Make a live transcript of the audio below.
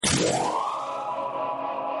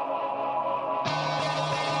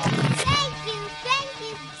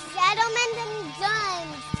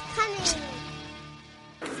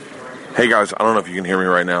Hey guys, I don't know if you can hear me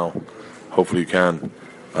right now. Hopefully you can.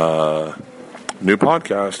 New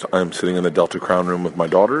podcast. I'm sitting in the Delta Crown room with my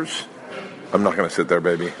daughters. I'm not gonna sit there,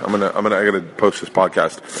 baby. I gotta post this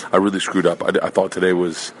podcast. I really screwed up. I thought today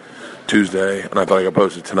was Tuesday, and I thought I could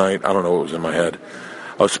post it tonight. I don't know what was in my head.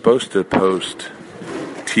 I was supposed to post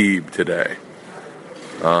Teeb today,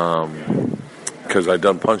 because I'd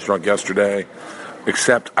done Punch Drunk yesterday.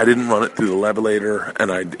 Except I didn't run it through the levelator,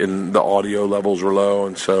 and the audio levels were low,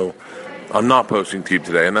 and so I'm not posting Teeb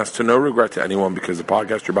today. And that's to no regret to anyone, because the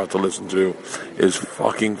podcast you're about to listen to is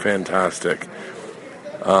fucking fantastic.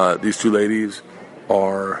 These two ladies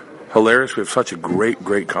are hilarious. We have such a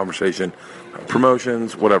great conversation.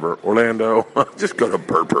 Promotions, whatever. Orlando, just go to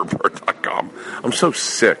bird.com. I'm so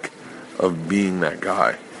sick of being that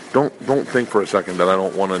guy. Don't think for a second that I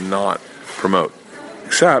don't want to not promote.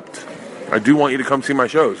 Except I do want you to come see my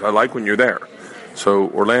shows. I like when you're there. So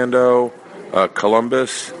Orlando,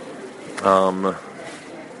 Columbus,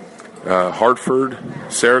 Hartford,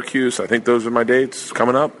 Syracuse. I think those are my dates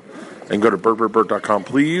coming up. And go to bird.com,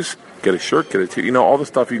 please. Get a shirt, get a tee. You know, all the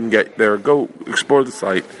stuff you can get there. Go explore the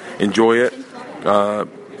site. Enjoy it.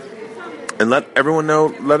 And let everyone know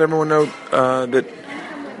that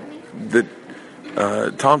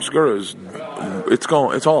Tom Segura's it's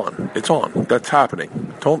on. That's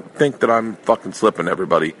happening. Don't think that I'm fucking slipping,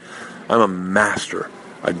 everybody. I'm a master.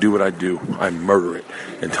 I do what I do. I murder it.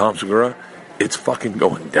 And Tom Segura, it's fucking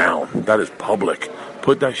going down. That is public.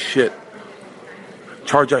 Put that shit,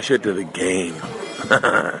 charge that shit to the game.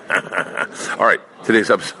 All right,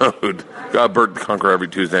 today's episode, Bird Conquer every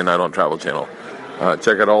Tuesday night on Travel Channel.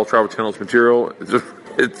 Check out all Travel Channel's material.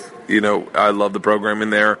 It's I love the program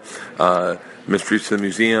in there. Mysteries to the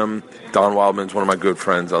Museum. Don Wildman's one of my good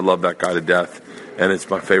friends. I love that guy to death, and it's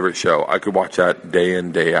my favorite show. I could watch that day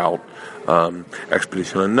in, day out.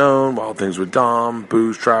 Expedition Unknown, Wild Things with Dom,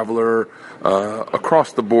 Booze Traveler,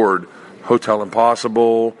 across the board. Hotel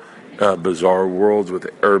Impossible, Bizarre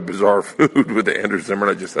Bizarre Food with Andrew Zimmern.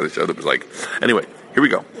 I just had a show that was like... Anyway, here we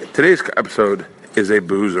go. Today's episode is a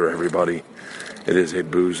boozer, everybody. It is a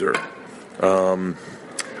boozer. I'm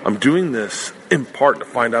doing this in part to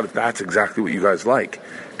find out if that's exactly what you guys like.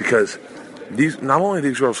 Because not only are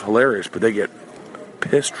these girls hilarious, but they get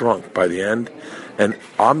pissed drunk by the end. And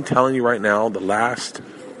I'm telling you right now, the last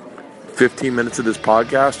 15 minutes of this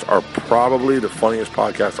podcast are probably the funniest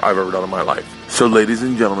podcast I've ever done in my life. So ladies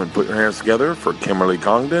and gentlemen, put your hands together for Kimberly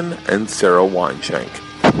Congdon and Sara Weinshenk.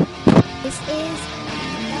 This is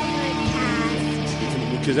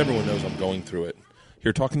Overcast. Because everyone knows I'm going through it.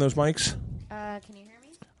 Here, talking those mics? Can you hear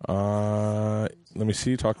me? Let me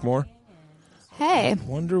see. Talk more. Hey. I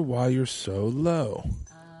wonder why you're so low.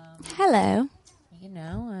 Hello.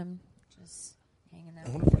 I'm just hanging out.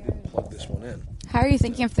 I wonder if I can plug this one in. How are you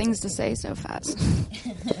thinking of things to say so fast?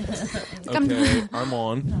 Okay, I'm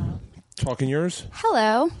on. Talking yours?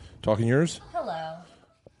 Hello. Talking yours? Hello.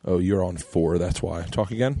 Oh, you're on 4, that's why.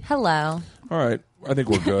 Talk again? Hello. All right, I think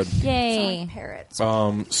we're good. Yay. Parrots.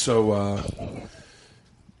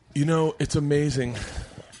 It's amazing.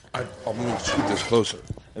 I'm going to scoot this closer.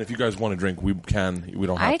 And if you guys want to drink, we can. We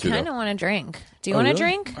don't have I to. kind of want to drink. Do you want to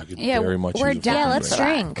really? drink? I could Yeah, very much we're use a down. fucking Yeah, let's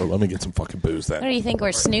drink. Oh, let me get some fucking booze then. What do you think?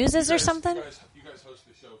 We're snoozes or something? You guys host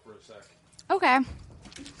the show for a sec. Okay.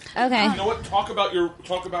 Okay. You know what? Talk about your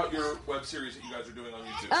web series that you guys are doing on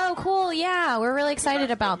YouTube. Oh, cool. Yeah, we're really excited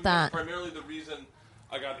about that. Primarily the reason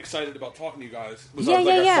I got excited about talking to you guys was Yeah, I was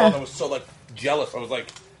like, yeah, I yeah. saw it, I was so jealous. I was like,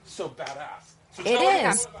 so badass. So It tell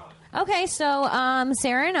us is. about it. Okay, so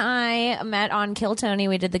Sarah and I met on Kill Tony.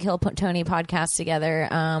 We did the Kill Tony podcast together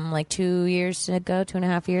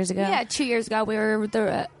 2.5 years ago. Yeah, 2 years ago we were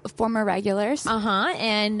the former regulars.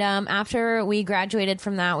 And after we graduated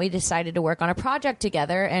from that, we decided to work on a project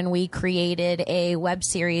together, and we created a web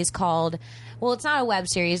series called... Well, it's not a web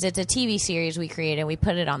series. It's a TV series we created. We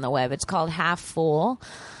put it on the web. It's called Half Full.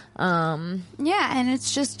 Yeah, and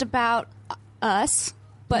it's just about us.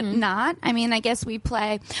 But not. I mean, I guess we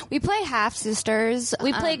play half sisters.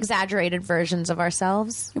 We play exaggerated versions of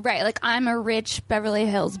ourselves. Right. Like, I'm a rich Beverly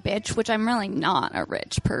Hills bitch, which I'm really not a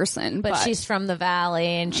rich person. But she's from the Valley,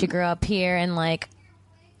 and she grew up here, and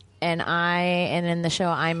in the show,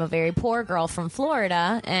 I'm a very poor girl from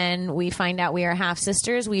Florida, and we find out we are half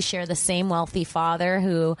sisters. We share the same wealthy father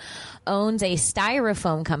who owns a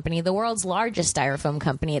styrofoam company, the world's largest styrofoam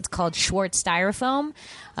company. It's called Schwartz Styrofoam.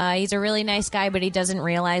 He's a really nice guy, but he doesn't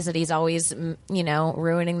realize that he's always,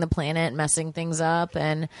 ruining the planet, messing things up.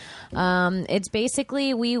 And it's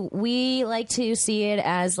basically, we like to see it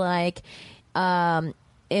as like...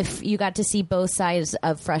 if you got to see both sides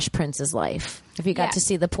of Fresh Prince's life. If you got to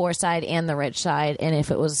see the poor side and the rich side, and if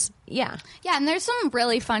it was, yeah, and there's some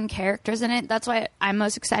really fun characters in it. That's what I'm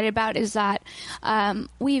most excited about, is that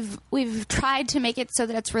we've tried to make it so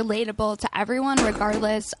that it's relatable to everyone,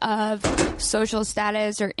 regardless of social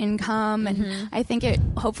status or income. And I think it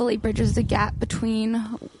hopefully bridges the gap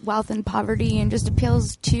between wealth and poverty and just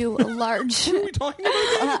appeals to a large. What are we talking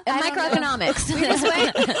about? microeconomics.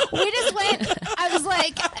 We just went. I was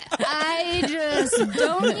like, I just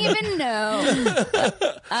don't even know.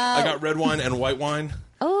 I got red wine and white wine.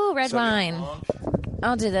 Oh, red wine.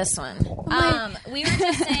 I'll do this one. We were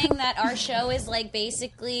just saying that our show is like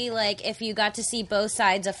basically like if you got to see both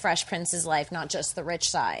sides of Fresh Prince's life, not just the rich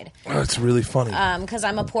side. Oh, that's really funny. Because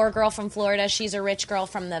I'm a poor girl from Florida. She's a rich girl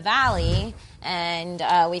from the Valley. And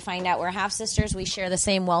we find out we're half sisters. We share the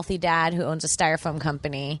same wealthy dad who owns a styrofoam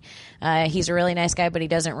company. He's a really nice guy, but he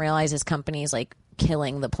doesn't realize his company is like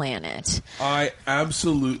killing the planet. I am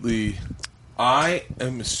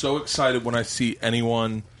so excited when I see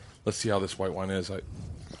anyone. Let's see how this white wine is. White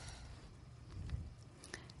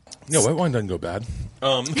wine doesn't go bad.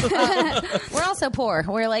 We're also poor.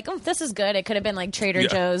 We're like, this is good. It could have been like Trader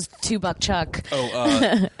Joe's $2 chuck.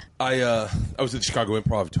 I was at the Chicago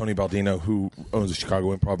Improv. Tony Baldino, who owns the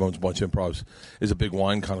Chicago Improv, owns a bunch of improvs, is a big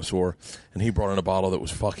wine connoisseur, and he brought in a bottle that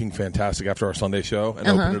was fucking fantastic after our Sunday show, and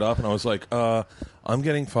opened it up, and I was like, I'm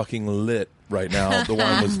getting fucking lit right now. The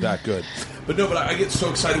wine was that good. But I get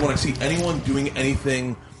so excited when I see anyone doing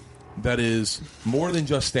anything that is more than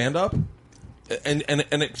just stand-up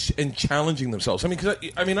and challenging themselves. I mean, I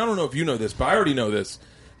don't know if you know this, but I already know this,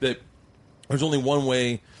 that there's only one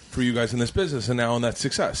way for you guys in this business, and now, and that's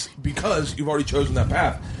success, because you've already chosen that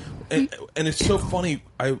path. And it's so funny.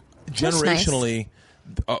 Generationally,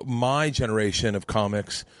 my generation of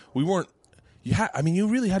comics, we weren't. You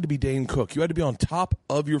really had to be Dane Cook. You had to be on top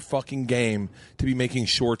of your fucking game to be making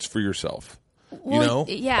shorts for yourself. Well,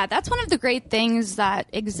 yeah, that's one of the great things that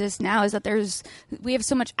exists now, is that we have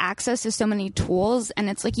so much access to so many tools, and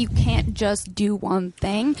it's like you can't just do one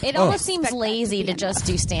thing. It almost seems lazy to just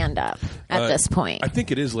do stand-up at this point. I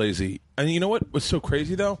think it is lazy. And you know what's so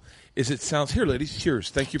crazy, though, is it sounds... Here, ladies,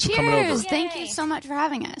 cheers. Thank you for coming over. Cheers. Thank you so much for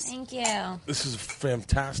having us. Thank you. This is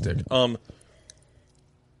fantastic. Nice.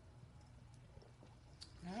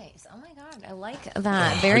 Oh, my God. I like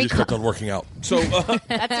that. Very I just got done working out. So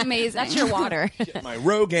that's amazing. That's your water. Get my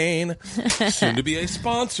Rogaine, soon to be a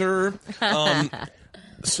sponsor.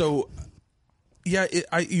 So, yeah,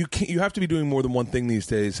 you have to be doing more than one thing these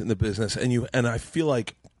days in the business, and I feel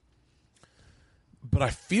like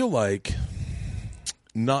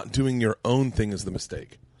not doing your own thing is the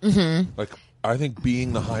mistake. Mm-hmm. Like, I think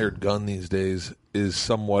being the hired gun these days is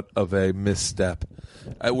somewhat of a misstep.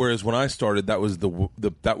 Whereas when I started, that was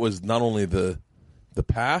that was not only the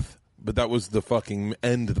path, but that was the fucking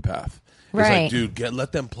end of the path. Right. It's like, dude,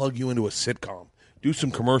 let them plug you into a sitcom. Do some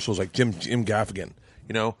commercials like Jim Gaffigan.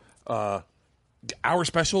 Our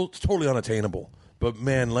special, it's totally unattainable. But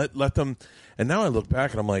man, let them. And now I look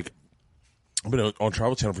back and I'm like, I've been on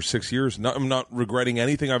Travel Channel for 6 years. I'm not regretting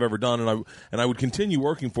anything I've ever done, and I would continue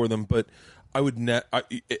working for them. But I would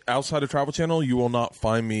outside of Travel Channel, you will not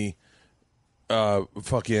find me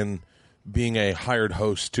fucking being a hired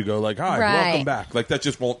host to go like, hi, welcome back. Like, that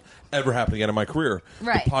just won't ever happen again in my career.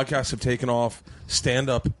 Right. The podcasts have taken off.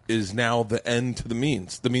 Stand-up is now the end to the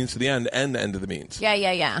means to the end, and the end to the means.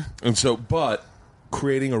 Yeah. And so, but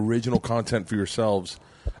creating original content for yourselves,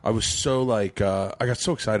 I was so I got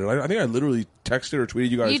so excited. I think I literally texted or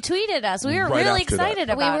tweeted you guys. You tweeted us. We were really excited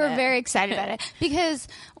about it. We were very excited about it because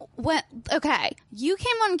you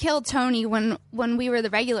came on Kill Tony when we were the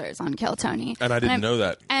regulars on Kill Tony, and I didn't know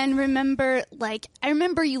that. And I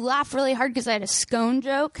remember you laughed really hard because I had a scone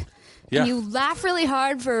joke. Yeah. And you laughed really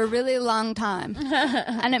hard for a really long time,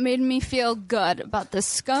 and it made me feel good about the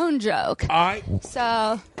scone joke. I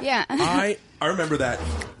remember that.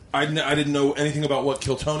 I didn't know anything about what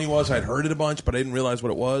Kill Tony was. I'd heard it a bunch, but I didn't realize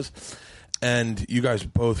what it was. And you guys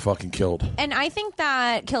both fucking killed. And I think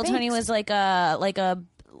that Kill Tony was like a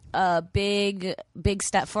big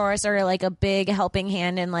step for us, or like a big helping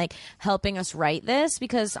hand in like helping us write this,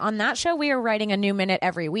 because on that show we were writing a new minute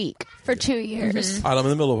every week for 2 years. Mm-hmm. I'm in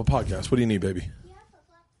the middle of a podcast. What do you need, baby?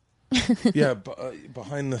 Yeah,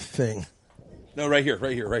 behind the thing. No, right here. What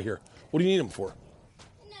do you need them for?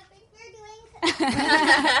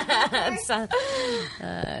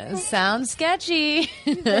 Sounds sketchy.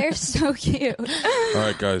 They're so cute. All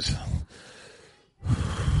right, guys.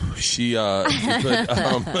 But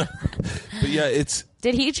yeah, it's.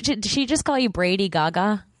 Did she just call you Brady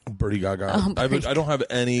Gaga? Brady Gaga. I don't have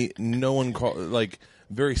any. No one call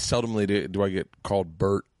very seldomly do I get called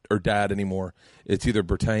Bert or dad anymore. It's either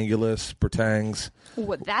Bertangulus, Bertangs,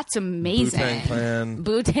 Well, that's amazing. Wu-Tang Clan.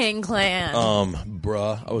 Wu-Tang Clan.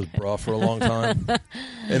 Bruh. I was bruh for a long time.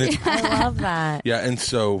 And it's I love that. yeah, and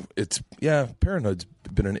so it's parenthood's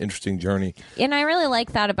been an interesting journey. And I really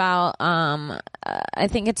like that about I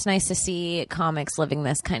think it's nice to see comics living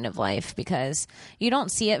this kind of life because you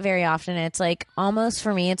don't see it very often. It's like almost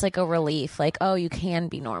for me it's like a relief. Like, oh, you can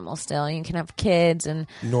be normal still. You can have kids and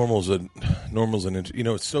Normal's an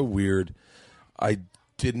it's so weird. I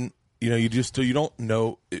didn't you don't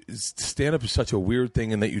know stand up is such a weird thing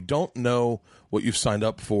in that you don't know what you've signed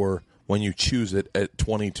up for when you choose it at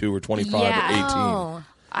 22 or 25 or 18. Oh.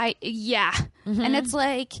 And it's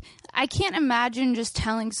like I can't imagine just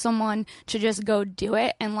telling someone to just go do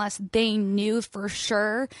it unless they knew for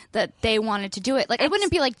sure that they wanted to do it. Like I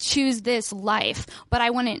wouldn't be like choose this life, but I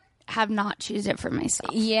wouldn't have not choose it for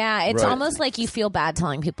myself. Yeah, it's Right. almost like you feel bad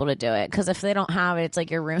telling people to do it because if they don't have it, it's like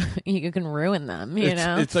you can ruin them. You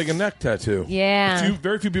know, It's like a neck tattoo. Yeah.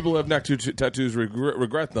 Very few people who have neck tattoos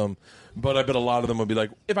regret them, but I bet a lot of them would be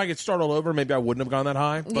like, if I could start all over, maybe I wouldn't have gone that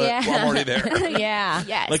high. But I'm already there. Yeah.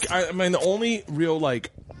 Yes. Like I mean, the only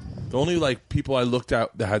people I looked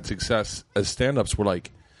at that had success as stand-ups were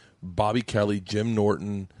like Bobby Kelly, Jim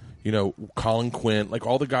Norton, Colin Quinn, like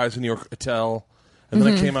all the guys in New York, Attell. And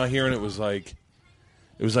then I came out here and it was like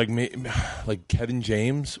Kevin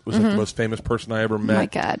James was like the most famous person I ever met. my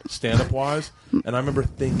God. Stand-up wise. And I remember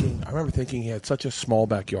thinking he had such a small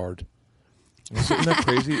backyard. Isn't that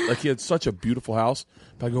crazy? Like he had such a beautiful house.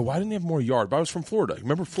 But I go, why didn't he have more yard? But I was from Florida.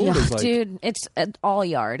 Remember Florida's like dude, it's all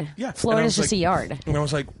yard. yeah, Florida's just a yard. And I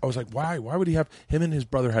was like, why would he have him and his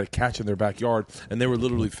brother had a catch in their backyard, and they were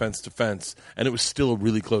literally fence to fence, and it was still a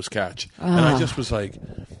really close catch. And I just was like,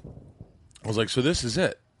 so this is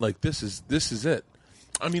it. Like this is it.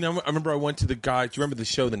 I mean, I remember I went to the guy. Do you remember the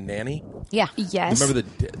show The Nanny? Yeah. Yes. Remember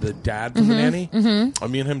the dad from The Nanny?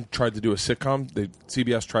 Mm-hmm. Me and him tried to do a sitcom.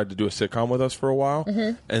 CBS tried to do a sitcom with us for a while,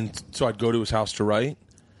 and so I'd go to his house to write.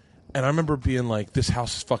 And I remember being like, "This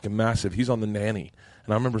house is fucking massive." He's on The Nanny,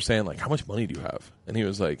 and I remember saying like, "How much money do you have?" And he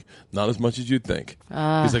was like, "Not as much as you'd think."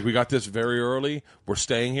 He's like, "We got this very early. We're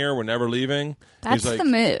staying here. We're never leaving." That's He's like, the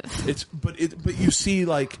move. But you see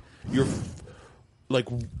like your like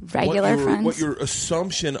Regular friends. what your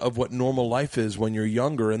assumption of what normal life is when you're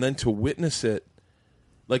younger, and then to witness it,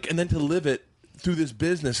 and then to live it through this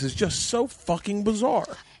business is just so fucking bizarre.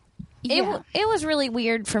 Yeah. It was really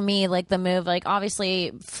weird for me, like the move. Like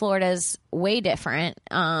obviously Florida's way different,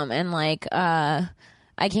 and like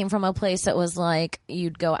I came from a place that was like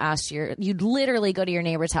you'd literally go to your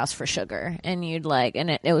neighbor's house for sugar, and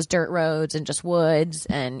it was dirt roads and just woods,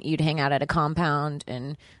 and you'd hang out at a compound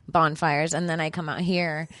and bonfires. And then I come out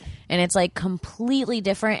here and it's like completely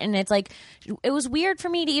different, and it's like it was weird for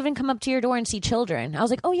me to even come up to your door and see children. I was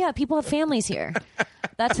like, oh yeah, people have families here.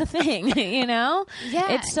 That's a thing. Yeah.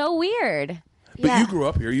 It's so weird. But you grew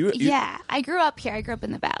up here. You Yeah, I grew up here. I grew up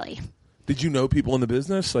in the Valley. Did you know people in the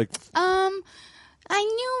business? Like, I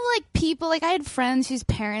knew like people, like I had friends whose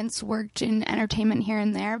parents worked in entertainment here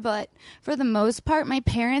and there, but for the most part, my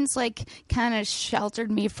parents like kind of sheltered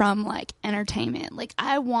me from like entertainment. Like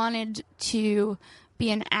I wanted to be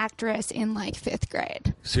an actress in like 5th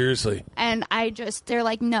grade. seriously. And they're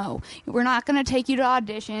like, no, we're not going to take you to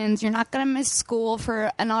auditions. You're not going to miss school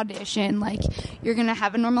for an audition. Like, you're going to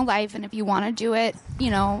have a normal life. And if you want to do it,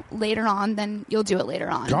 later on, then you'll do it later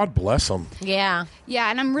on. God bless them. Yeah. Yeah.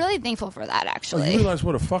 And I'm really thankful for that, actually. You realize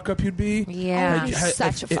what a fuck up you'd be? Yeah. You're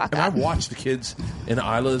such a fuck and up. I watched the kids in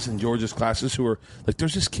Isla's and George's classes who are like,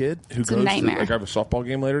 there's this kid who a goes to, nightmare. like, I have a softball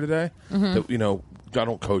game later today. That, I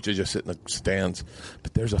don't coach, I just sit in the stands.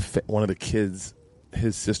 But there's one of the kids,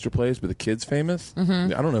 his sister plays, but the kid's famous. I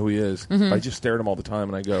don't know who he is. But I just stare at him all the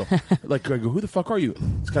time, and I go, who the fuck are you?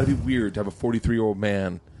 It's got to be weird to have a 43-year-old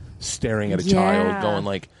man staring at a child, going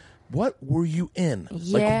like, what were you in?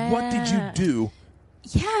 Yeah. Like, what did you do?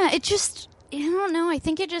 Yeah, it just, I don't know. I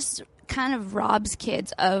think it just kind of robs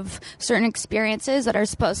kids of certain experiences that are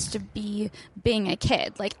supposed to be being a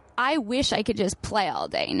kid. Like, I wish I could just play all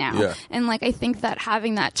day now. Yeah. And, like, I think that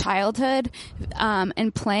having that childhood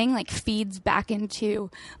and playing, like, feeds back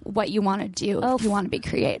into what you want to do if you want to be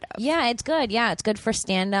creative. Yeah, it's good. Yeah, it's good for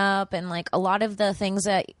stand-up and, like, a lot of the things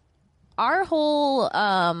that our whole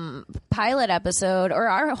pilot episode or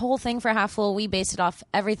our whole thing for Half Full, we based it off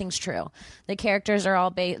everything's true. The characters are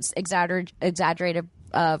all exaggerated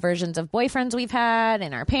versions of boyfriends we've had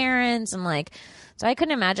and our parents, and like, so I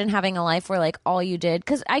couldn't imagine having a life where like all you did,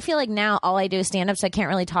 because I feel like now all I do is stand up, so I can't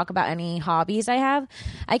really talk about any hobbies I have.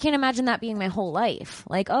 I can't imagine that being my whole life.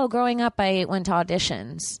 Like, growing up I went to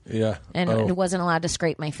auditions Yeah. and wasn't allowed to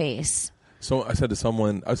scrape my face. So I said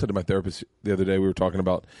to my therapist the other day, we were talking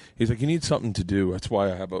about, he's like, you need something to do. That's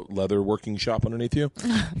why I have a leather working shop underneath you.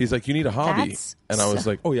 He's like, you need a hobby. And I was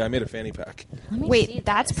like, oh yeah, I made a fanny pack. Wait,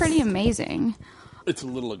 that's pretty amazing. It's a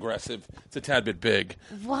little aggressive. It's a tad bit big.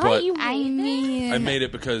 Why but you I mean, I made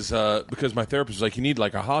it because my therapist was like, you need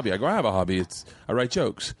like a hobby. I go, I have a hobby. I write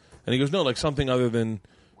jokes. And he goes, no, like something other than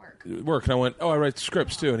work. And I went, oh, I write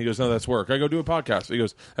scripts too. And he goes, no, that's work. I go do a podcast. He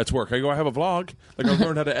goes, that's work. I go, I have a vlog. Like I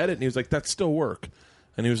learned how to edit. And he was like, that's still work.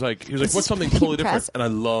 And he was like, what's something totally different? And I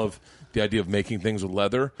love the idea of making things with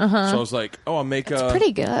leather. So I was like, oh, I'll make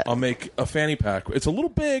pretty good. I'll make a fanny pack. It's a little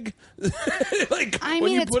big. Like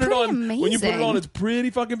when you it's put it on, amazing. when you put it on, it's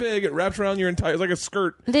pretty fucking big. It wraps around your entire. It's like a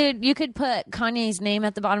skirt. Dude, you could put Kanye's name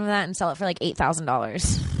at the bottom of that and sell it for like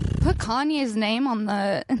 $8,000. Put Kanye's name on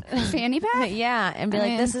the fanny pack? Yeah, and be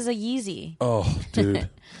like, this is a Yeezy. Oh, dude.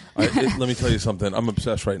 Let me tell you something. I'm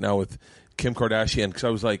obsessed right now with Kim Kardashian because I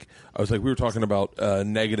was like, we were talking about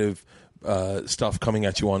negative stuff coming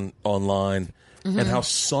at you online, and how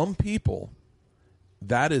some people,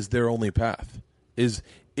 that is their only path. Is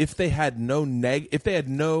if they had no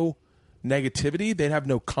negativity, they'd have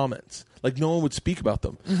no comments. Like no one would speak about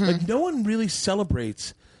them. Like no one really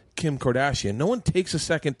celebrates Kim Kardashian. No one takes a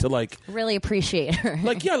second to like really appreciate her.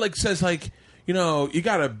 Like says like, you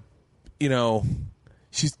gotta,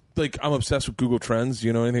 she's like, I'm obsessed with Google Trends. Do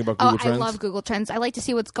you know anything about Google Trends? I love Google Trends. I like to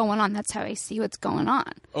see what's going on. That's how I see what's going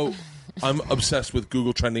on. Oh, I'm obsessed with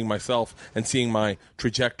Google Trending myself and seeing my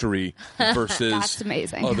trajectory versus That's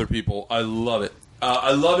amazing. other people. I love it.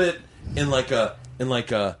 I love it in like a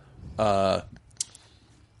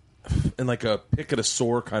pick at a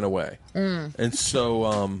sore kind of way. And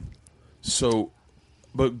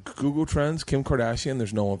but Google Trends, Kim Kardashian,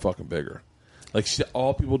 there's no one fucking bigger. Like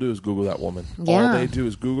all people do is Google that woman. Yeah. All they do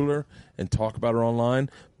is Google her and talk about her online.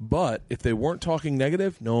 But if they weren't talking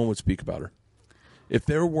negative, no one would speak about her. If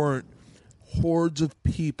there weren't hordes of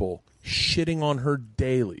people shitting on her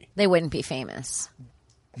daily, they wouldn't be famous.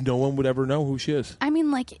 No one would ever know who she is. I mean,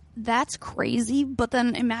 like, that's crazy, but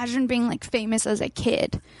then imagine being, like, famous as a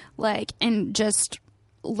kid, like, and just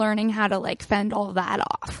learning how to, like, fend all that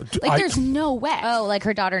off. Like, there's no way. Oh, like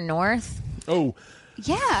her daughter North? Oh.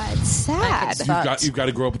 Yeah, it's sad. You've got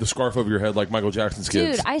to grow up with a scarf over your head like Michael Jackson's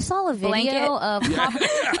kids. Dude, I saw a video of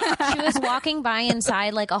she was walking by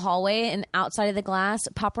inside like a hallway, and outside of the glass,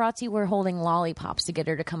 paparazzi were holding lollipops to get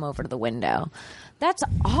her to come over to the window. That's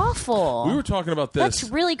awful. We were talking about this. That's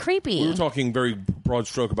really creepy. We were talking very broad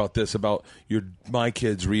stroke about this, about my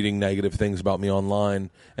kids reading negative things about me online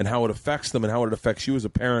and how it affects them and how it affects you as a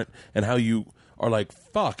parent and how you are like,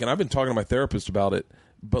 fuck. And I've been talking to my therapist about it,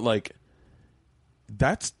 but like,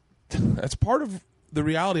 that's part of the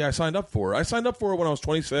reality I signed up for. I signed up for it when I was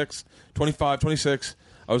 26, 25, 26.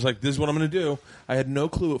 I was like, this is what I'm going to do. I had no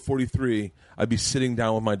clue at 43 I'd be sitting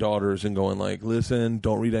down with my daughters and going like, listen,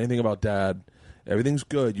 don't read anything about dad. Everything's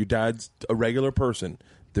good. Your dad's a regular person.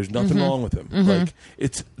 There's nothing wrong with him. Like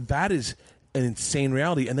that is an insane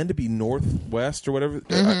reality. And then to be Northwest or whatever,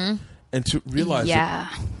 and to realize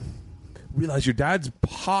realize your dad's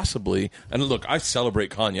possibly, and look, I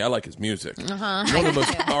celebrate Kanye. I like his music. One of the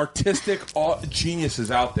most artistic geniuses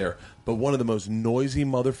out there, but one of the most noisy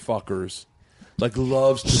motherfuckers. Like,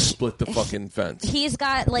 loves to split the fucking fence. He's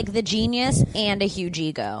got, like, the genius and a huge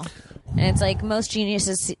ego. And it's like most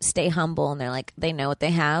geniuses stay humble and they're like, they know what they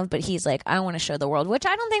have. But he's like, I want to show the world, which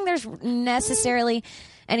I don't think there's necessarily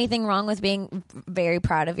anything wrong with being very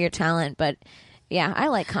proud of your talent. But yeah, I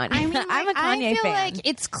like Kanye. I mean, I'm a Kanye I feel fan. like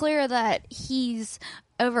it's clear that he's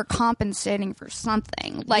overcompensating for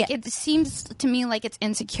something. Like, it seems to me like it's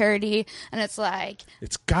insecurity, and it's like...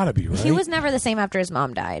 It's gotta be, right? He was never the same after his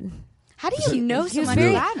mom died. How do you know so much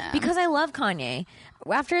about him? Because I love Kanye.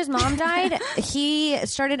 After his mom died, he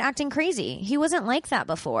started acting crazy. He wasn't like that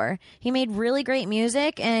before. He made really great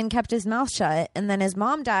music and kept his mouth shut. And then his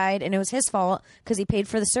mom died, and it was his fault because he paid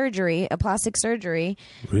for the surgery, a plastic surgery.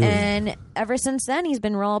 Really? And ever since then, he's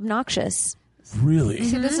been real obnoxious. Really?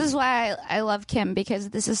 See, this is why I love Kim, because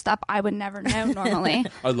this is stuff I would never know normally.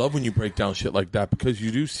 I love when you break down shit like that, because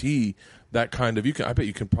you do see that kind of... I bet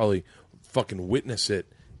you can probably fucking witness it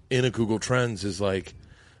in a Google Trends, is like...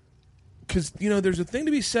 Because, you know, there's a thing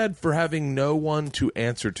to be said for having no one to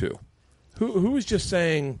answer to. Who was just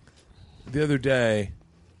saying the other day,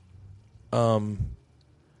 oh,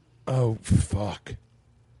 fuck.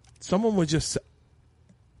 Someone was just...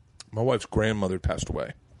 My wife's grandmother passed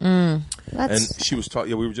away. And she was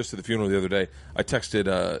talking... Yeah, we were just at the funeral the other day. I texted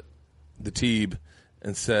the Teeb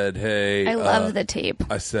and said, hey... I love the Teeb.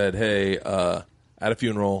 I said, hey, at a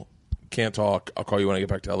funeral, can't talk. I'll call you when I get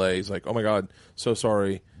back to L.A. He's like, oh, my God, so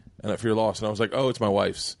sorry. And for your loss. And I was like, oh, it's my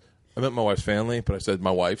wife's. I meant my wife's family, but I said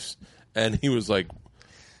my wife's, and he was like,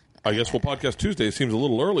 I guess we'll podcast Tuesday. It seems a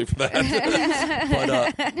little early for that.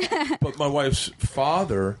 But my wife's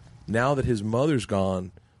father, now that his mother's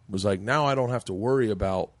gone, was like, now I don't have to worry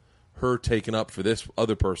about her taking up for this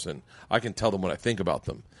other person. I can tell them what I think about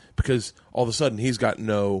them. Because all of a sudden he's got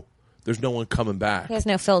there's no one coming back. He has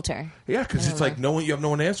no filter. Yeah, because it's like you have no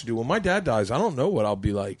one to answer to. When my dad dies, I don't know what I'll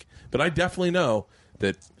be like. But I definitely know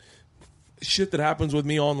that shit that happens with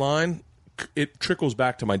me online, it trickles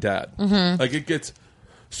back to my dad. Mm-hmm. Like, it gets...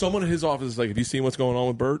 Someone in his office is like, have you seen what's going on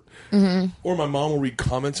with Bert? Mm-hmm. Or my mom will read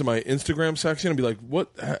comments in my Instagram section and be like,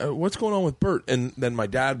 what's going on with Bert? And then my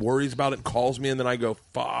dad worries about it and calls me, and then I go,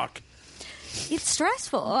 fuck. It's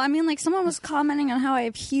stressful. I mean, like, someone was commenting on how I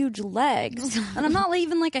have huge legs, and I'm not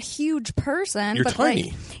even like a huge person. You're but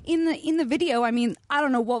tiny. Like, in the video, I mean, I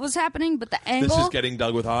don't know what was happening, but the angle. This is getting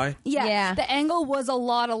dug with high. Yeah, the angle was a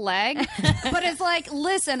lot of leg, but it's like,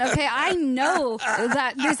 listen, okay, I know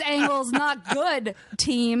that this angle's not good,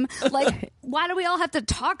 team. Like, why do we all have to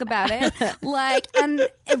talk about it? Like, and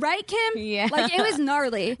right, Kim? Yeah, like, it was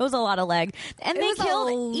gnarly. It was a lot of leg, and they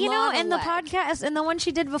killed, and the podcast, and the one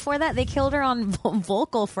she did before that, they killed her on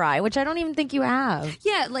vocal fry, which I don't even think you have.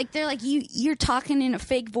 Yeah, like, they're like, you're talking in a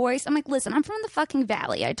fake voice. I'm like, listen, I'm from the fucking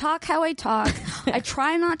valley. I talk how I talk. I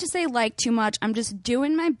try not to say like too much. I'm just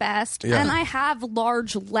doing my best, and I have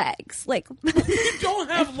large legs. Like, you don't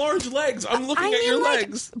have large legs. I'm looking at your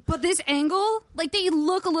legs. But this angle, like, they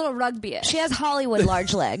look a little rugby-ish. She has Hollywood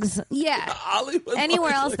large legs. Yeah. Hollywood.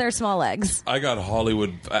 Anywhere else, they're small legs. I got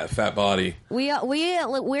Hollywood fat body. We're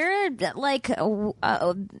like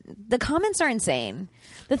the comments are insane.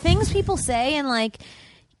 The things people say, and like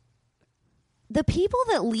the people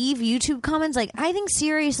that leave YouTube comments, like, I think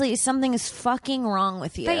seriously something is fucking wrong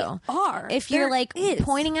with you. They are. If you're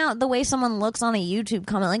pointing out the way someone looks on a YouTube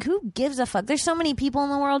comment, like, who gives a fuck? There's so many people in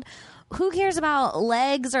the world. Who cares about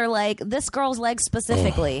legs, or like this girl's legs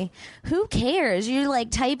specifically? Who cares? You're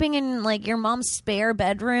like typing in like your mom's spare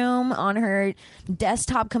bedroom on her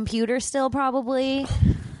desktop computer still, probably.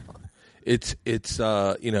 It's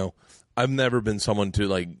I've never been someone to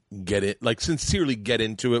like get it, like sincerely get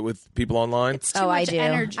into it with people online. It's too much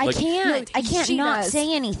energy. I can't not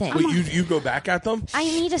say anything. Wait, you go back at them? I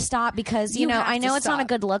need to stop because I know it's not a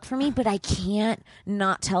good look for me, but I can't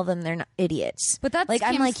not tell them they're not idiots. But that's like,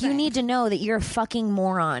 I'm like, thing. you need to know that you're a fucking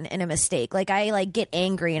moron and a mistake. Like, I like get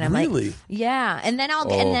angry and I'm like, yeah, and then I'll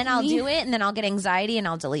do it, and then I'll get anxiety and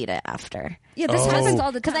I'll delete it after. Yeah, this happens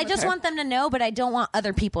all the time. Because I just want them to know, but I don't want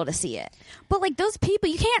other people to see it. But like, those people,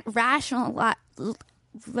 you can't rationalize.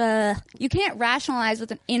 You can't rationalize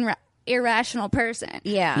with an irrational person.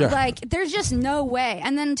 Yeah. Like, there's just no way.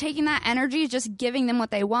 And then taking that energy is just giving them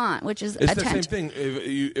what they want, which is it's attention. the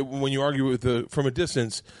same thing. When you argue from a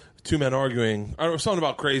distance, two men arguing, I don't know, something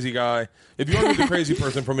about crazy guy. If you argue with a crazy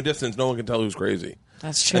person from a distance, no one can tell who's crazy.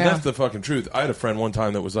 That's true. And that's the fucking truth. I had a friend one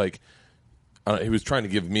time that was like, he was trying to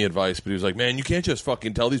give me advice, but he was like, man, you can't just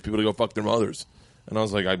fucking tell these people to go fuck their mothers. And I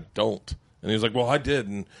was like, I don't. And he was like, well, I did.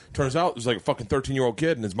 And turns out it was like a fucking 13-year-old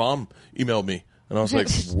kid, and his mom emailed me. And I was like,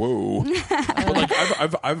 whoa. But like,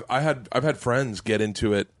 I've had friends get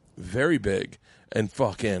into it very big and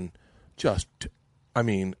fucking just,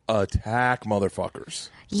 attack motherfuckers.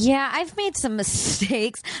 Yeah, I've made some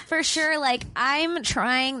mistakes for sure. Like, I'm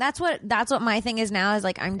trying. That's what my thing is now. Is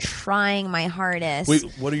like, I'm trying my hardest. Wait,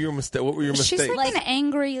 what were your mistakes? She's like an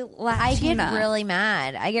angry Latina.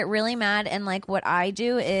 I get really mad, and like, what I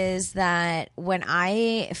do is that when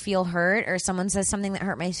I feel hurt or someone says something that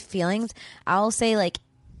hurt my feelings, I'll say like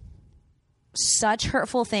such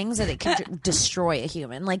hurtful things that it can destroy a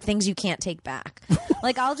human, like things you can't take back.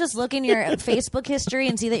 Like, I'll just look in your Facebook history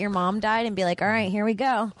and see that your mom died and be like, all right, here we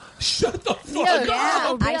go. Shut the fuck up.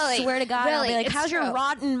 Yeah, really? I swear to God, I'll be like, how's your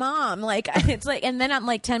rotten mom? Like, it's like, and then I'm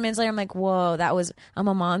like 10 minutes later, I'm like, whoa, I'm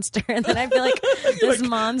a monster. And then I feel like this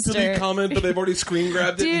monster. Delete comment, but they've already screen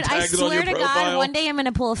grabbed it and tagged it on your profile. Dude, I swear to God, one day I'm going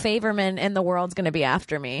to pull a Favorman and the world's going to be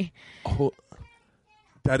after me. Oh,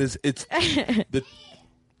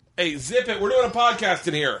 hey, zip it. We're doing a podcast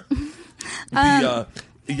in here.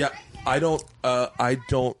 I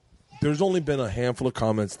don't. There's only been a handful of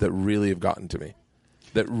comments that really have gotten to me.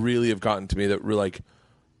 That were like,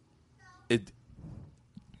 it.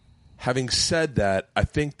 Having said that, I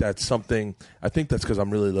think that's because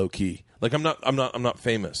I'm really low key. Like, I'm not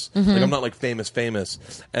famous. Mm-hmm. Like, I'm not like famous.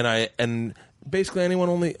 And basically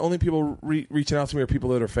only people reaching out to me are people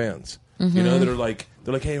that are fans. Mm-hmm. You know, they're like,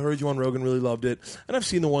 hey, I heard you on Rogan, really loved it. And I've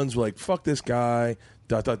seen the ones like, fuck this guy, ...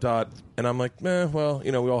 And I'm like, well,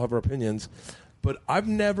 we all have our opinions. But I've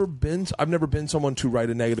never been someone to write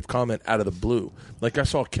a negative comment out of the blue. Like I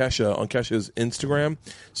saw Kesha on Kesha's Instagram.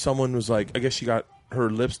 Someone was like, I guess she got her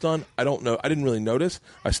lips done. I don't know. I didn't really notice.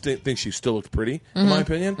 I think she still looked pretty, in my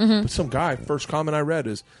opinion. But some guy, first comment I read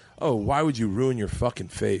is, "Oh, why would you ruin your fucking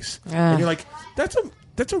face?" And you're like, that's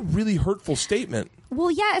a really hurtful statement. Well,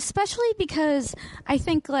 yeah, especially because I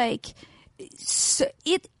think like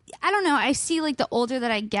I don't know. I see like the older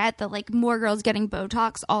that I get, that like more girls getting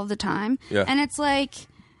Botox all the time. Yeah. And it's like,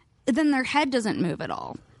 then their head doesn't move at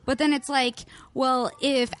all. But then it's like, well,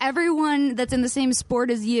 if everyone that's in the same sport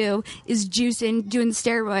as you is juicing, doing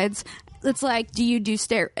steroids, it's like, do you do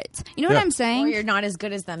steroids? You know what I'm saying? Or you're not as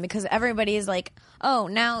good as them, because everybody is like, oh,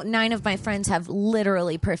 now 9 of my friends have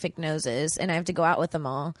literally perfect noses and I have to go out with them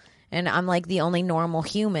all. And I'm like the only normal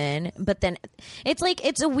human. But then it's like,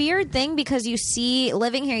 it's a weird thing, because you see,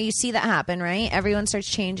 living here, you see that happen, right? Everyone starts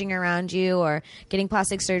changing around you or getting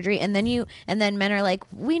plastic surgery. And then men are like,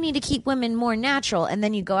 we need to keep women more natural. And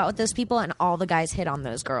then you go out with those people and all the guys hit on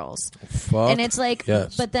those girls. Fuck. And it's like,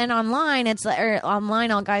 yes. But then online,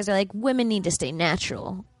 all guys are like, women need to stay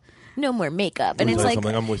natural. No more makeup. And it's like,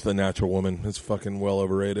 something. I'm with the natural woman. It's fucking well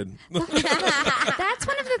overrated. That's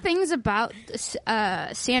one of the things about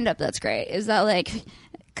stand-up that's great, is that like,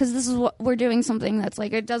 because this is what we're doing, something that's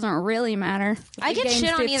like, it doesn't really matter. I get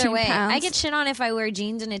shit on either way. Pounds. I get shit on if I wear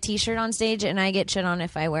jeans and a t-shirt on stage, and I get shit on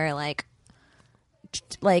if I wear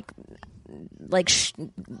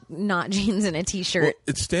not jeans and a t-shirt. Well,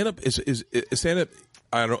 it's stand-up is stand-up.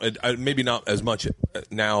 I don't. Maybe not as much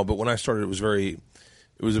now, but when I started, it was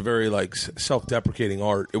a very like self-deprecating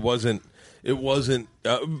art. It wasn't.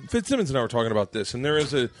 Fitzsimmons and I were talking about this, and there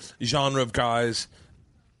is a genre of guys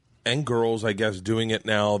and girls, I guess, doing it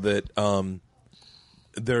now that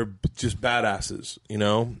they're just badasses. You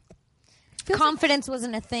know, confidence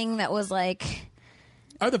wasn't a thing that was like.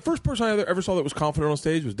 The first person I ever saw that was confident on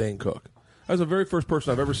stage was Dane Cook. That was the very first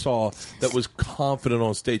person I've ever saw that was confident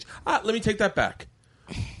on stage. Let me take that back.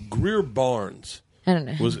 Greer Barnes. I don't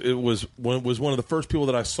know. Was one of the first people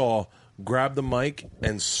that I saw grab the mic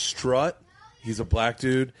and strut. He's a black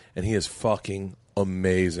dude, and he is fucking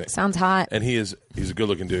amazing. Sounds hot. And he's a good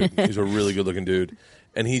looking dude. He's a really good looking dude.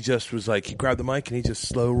 And he just was like, he grabbed the mic and he just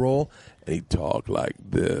slow roll and he talked like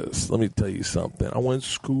this. Let me tell you something. I went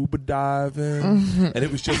scuba diving, and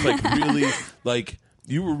it was just like really like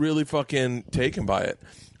you were really fucking taken by it.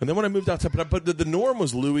 And then when I moved outside, but the norm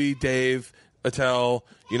was Louis, Dave, Attell,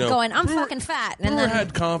 you know, going, I'm fucking fat. And Brewer then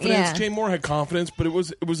had confidence. Yeah. Jay Moore had confidence, but it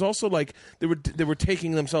was also like they were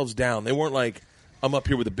taking themselves down. They weren't like, I'm up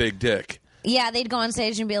here with a big dick. Yeah, they'd go on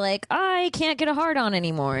stage and be like, I can't get a hard on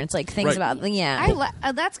anymore. It's like things Right. about yeah.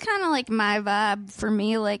 That's kind of like my vibe for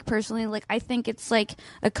me. Like personally, like I think it's like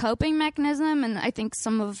a coping mechanism, and I think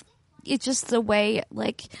it's just the way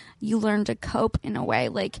like you learn to cope in a way.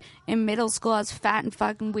 Like in middle school, I was fat and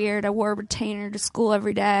fucking weird. I wore a retainer to school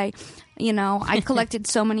every day. You know, I collected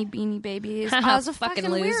so many Beanie Babies. I was a fucking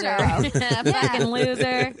loser. weirdo. Fucking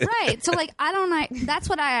loser. Right. So like that's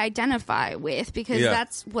what I identify with, because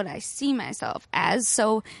that's what I see myself as.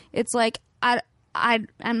 So it's like I'm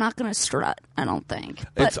not gonna strut. I don't think.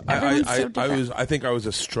 But I think I was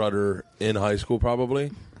a strutter in high school,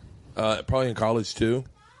 probably in college too.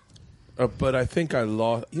 But I think I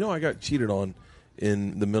lost. You know, I got cheated on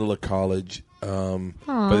in the middle of college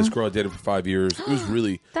by this girl I dated for 5 years. It was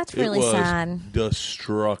really That's really sad.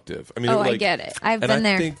 Destructive. I mean, I get it. I've been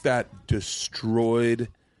there. I think that destroyed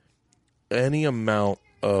any amount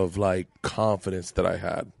of like confidence that I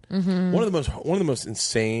had. Mm-hmm. One of the most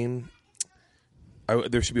insane.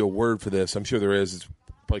 There should be a word for this. I'm sure there is. It's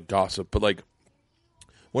like gossip, but like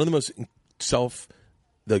one of the most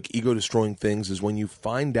ego destroying things is when you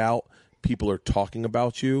find out people are talking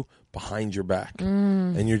about you behind your back,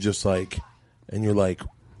 and you're just like,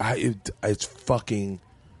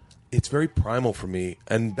 it's very primal for me.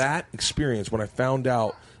 And that experience, when I found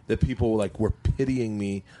out that people like were pitying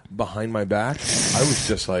me behind my back, I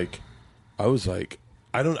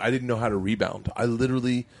didn't know how to rebound. I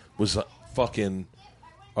literally was fucking.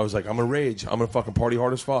 I was like, I'm going to rage. I'm going to fucking party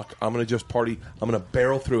hard as fuck. I'm going to just party. I'm going to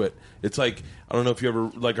barrel through it. It's like, I don't know if you ever,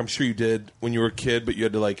 like, I'm sure you did when you were a kid, but you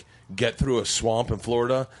had to, like, get through a swamp in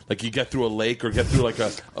Florida. Like, you get through a lake or get through, like,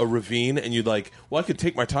 a ravine, and you'd like, well, I could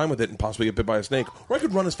take my time with it and possibly get bit by a snake, or I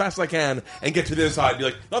could run as fast as I can and get to the other side and be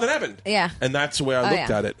like, nothing happened. Yeah. And that's the way I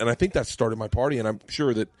looked at it. And I think that started my party, and I'm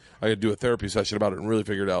sure that I could do a therapy session about it and really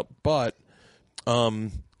figure it out. But,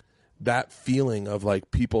 that feeling of like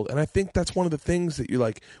people, and I think that's one of the things that you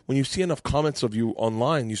like when you see enough comments of you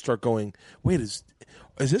online, you start going, wait, is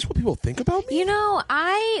this what people think about me? You know,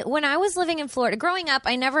 when I was living in Florida growing up,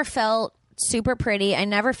 I never felt super pretty. I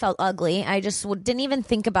never felt ugly. I just didn't even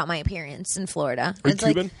think about my appearance in Florida. Are you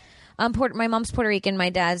Cuban? My mom's Puerto Rican. My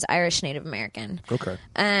dad's Irish Native American. Okay.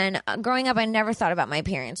 And growing up, I never thought about my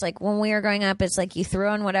appearance. Like when we were growing up, it's like you threw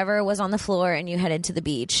on whatever was on the floor and you headed to the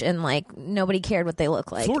beach, and like nobody cared what they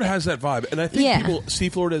look like. Florida has that vibe, and I think people see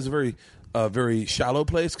Florida as a very shallow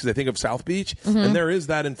place because they think of South Beach, and there is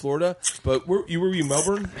that in Florida. But were you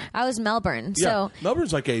Melbourne? I was Melbourne. Yeah, So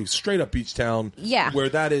Melbourne's like a straight up beach town. Yeah. Where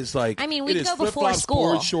that is like, I mean, we'd it is go before flip-flops,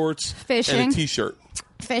 school. board shorts, Fishing. and a t-shirt.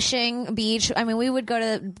 fishing, beach. I mean, we would go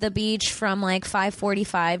to the beach from like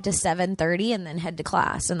 5:45 to 7:30, and then head to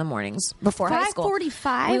class in the mornings before high school.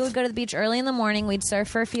 5:45? We would go to the beach early in the morning. We'd surf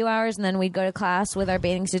for a few hours, and then we'd go to class with our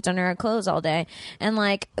bathing suits under our clothes all day. And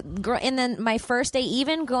and then my first day,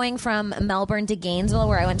 even going from Melbourne to Gainesville,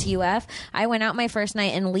 where I went to UF, I went out my first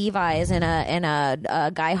night in Levi's in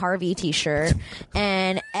a Guy Harvey t-shirt,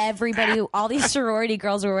 and everybody, all these sorority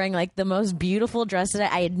girls were wearing like the most beautiful dresses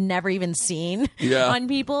I had never even seen on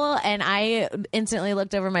people. And I instantly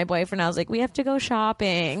looked over my boyfriend. I was like, we have to go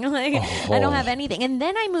shopping. Like, I don't have anything. And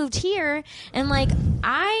then I moved here, and like,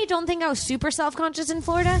 I don't think I was super self-conscious in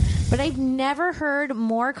Florida, but I've never heard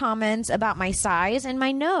more comments about my size and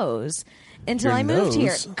my nose until I moved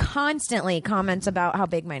here. Constantly comments about how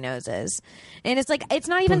big my nose is. And it's like, it's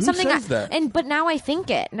not even something but now I think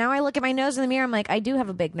it. Now I look at my nose in the mirror, I'm like, I do have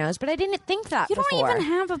a big nose, but I didn't think that You before. don't even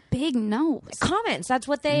have a big nose. Comments, that's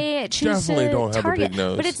what they choose definitely to don't have target. a big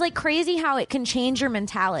nose. But it's like crazy how it can change your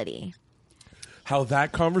mentality. How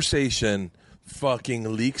that conversation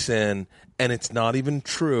fucking leaks in, and it's not even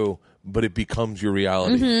true, but it becomes your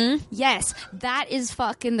reality. Yes, that is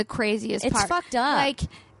fucking the craziest It's part. fucked up. Like,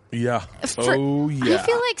 Yeah. I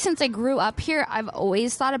feel like since I grew up here, I've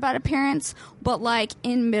always thought about appearance. But like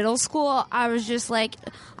in middle school, I was just like,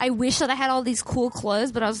 I wish that I had all these cool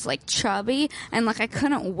clothes, but I was like chubby and like I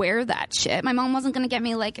couldn't wear that shit. My mom wasn't gonna get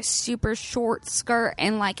me like a super short skirt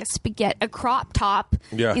and like a crop top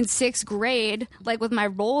in 6th grade, like with my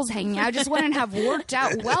rolls hanging out. I just wouldn't have worked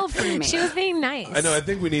out well for me. She was being nice. I know. I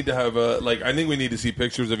think we need to have I think we need to see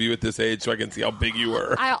pictures of you at this age so I can see how big you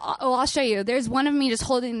were. I'll show you. There's one of me just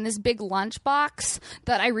holding this big lunchbox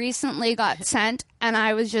that I recently got sent, and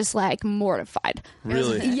I was just like mortified.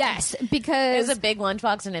 Really? Yes, because it was a big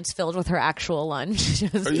lunchbox, and it's filled with her actual lunch.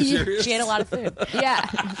 Are you serious? She ate a lot of food. yeah,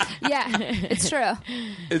 it's true.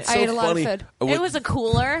 It's I so ate a lot funny. of food. It was a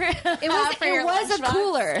cooler. It was a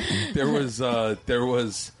cooler.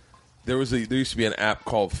 There used to be an app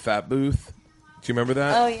called Fat Booth. Do you remember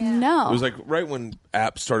that? Oh yeah. No, It was like right when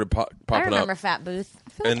apps started popping up. I remember Fat Booth. I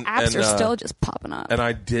feel like apps are still just popping up. And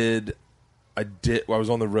I was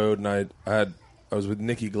on the road, and I was with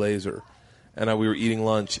Nikki Glazer, and we were eating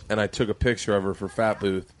lunch, and I took a picture of her for Fat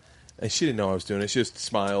Booth, and she didn't know I was doing it. She just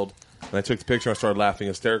smiled, and I took the picture, and I started laughing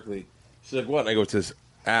hysterically. She's like, what? And I go, it's this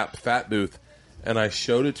app, Fat Booth, and I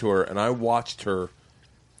showed it to her, and I watched her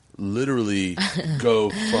literally go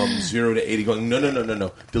from 0 to 80, going,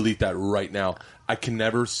 no, delete that right now. I can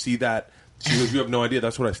never see that. She goes, you have no idea.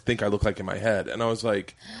 That's what I think I look like in my head. And I was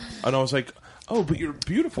like, oh, but you're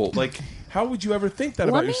beautiful. Like, how would you ever think that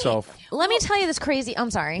about yourself? Let me tell you this crazy.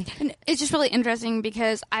 I'm sorry. And it's just really interesting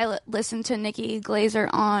because I listened to Nikki Glazer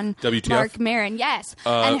on WTF? Mark Maron, yes,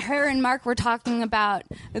 and her and Mark were talking about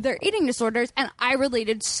their eating disorders, and I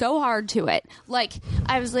related so hard to it. Like,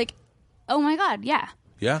 I was like, oh my god, yeah.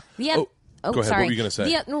 Yeah. Go ahead. Sorry. What were you going to say?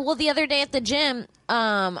 The other day at the gym,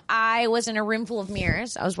 I was in a room full of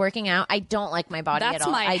mirrors. I was working out. I don't like my body at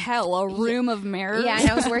all. That's my hell, a room of mirrors. Yeah,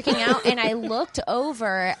 and I was working out, and I looked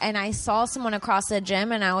over, and I saw someone across the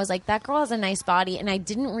gym, and I was like, that girl has a nice body, and I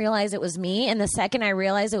didn't realize it was me, and the second I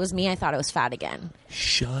realized it was me, I thought it was fat again.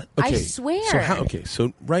 Shut. I swear.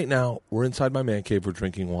 So right now, we're inside my man cave, we're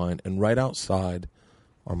drinking wine, and right outside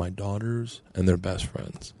are my daughters and their best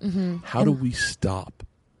friends. Mm-hmm. How do we stop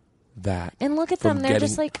that? And look at them. They're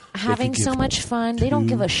just like having so much fun. They don't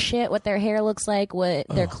give a shit what their hair looks like, what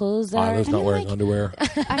their clothes are. Isla's not wearing underwear.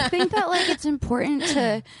 I think that like it's important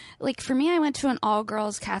to, like, for me, I went to an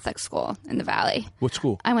all-girls Catholic school in the Valley. What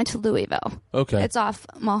school? I went to Louisville. Okay. It's off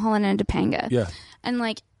Mulholland and Topanga. Yeah. And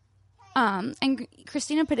like, and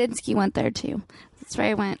Christina Padinsky went there too. That's where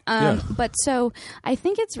I went. But so I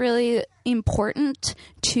think it's really important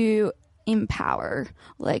to empower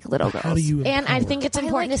like little girls. How do you empower? And I think it's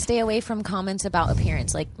important to stay away from comments about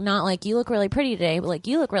appearance, like not like you look really pretty today, but like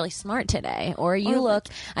you look really smart today, or you look.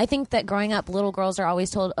 I think that growing up, little girls are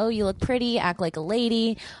always told, "Oh, you look pretty, act like a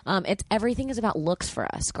lady." It's everything is about looks for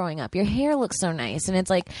us growing up. Your hair looks so nice, and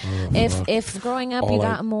it's like if growing up you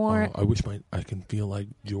got more. I wish I can feel like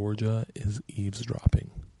Georgia is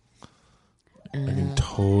eavesdropping. I can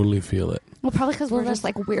totally feel it. Well, Well, probably because we're just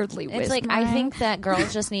like weirdly It's like, I think that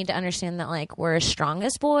girls just need to understand that like we're as strong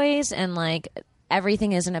as boys, and like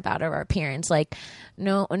everything isn't about our appearance. Like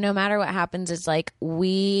no matter what happens, it's like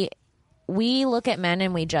we look at men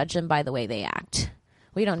and we judge them by the way they act.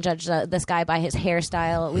 We don't judge this guy by his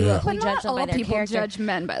hairstyle. We judge them by their character. Judge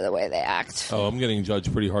men by the way they act. Oh, I'm getting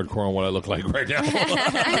judged pretty hardcore on what I look like right now.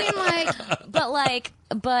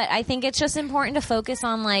 But I think it's just important to focus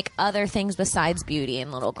on like other things besides beauty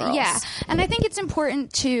in little girls. Yeah, and I think it's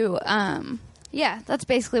important to, that's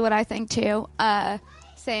basically what I think too.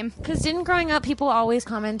 Same. Because didn't growing up people always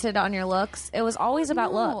commented on your looks? It was always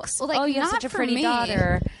about looks. Like, oh, you have such a pretty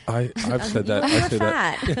daughter. I've said that. You were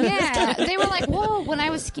fat. Yeah, they were like, whoa. When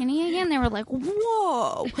I was skinny again, they were like,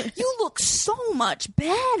 whoa, you look so much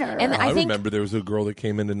better. And I remember there was a girl that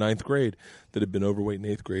came into 9th grade that had been overweight in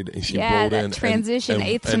 8th grade, and she rolled in. Transition,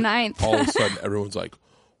 8th to 9th. All of a sudden, everyone's like,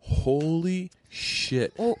 holy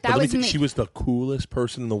shit. Well, that was me. She was the coolest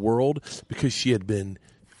person in the world because she had been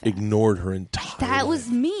ignored her entire That life. was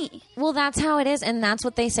me. Well, that's how it is, and that's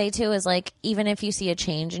what they say too. Is like, even if you see a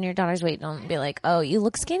change in your daughter's weight, don't be like, "Oh, you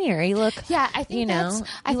look skinnier. You look." Yeah, I think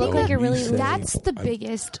I think like you're really. That's the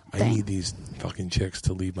biggest thing. I need these fucking chicks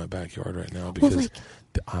to leave my backyard right now because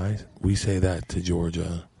we say that to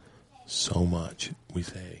Georgia so much. We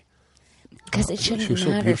say. Because it shouldn't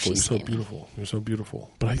matter if she's You're so beautiful. You're so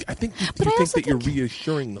beautiful. But I think you I think that you're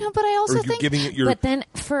reassuring them. No, but I also or you're think. Giving it your, but then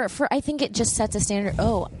for I think it just sets a standard.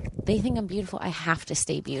 Oh, they think I'm beautiful. I have to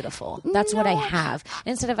stay beautiful. That's what I have.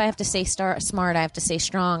 Instead of I have to stay smart, I have to stay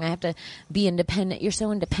strong. I have to be independent. You're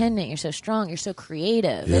so independent. You're so strong. You're so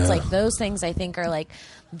creative. Yeah. It's like those things I think are like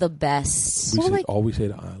the best. All we say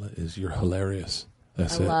to Isla is you're hilarious.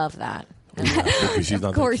 That's it. I love that. Because she's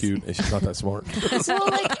not that cute and she's not that smart. Well,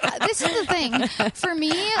 like, this is the thing. For me,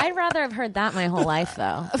 I'd rather have heard that my whole life,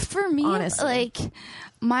 though. For me, honestly. like,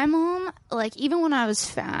 my mom, like, even when I was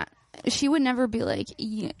fat, she would never be like,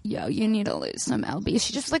 yo, you need to lose some lb.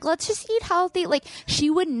 She just like, let's just eat healthy. Like, she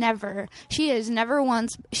never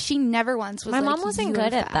once was my like, mom wasn't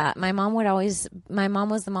good at that. My mom was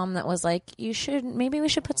the mom that was like, maybe we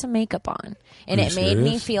should put some makeup on. And it made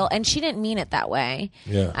me feel, and she didn't mean it that way.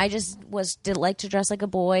 Yeah. I just did like to dress like a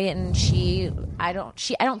boy, and I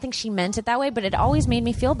don't think she meant it that way, but it always made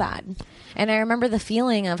me feel bad. And I remember the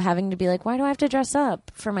feeling of having to be like, why do I have to dress up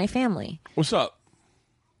for my family? What's up?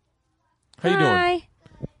 How you doing?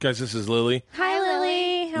 Guys, this is Lily. Hi,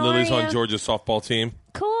 Lily. How Lily's are you? on Georgia's softball team.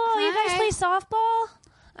 Cool. You guys play softball?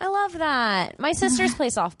 I love that. My sisters play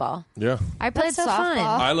softball. Yeah. I played so softball.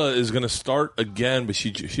 fun. Isla is going to start again, but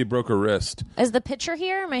she broke her wrist. Is the pitcher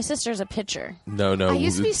here? My sister's a pitcher. No. I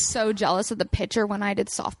used to be so jealous of the pitcher when I did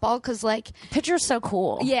softball because, like, pitcher's so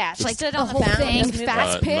cool. yeah, it's like stood the on the whole mound, thing, just moved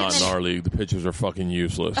fast pitch. Not in our league. The pitchers are fucking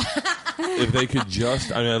useless. If they could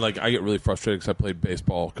just, I mean, like, I get really frustrated because I played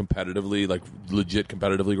baseball competitively, like legit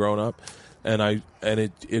competitively growing up. And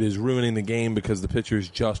it is ruining the game because the pitchers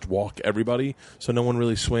just walk everybody, so no one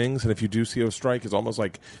really swings. And if you do see a strike, it's almost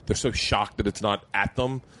like they're so shocked that it's not at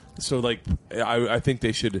them. So, like, I think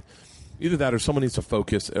they should either that or someone needs to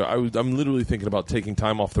focus. I'm literally thinking about taking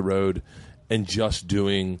time off the road and just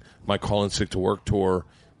doing my Call in Sick to Work tour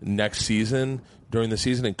next season, during the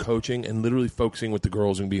season, and coaching and literally focusing with the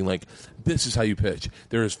girls and being like, this is how you pitch.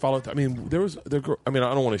 There is follow. I mean, I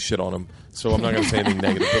don't want to shit on them, so I'm not going to say anything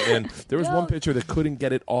negative. But there was one pitcher that couldn't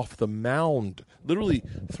get it off the mound, literally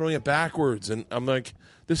throwing it backwards, and I'm like,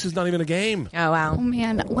 this is not even a game. Oh, wow. Oh,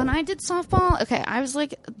 man. When I did softball, okay, I was,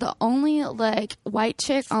 like, the only, like, white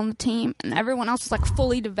chick on the team, and everyone else was, like,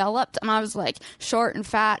 fully developed, and I was, like, short and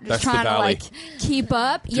fat, just trying to, like, keep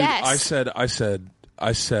up. Dude, yes.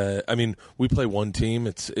 I said, I mean, we play one team.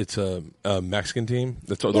 It's a Mexican team.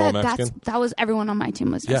 They're all Mexican. That was everyone on my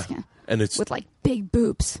team was Mexican. And it's with, like, big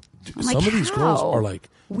boobs. I'm some like, of these girls are like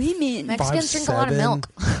women. Mexicans drink a lot of milk.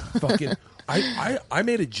 Fucking. I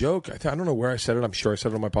made a joke. I don't know where I said it. I'm sure I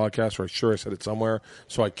said it on my podcast, or I'm sure I said it somewhere.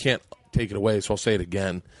 So I can't take it away. So I'll say it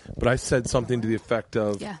again. But I said something to the effect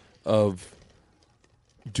of,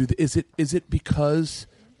 is it because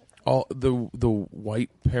all the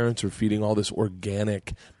white parents are feeding all this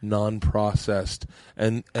organic, non-processed,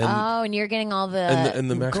 and you're getting all the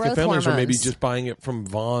and the Mexican families are maybe just buying it from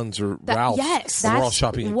Vons or Ralph's. Yes, and we're all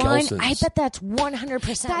shopping at Gelson's. I bet that's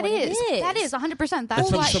 100%. That is 100%. That's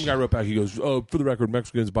and what some guy wrote back. He goes, "Oh, for the record,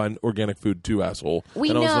 Mexicans buy organic food too, asshole."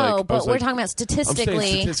 We and know, but we're talking about statistically. I'm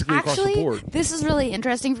saying statistically across the actually, board. this is really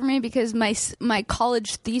interesting for me because my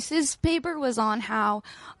college thesis paper was on how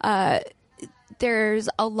there's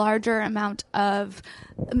a larger amount of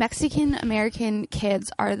Mexican American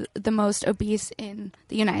kids are the most obese in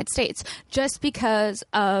the United States just because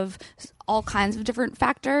of all kinds of different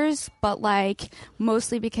factors, but like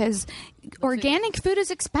mostly because organic food is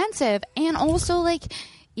expensive, and also like,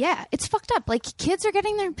 yeah, it's fucked up. Like kids are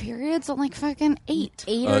getting their periods at like fucking 8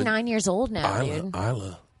 or 9 years old now, Isla, dude.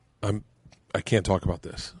 Isla, I can't talk about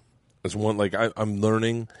this. As one, like I'm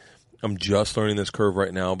learning. I'm just learning this curve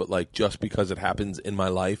right now, but like just because it happens in my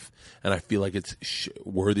life and I feel like it's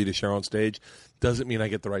worthy to share on stage doesn't mean I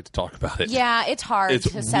get the right to talk about it. Yeah, it's hard It's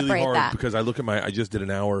to really separate hard that. because I look at I just did an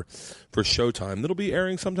hour for Showtime that'll be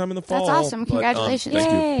airing sometime in the fall. That's awesome. Congratulations.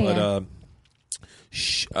 Thank you. Yay.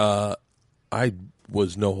 But I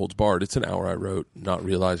was no holds barred. It's an hour I wrote, not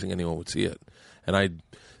realizing anyone would see it, and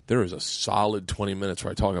there is a solid 20 minutes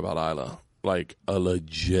where I talk about Isla, like a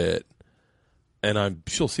legit. And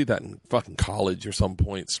she'll see that in fucking college or some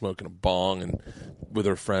point, smoking a bong and with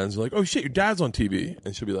her friends, like, "Oh shit, your dad's on TV,"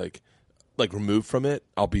 and she'll be like removed from it.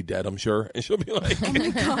 I'll be dead, I'm sure, and she'll be like, she'll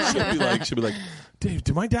be like, "Dave,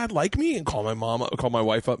 did my dad like me?" And call my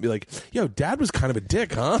wife up, and be like, "Yo, dad was kind of a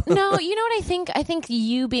dick, huh?" No, you know what I think? I think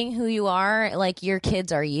you being who you are, like your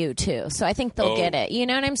kids are you too. So I think they'll get it. You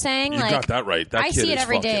know what I'm saying? You like, got that right. That I kid see it is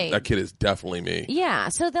every fucking, day. That kid is definitely me. Yeah,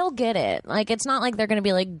 so they'll get it. Like it's not like they're going to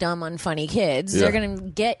be like dumb, unfunny kids. Yeah. They're going to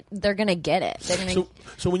get it. They're gonna,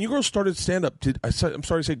 So when you girls started stand up, I'm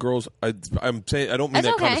sorry to say girls. I'm saying I don't mean That's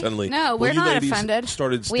that okay. condescendingly. No, When we're you not ladies offended.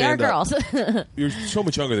 Started we are stand up. girls. You're so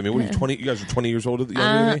much younger than me. What are you? 20? You guys are 20 years younger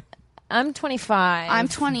than me. I'm 25. I'm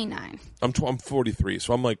 29. I'm 43,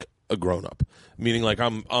 so I'm like a grown up. Meaning, like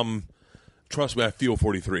I'm. Trust me, I feel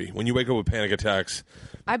 43. When you wake up with panic attacks,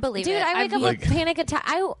 I believe Dude, it. I wake up like- with panic attack.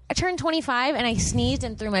 I turned 25 and I sneezed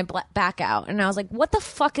and threw my back out, and I was like, "What the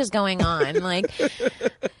fuck is going on?" Like,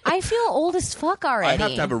 I feel old as fuck already. I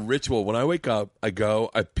have to have a ritual. When I wake up, I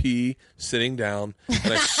pee sitting down,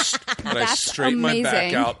 and I straighten my back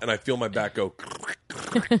amazing. out, and I feel my back go.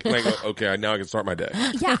 And I go, okay, now I can start my day.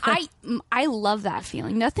 Yeah, I love that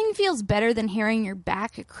feeling. Nothing feels better than hearing your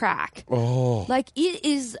back crack. Oh, Like it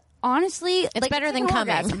is honestly, It's better like than an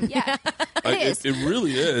coming. orgasm. Yeah, it is. It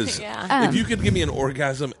really is. Yeah. If you could give me an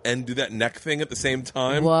orgasm and do that neck thing at the same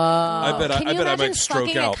time, Whoa. I bet Can I you bet I imagine might stroke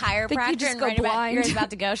fucking out. a chiropractor just and go right about, blind. you're about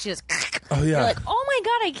to go, she just Oh yeah. you're like, "Oh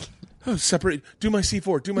my god, Oh, separate. Do my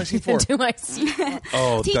C4. Do my I C4. do my C4.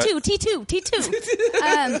 Oh,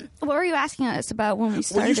 T2. What were you asking us about when we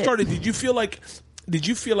started? When you started, did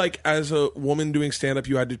you feel like as a woman doing stand up,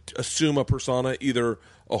 you had to assume a persona, either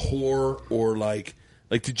a whore or like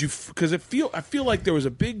did you? Because I feel like there was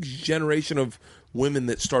a big generation of women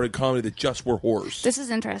that started comedy that just were whores. This is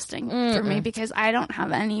interesting for me because I don't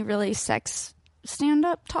have any really sex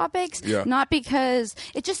stand-up topics. Yeah. Not because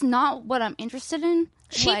it's just not what I'm interested in.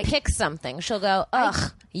 She Like, picks something. She'll go,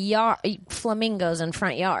 "Ugh, flamingos in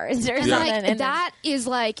front yards." Or and, something. like, And then- that is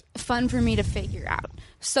like fun for me to figure out.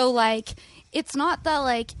 So like it's not that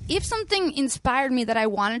like if something inspired me that I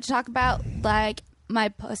wanted to talk about, like my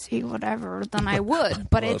pussy, whatever, then I would.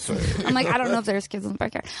 But it's I'm like, I don't know if there's kids in the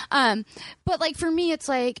backyard. But like for me it's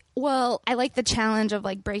like, well, I like the challenge of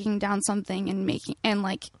like breaking down something and making and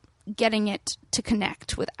like getting it to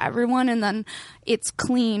connect with everyone, and then it's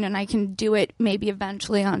clean and I can do it maybe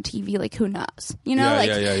eventually on TV, like who knows, you know?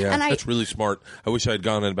 Yeah. And That's really smart. I wish I had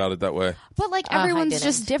gone about it that way. but like I everyone's didn't.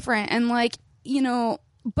 just different, and like, you know,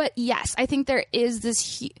 but yes, I think there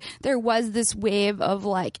was this wave of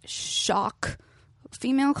like shock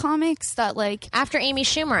female comics that like after Amy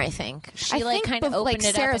Schumer, I think she I like think kind of bef- opened like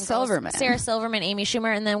it Sarah up. And Silverman. Sarah Silverman, Amy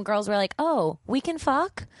Schumer, and then girls were like, "Oh, we can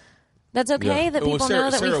fuck. That's okay." That Well, people Sarah,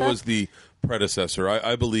 know that Sarah we fuck. was the predecessor.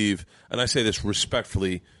 I believe, and I say this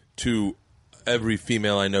respectfully to every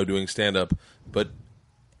female I know doing stand up, but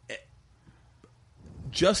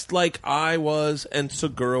just like I was and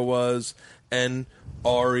Segura was and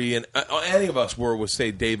Ari and any of us were, with,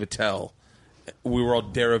 say, Dave Attell, we were all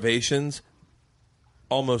derivations.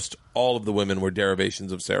 Almost all of the women were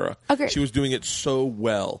derivations of Sarah. Okay. She was doing it so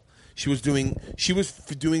well. She was doing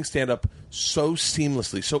stand up so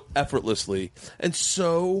seamlessly, so effortlessly, and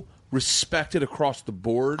so respected across the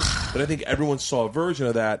board that I think everyone saw a version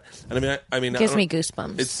of that. And I mean, Gives me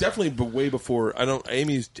goosebumps. It's definitely way before.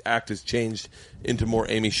 Amy's act has changed into more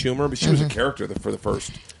Amy Schumer, but she was a character for the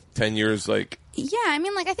first 10 years. Like, yeah, I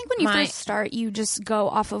mean, like I think when you first start, you just go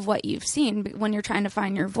off of what you've seen. But when you're trying to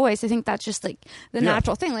find your voice, I think that's just like the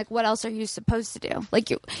natural thing. Like, what else are you supposed to do? Like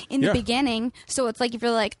you in the beginning, so it's like if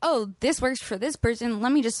you're like, oh, this works for this person,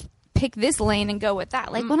 let me just pick this lane and go with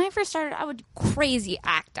that. Like when I first started, I would do crazy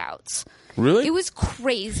act outs. really? It was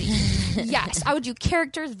crazy. Yes, I would do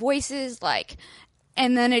characters, voices, like,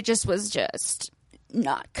 and then it just was just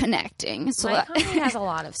not connecting. So My comedy has a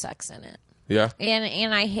lot of sex in it. Yeah.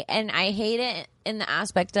 And I hate it in the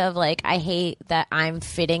aspect of like I hate that I'm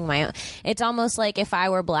fitting my own. It's almost like if I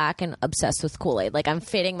were black and obsessed with Kool-Aid, like I'm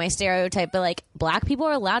fitting my stereotype, but like black people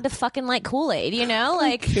are allowed to fucking like Kool-Aid, you know?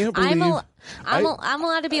 Like I'm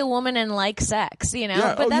allowed to be a woman and like sex, you know?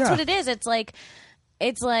 Yeah, but that's what it is. It's like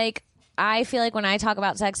I feel like when I talk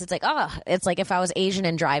about sex, it's like, oh, it's like if I was Asian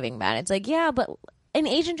and driving bad. It's like, yeah, but an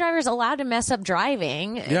Asian driver is allowed to mess up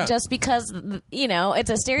driving just because, you know, it's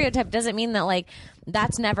a stereotype doesn't mean that, like,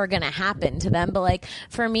 that's never going to happen to them. But, like,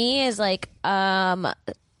 for me is, like, stand-up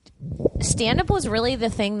was really the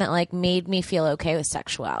thing that, like, made me feel okay with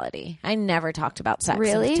sexuality. I never talked about sex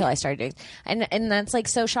until I started doing and that's, like,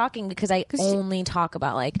 so shocking because I only talk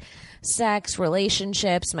about, like, sex,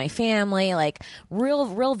 relationships, my family, like real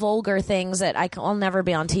vulgar things that I'll never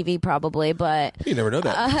be on TV probably, but you never know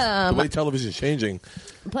that the way television is changing.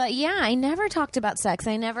 But yeah, I never talked about sex.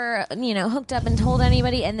 I never, you know, hooked up and told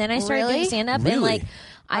anybody, and then I started doing stand up and like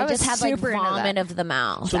I just had like vomit of the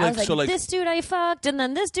mouth. So I was like, this dude I fucked, and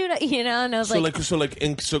then this dude, you know, and I was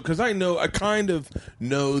because I kind of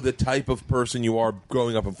know the type of person you are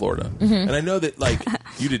growing up in Florida, and I know that like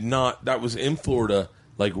you did not. That was in Florida.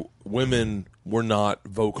 Like, women were not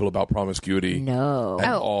vocal about promiscuity at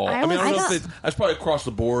all. I don't know if that's probably across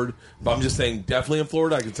the board, but I'm just saying definitely in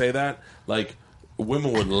Florida I can say that. Like,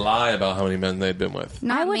 women would lie about how many men they'd been with.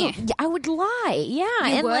 I would lie. Yeah.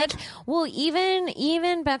 You would? Like, well,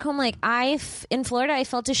 even back home, like, in Florida, I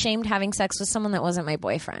felt ashamed having sex with someone that wasn't my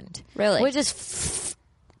boyfriend. Really? Which is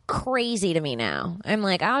crazy to me now. I'm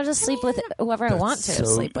like, I'll just sleep with whoever I want to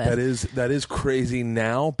sleep with. That is crazy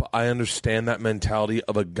now, but I understand that mentality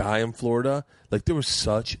of a guy in Florida. Like, there was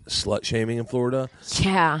such slut shaming in Florida.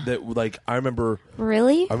 Yeah. That, like, I remember.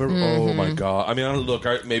 Really? I remember. Oh my god. I mean,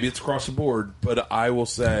 maybe it's across the board, but I will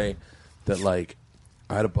say that, like,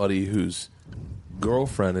 I had a buddy whose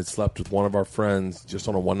girlfriend had slept with one of our friends just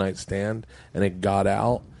on a one night stand, and it got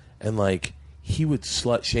out, and like he would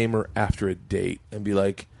slut shame her after a date and be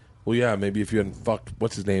like, well, yeah, maybe if you hadn't fucked,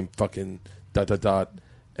 what's his name, fucking ...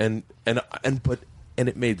 and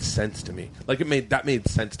it made sense to me. Like, that made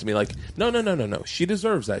sense to me. Like, no, she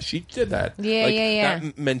deserves that. She did that. Yeah.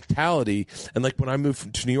 That mentality. And like when I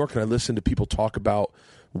moved to New York and I listened to people talk about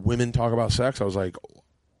women talk about sex, I was like, what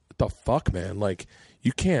the fuck, man? Like,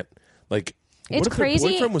 you can't. Like, it's what if crazy.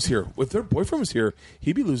 Their boyfriend was here? If their boyfriend was here,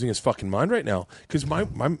 he'd be losing his fucking mind right now. Because my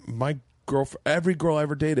girlfriend, every girl I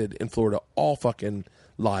ever dated in Florida, all fucking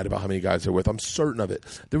lied about how many guys they're with. I'm certain of it.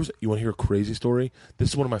 You want to hear a crazy story? This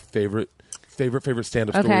is one of my favorite stand-up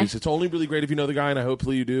stories. It's only really great if you know the guy, and I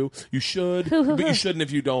hopefully you do. You should, but you shouldn't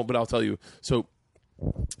if you don't, but I'll tell you. So,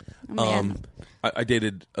 I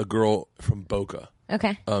dated a girl from Boca.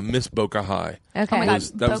 Okay. Miss Boca High. Oh Okay. my God,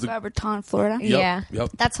 Boca Raton, Florida?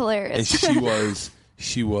 Yep. That's hilarious. And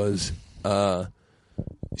she was my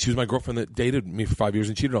girlfriend that dated me for 5 years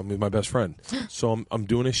and cheated on me with my best friend. So I'm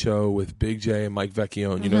doing a show with Big J and Mike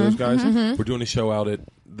Vecchione. You know those guys? We're doing a show out at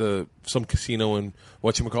some casino in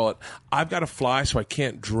whatchamacallit. I've got to fly, so I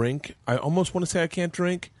can't drink. I almost want to say I can't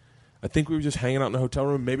drink. I think we were just hanging out in the hotel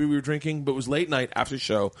room. Maybe we were drinking, but it was late night after the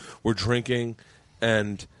show. We're drinking,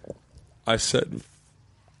 and I said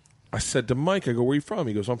to Mike, I go, where are you from?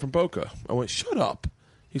 He goes, I'm from Boca. I went, shut up.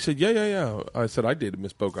 He said, yeah. I said, I dated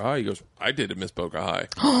Miss Boca High. He goes, I dated Miss Boca High.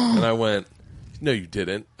 And I went, no, you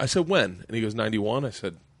didn't. I said, when? And he goes, 91. I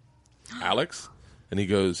said, Alex? And he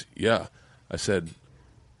goes, yeah. I said,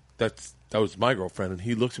 that was my girlfriend. And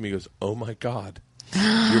he looks at me and goes, oh, my God,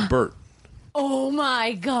 you're Bert. Oh,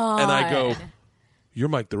 my God. And I go, you're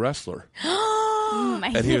Mike the wrestler.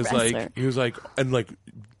 And he was like, and like,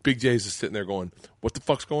 Big J's is sitting there going, what the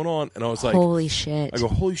fuck's going on? And I was like, holy shit. I go,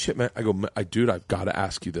 holy shit, man. I go, dude, I've got to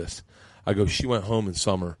ask you this. I go, she went home in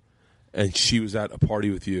summer, and she was at a party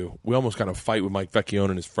with you. We almost got in a fight with Mike Vecchione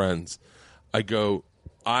and his friends. I go,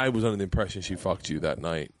 I was under the impression she fucked you that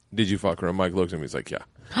night. Did you fuck her? And Mike looks at me. He's like, yeah.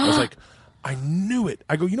 I was like, I knew it.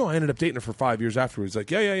 I go, I ended up dating her for 5 years afterwards. He's like,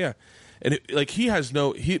 yeah. And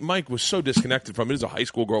Mike was so disconnected from it. It was a high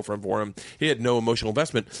school girlfriend for him. He had no emotional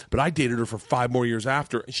investment. But I dated her for 5 more years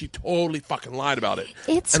after, and she totally fucking lied about it.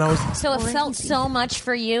 So it felt so much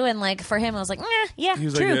for you, and like for him, I was like, yeah, he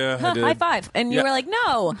was true. Like, yeah, I did. High five. And you were like,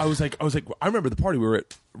 no. I was like, I remember the party. We were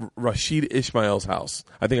at Rashid Ishmael's house.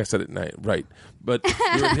 I think I said it right. But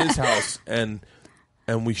we were at his house, and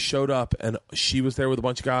And we showed up, and she was there with a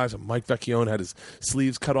bunch of guys, and Mike Vecchione had his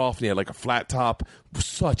sleeves cut off, and he had like a flat top.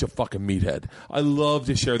 Such a fucking meathead. I love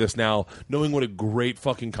to share this now, knowing what a great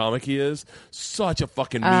fucking comic he is. Such a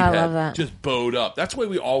fucking meathead. I love that. Just bowed up. That's the way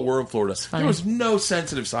we all were in Florida. There was no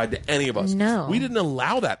sensitive side to any of us. No. We didn't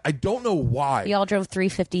allow that. I don't know why. Y'all drove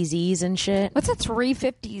 350Zs and shit. What's a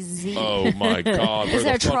 350Z? Oh, my God. Where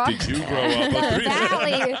there the a fuck truck? did you grow up?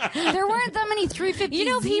 Valley. There weren't that many 350Zs. You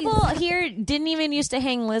know, people here didn't even used to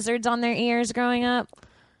hang lizards on their ears growing up.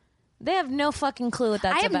 They have no fucking clue what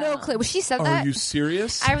that's I have about. no clue. When she said that, Are you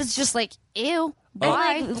serious? I was just like, ew.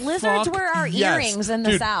 Why? Like, lizards Fuck were our yes. earrings in the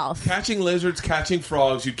Dude, South. Catching lizards, catching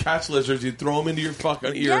frogs. You catch lizards, you throw them into your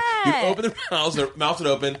fucking ear. Yeah. You open their mouths would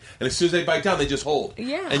open, and as soon as they bite down, they just hold.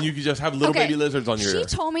 Yeah. And you can just have little baby lizards on your She ear.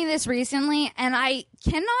 told me this recently, and I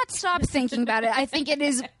cannot stop thinking about it. I think it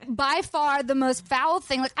is by far the most foul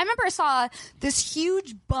thing. Like, I remember I saw this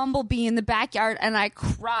huge bumblebee in the backyard, and I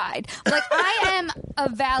cried. Like, I am a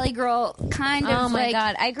Valley girl, kind of. Oh my like,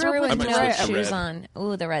 God! I grew through up with and no through. shoes on.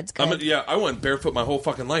 Ooh, the red's good. I went barefoot my whole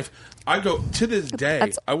fucking life. I go to this day.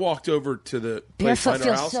 That's- I walked over to the place Barefoot behind our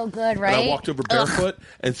feels house, so good, And I right? walked over barefoot,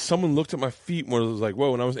 and someone looked at my feet and was like,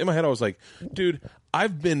 "Whoa!" And I was in my head, I was like, "Dude,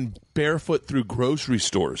 I've been barefoot through grocery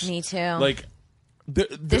stores." Me too. Like,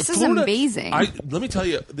 This is Florida- amazing. Let me tell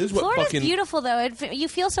you, this is what Florida's fucking beautiful, though. You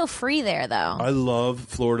feel so free there, though. I love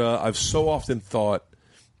Florida. I've so often thought,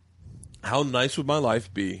 how nice would my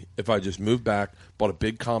life be if I just moved back, bought a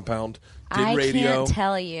big compound, did I radio, can't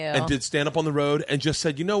tell you. and did stand up on the road, and just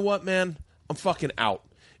said, you know what, man, I'm fucking out.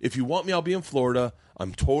 If you want me, I'll be in Florida.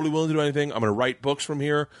 I'm totally willing to do anything. I'm going to write books from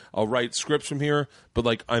here. I'll write scripts from here. But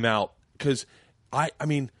like, I'm out because I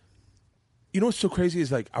mean, you know what's so crazy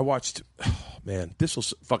is like I watched. Oh, man, this will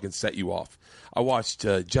fucking set you off. I watched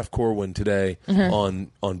Jeff Corwin today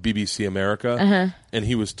on BBC America, and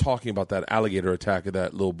he was talking about that alligator attack of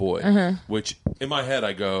that little boy. Which in my head,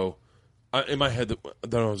 I go, then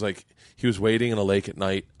I was like, he was wading in a lake at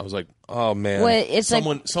night. I was like, oh man, Well, it's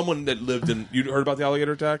someone that lived in. You heard about the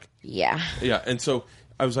alligator attack? Yeah. Yeah, and so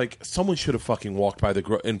I was like, someone should have fucking walked by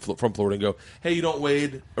from Florida and go, hey, you don't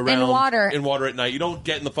wade around in water at night. You don't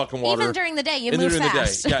get in the fucking water. Even during the day, you And move during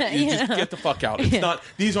fast. the day. Yeah, you just get the fuck out. It's not.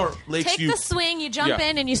 These aren't lakes. Take the swing, you jump Yeah.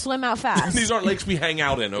 in, and you swim out fast. These aren't lakes we hang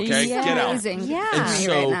out in. Okay, Yeah. get out. Amazing. Yeah. And Me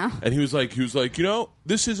so, right now. and he was like, you know,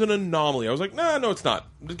 this is an anomaly. I was like, no, it's not.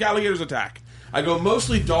 The alligators attack. I go,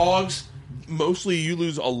 mostly dogs. Mostly, you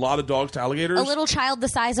lose a lot of dogs to alligators. A little child the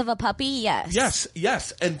size of a puppy, yes.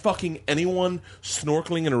 Yes, and fucking anyone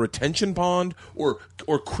snorkeling in a retention pond or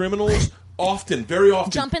criminals very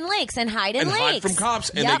often Jump in lakes and hide in and lakes. hide from cops,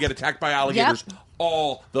 and Yep. they get attacked by alligators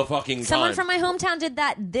all the fucking time. Someone from my hometown did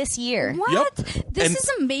that this year. What? Yep. This And-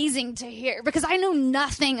 is amazing to hear because I know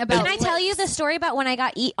nothing about. Can I tell you the story about when I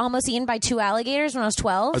got almost eaten by 2 alligators when I was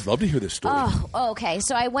 12? I'd love to hear this story. Oh, okay.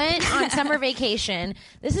 So I went on summer vacation.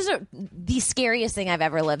 This is the scariest thing I've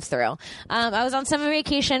ever lived through. I was on summer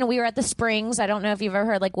vacation. We were at the springs. I don't know if you've ever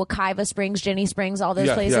heard like Wekiva Springs, Jenny Springs, all those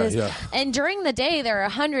Yeah, places. yeah. And during the day, there are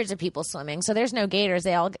hundreds of people swimming. So there's no gators.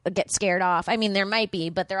 They all get scared off. I mean, there might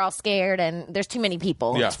be, but they're all scared and there's too many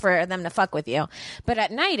people Yeah. for them to fuck with you. But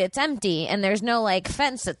at night, it's empty and there's no like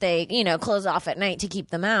fence that they, close off at night to keep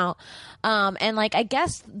them out. And like, I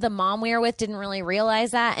guess the mom we were with didn't really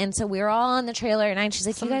realize that. And so we were all on the trailer at night. And she's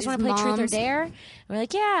like, you guys want to play truth or dare? And we're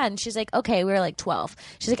like, yeah. And she's like, okay. We were like 12.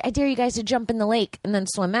 She's like, I dare you guys to jump in the lake and then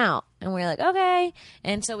swim out. And we were like, okay.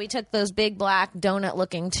 And so we took those big black donut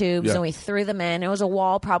looking tubes and we threw them in. It was a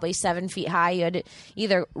wall probably 7 feet high. You had to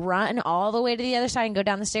either run all the way to the other side and go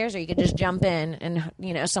down the stairs, or you could just jump in and,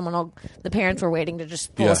 the parents were waiting to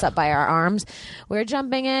just pull us up by our arms. We were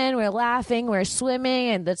jumping in, we were laughing, we were swimming,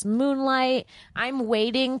 and it's moonlight. I'm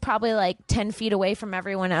waiting probably like 10 feet away from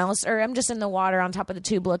everyone else, or I'm just in the water on top of the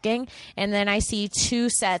tube looking. And then I see 2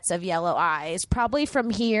 sets of yellow eyes, probably from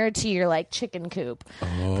here to your like chicken coop.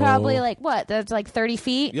 Probably like what? That's like 30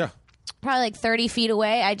 feet? Yeah. Probably like 30 feet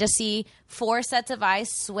away. I just see 4 sets of eyes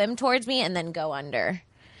swim towards me and then go under.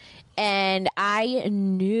 And I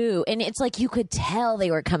knew, and it's like you could tell they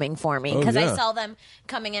were coming for me because I saw them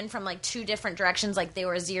coming in from like 2 different directions, like they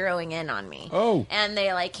were zeroing in on me. Oh. And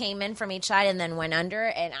they like came in from each side and then went under,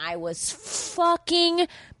 and I was fucking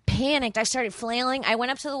panicked. I started flailing. I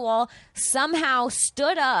went up to the wall, somehow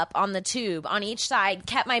stood up on the tube on each side,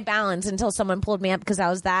 kept my balance until someone pulled me up because I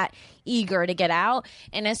was that eager to get out.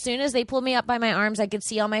 And as soon as they pulled me up by my arms, I could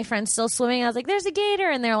see all my friends still swimming. I was like, there's a gator.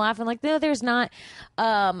 And they're laughing like, no, there's not.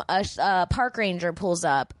 A park ranger pulls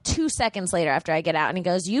up 2 seconds later after I get out, and he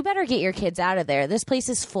goes, you better get your kids out of there. This place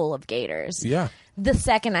is full of gators. Yeah. The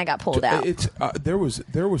second I got pulled out. It's there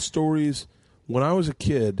was stories when I was a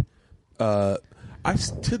kid.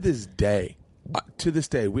 To this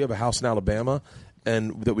day, we have a house in Alabama,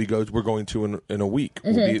 and that we're going to in a week.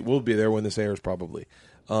 We'll be there when this airs probably.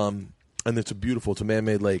 And it's a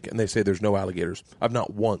man-made lake, and they say there's no alligators. I've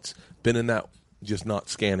not once been in that. Just not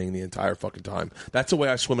scanning the entire fucking time. That's the way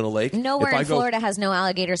I swim in a lake. Nowhere in Florida has no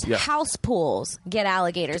alligators. Yeah. House pools get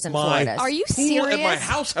alligators in Florida. Are you pool serious? At my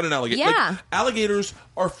house had an alligator. Yeah. Like, alligators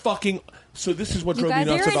are fucking... So this is what drove me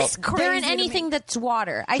nuts about... They're in anything that's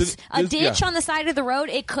water. A ditch on the side of the road,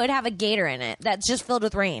 it could have a gator in it that's just filled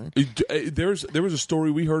with rain. There was a story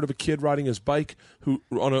we heard of a kid riding his bike who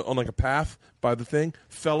on like a path by the thing,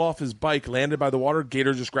 fell off his bike, landed by the water,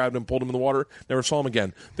 gator just grabbed him, pulled him in the water, never saw him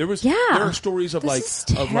again. There are stories of like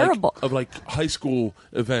high school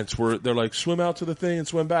events where they're like swim out to the thing and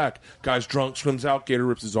swim back. Guy's drunk, swims out, gator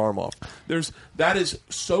rips his arm off. That is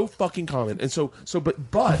so fucking common. And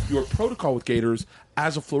but your protocol with gators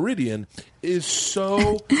as a Floridian is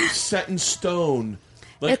so set in stone.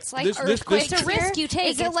 Like, it's like earthquakes. It's a risk you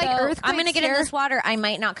take. Is it like earthquakes? I'm going to get in this water. I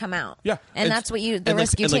might not come out. Yeah, and that's what the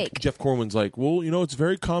risk you take. Like Jeff Corwin's like, well, it's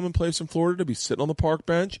very commonplace in Florida to be sitting on the park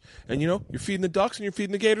bench, and you're feeding the ducks and you're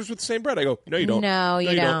feeding the gators with the same bread. I go, no, you don't. No,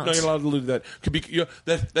 you don't. No, you're allowed to do that. Could be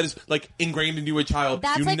that is like ingrained into a child.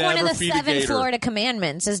 That's like one of the 7 Florida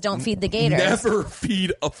commandments: is don't feed the gators. Never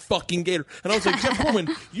feed a fucking gator. And I was like, Jeff Corwin,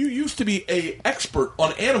 you used to be a expert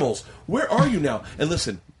on animals. Where are you now? And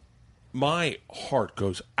listen. My heart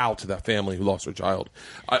goes out to that family who lost their child.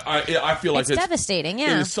 I feel like it's devastating.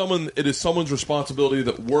 Yeah, it is someone's responsibility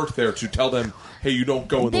that worked there to tell them, hey, you don't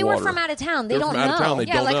go in the water. They were from out of town. They don't know.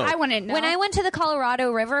 I wouldn't know. When I went to the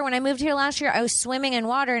Colorado River when I moved here last year, I was swimming in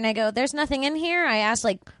water and I go, "There's nothing in here." I asked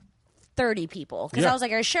like 30 people because I was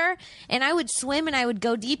like, "Are you sure?" And I would swim and I would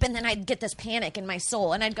go deep and then I'd get this panic in my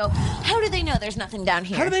soul and I'd go, "How do they know there's nothing down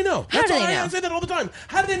here? How do they know? I say that all the time.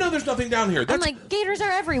 How do they know there's nothing down here?" I'm like, gators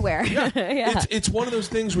are everywhere. Yeah. Yeah. It's one of those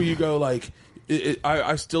things where you go like,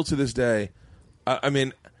 I still to this day, I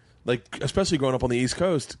mean, like especially growing up on the East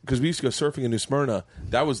Coast because we used to go surfing in New Smyrna.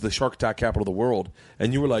 That was the shark attack capital of the world,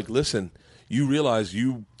 and you were like, listen. You realize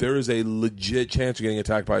there is a legit chance of getting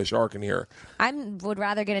attacked by a shark in here. I would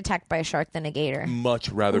rather get attacked by a shark than a gator. Much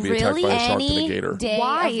rather be attacked by a shark than a gator.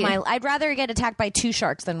 Why? I'd rather get attacked by 2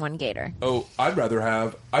 sharks than 1 gator. Oh, I'd rather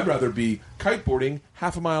be kiteboarding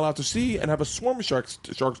half a mile out to sea and have a swarm of sharks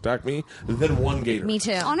attack me than 1 gator. Me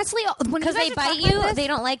too. Honestly, because they bite you, they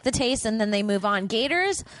don't like the taste, and then they move on.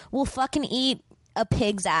 Gators will fucking eat a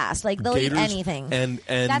pig's ass. Like they'll eat anything. And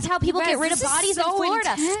that's how people get rid of bodies in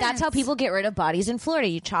Florida. Intense. That's how people get rid of bodies in Florida.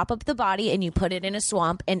 You chop up the body and you put it in a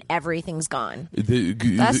swamp and everything's gone. The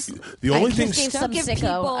only thing some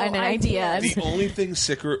sicko an idea. The only thing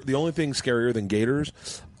scarier than gators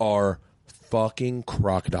are fucking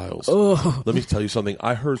crocodiles. Ugh. Let me tell you something.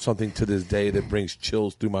 I heard something to this day that brings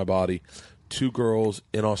chills through my body. 2 girls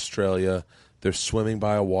in Australia. They're swimming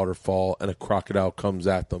by a waterfall, and a crocodile comes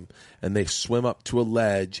at them. And they swim up to a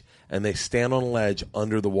ledge, and they stand on a ledge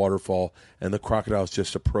under the waterfall, and the crocodile's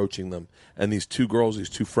just approaching them. And these 2 girls,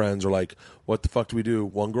 these 2 friends, are like, what the fuck do we do?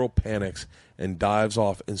 One girl panics and dives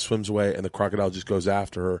off and swims away, and the crocodile just goes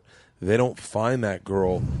after her. They don't find that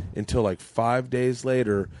girl until like 5 days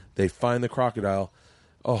later. They find the crocodile.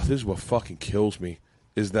 Oh, this is what fucking kills me,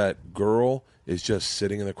 is that girl is just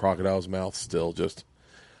sitting in the crocodile's mouth still, just...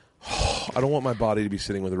 I don't want my body to be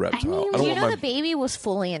sitting with a reptile. The baby was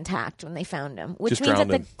fully intact when they found him, which means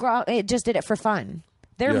that it just did it for fun.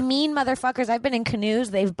 They're mean motherfuckers. I've been in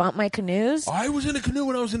canoes. They've bumped my canoes. I was in a canoe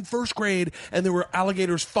when I was in 1st grade, and there were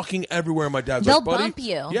alligators fucking everywhere. My dad's They'll like, buddy. bump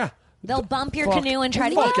you. Yeah. They'll bump your canoe and try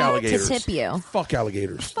to tip you. Fuck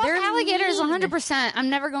alligators. Fuck alligators 100%.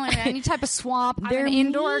 I'm never going to any type of swamp. I'm an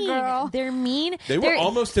indoor girl. They're mean. They were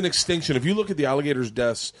almost in extinction. If you look at the alligators'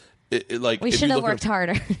 deaths... we should have worked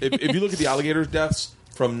harder. if you look at the alligators' deaths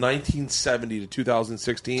from 1970 to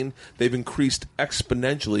 2016, they've increased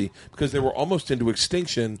exponentially because they were almost into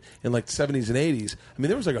extinction in like the 70s and 80s. I mean,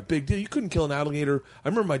 there was like a big deal. You couldn't kill an alligator. I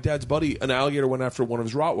remember my dad's buddy, an alligator went after one of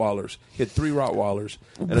his Rottweilers. He had 3 Rottweilers.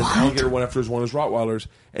 And an alligator went after one of his Rottweilers,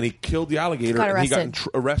 and he killed the alligator, and he got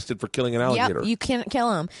arrested for killing an alligator. Yep, you can't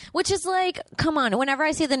kill him. Which is like, come on. Whenever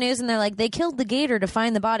I see the news and they're like, they killed the gator to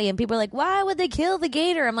find the body, and people are like, why would they kill the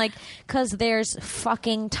gator? I'm like, because there's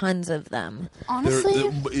fucking tons of them. Honestly?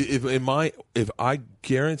 If I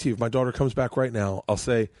guarantee, if my daughter comes back right now, I'll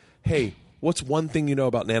say, hey, what's one thing you know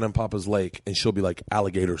about Nana and Papa's lake? And she'll be like,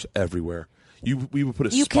 alligators everywhere. we would put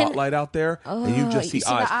a spotlight out there, and you just see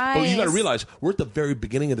eyes. But you got to realize we're at the very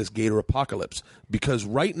beginning of this gator apocalypse because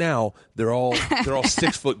right now they're all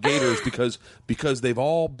 6 foot gators because they've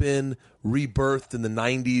all been rebirthed in the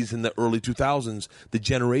 90s and the early 2000s. The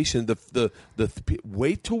generation,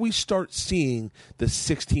 wait till we start seeing the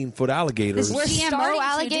 16-foot alligators. We're GMO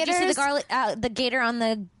alligators. Did you see the gator on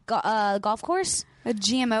the golf course? A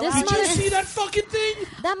GMO. Did you see that fucking thing?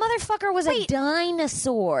 That motherfucker was a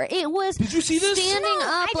dinosaur. It was. Did you see this? Standing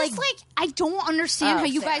up I don't understand how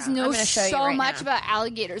you guys know so much about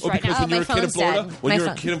alligators right now. Because when you're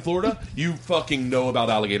a kid in Florida, you fucking know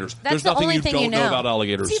about alligators. There's nothing you don't know about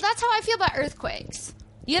alligators. See, that's how I feel about earthquakes.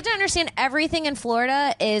 You have to understand everything in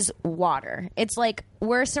Florida is water. It's like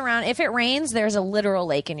we're surrounded. If it rains, there's a literal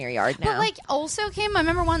lake in your yard now. But like also, Kim, I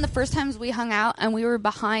remember one of the first times we hung out and we were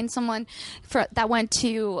behind someone that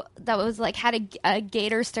was like had a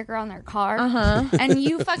gator sticker on their car. And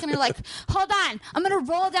you fucking are like, hold on, I'm going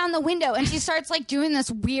to roll down the window. And she starts like doing this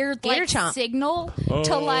weird gator like chomp signal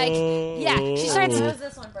to like, she starts. What was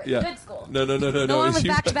this one for? Yeah. Good school. No. The one with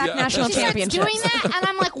back-to-back national She starts championships. doing that, and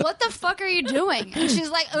I'm like, "What the fuck are you doing?" And she's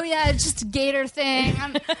like, "Oh yeah, it's just a gator thing."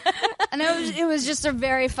 And it was just a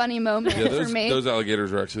very funny moment for me. Those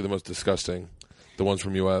alligators are actually the most disgusting. The ones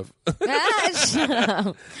from UF.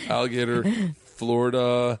 Alligator,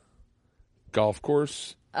 Florida, golf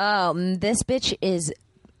course. This bitch is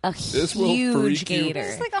a huge gator.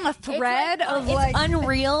 It's like on a thread of it's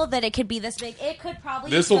unreal that it could be this big. It could probably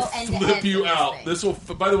this will go flip you out. This will.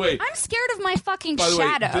 By the way, I'm scared of my fucking by the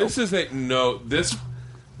shadow. way, this is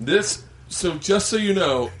this. So just so you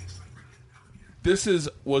know, this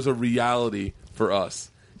was a reality for us.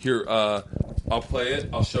 Here, I'll play it.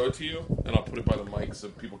 I'll show it to you, and I'll put it by the mic so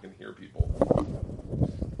people can hear people.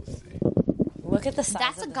 Let's see. Look at the size.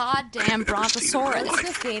 That's a goddamn brontosaurus. Look at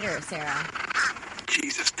this gator, Sarah.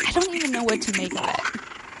 Jesus, I don't even know what to make of it.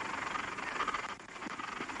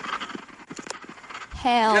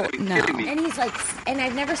 Hell no. And he's like, and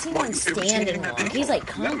I've never seen one standing long. He's like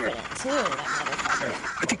confident too. That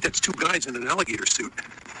motherfucker. I think that's 2 guys in an alligator suit.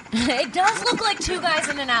 It does look like 2 guys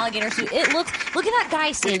in an alligator suit. It looks. Look at that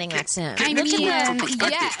guy standing next to him. I mean,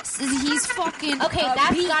 yes, he's fucking. Okay,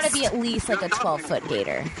 that's got to be at least like a 12-foot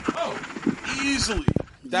gator. Oh, easily.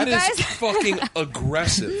 That is fucking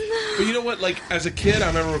aggressive. But you know what? Like, as a kid, I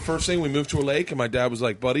remember the first thing, we moved to a lake, and my dad was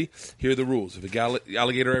like, buddy, here are the rules. If a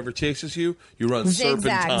alligator ever chases you, you run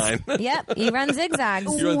serpentine. Yep, you run zigzags.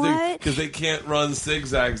 What? Because they can't run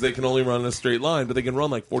zigzags. They can only run in a straight line, but they can run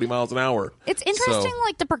like 40 miles an hour. It's interesting,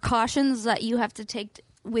 like, the precautions that you have to take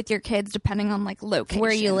with your kids depending on, like, location.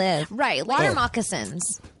 Where you live. Right. Like, Water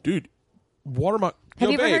moccasins. Dude, water moccasins. Have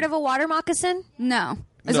you ever heard of a water moccasin? No.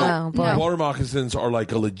 No, water moccasins are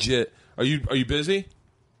like a legit. Are you busy?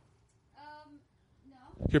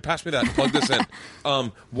 No. Here, pass me that. Plug this in.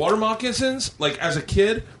 Water moccasins. Like as a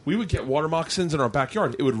kid, we would get water moccasins in our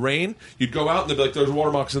backyard. It would rain. You'd go out and they'd be like, "There's a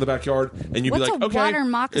water moccasin in the backyard," and you'd be like, "Okay." Water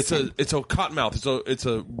moccasin? It's a cottonmouth. It's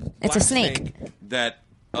a snake that.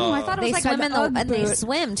 I thought it was they like swim an and they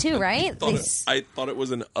swim too, right? I thought it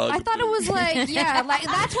was an Ugg. I thought it was like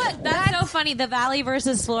That's so funny. The Valley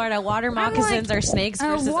versus Florida. Water moccasins are snakes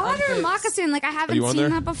versus water Ugg boots. moccasin. Like I haven't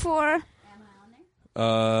seen that before.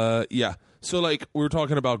 Yeah. So like we were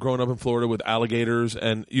talking about growing up in Florida with alligators,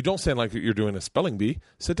 and you don't sound like you're doing a spelling bee.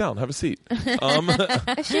 Sit down, have a seat. But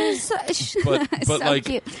so like,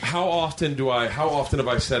 cute. how often have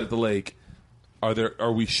I said at the lake?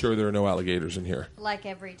 Are we sure there are no alligators in here? Like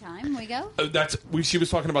every time we go? She was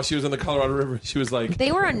talking about, she was in the Colorado River. She was like...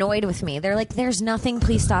 They were annoyed with me. They're like, there's nothing,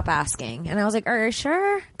 please stop asking. And I was like, are you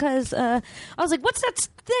sure? Because I was like, what's that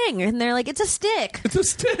thing? And they're like, it's a stick. It's a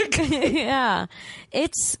stick? Yeah.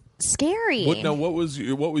 It's scary. What was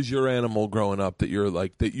your animal growing up that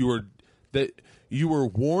you were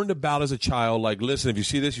warned about as a child? Like, listen, if you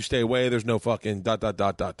see this, you stay away. There's no fucking ...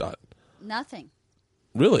 Nothing.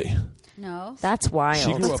 Really? No. That's wild.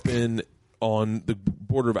 She grew up on the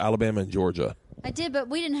border of Alabama and Georgia. I did, but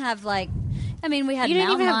we didn't have we had You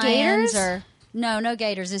didn't even mountain have lions gators? No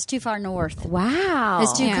gators. It's too far north. Wow.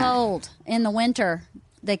 It's too cold in the winter.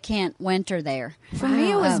 They can't winter there. For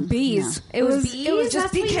me, it was bees. No. It was bees? It was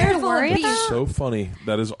just That's be what you had to careful worry of bees. about? So funny.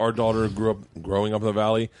 That is, our daughter growing up in the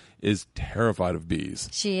valley is terrified of bees.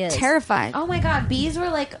 She is. Terrified. Oh my God, bees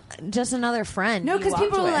were like just another friend. No, because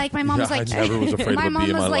people were like, my mom was like, I never was afraid of my a bee mom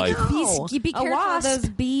in was my like, life. bees, be careful of those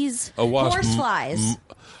bees. A wasp. Horseflies.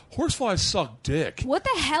 Horseflies suck dick. What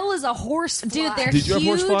the hell is a horse fly? Dude, they're Did you have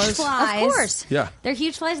huge horseflies? flies. Of course. Yeah. They're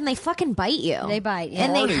huge flies and they fucking bite you. They bite, yeah.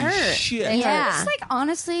 And they Holy hurt. shit. They Yeah. hurt. It's like,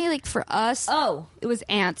 honestly, like for us, Oh. it was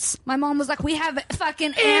ants. My mom was like, we have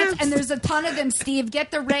fucking ants and there's a ton of them, Steve.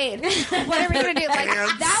 Get the raid. What are we going to do? Like,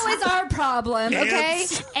 that was our problem, okay?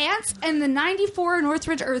 Ants and the 94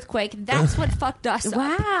 Northridge earthquake, that's what fucked us up.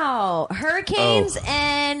 Wow. Hurricanes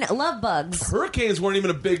and love bugs. Hurricanes weren't even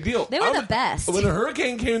a big deal. They were the best. When a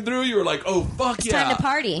hurricane came through, you were like, "Oh fuck yeah, time to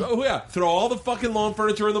party." Oh yeah, throw all the fucking lawn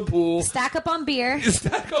furniture in the pool, Stack up on beer.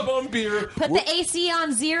 stack up on beer, Put the AC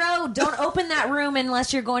on 0. Don't open that room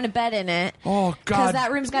unless you're going to bed in it. Oh Because god,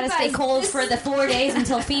 that room's got to stay guys, cold for the 4 days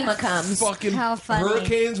until FEMA comes. fucking How funny.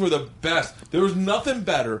 hurricanes were the best. There was nothing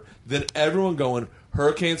better than everyone going,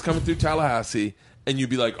 hurricanes coming through Tallahassee, and you'd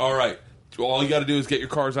be like, all right, all you got to do is get your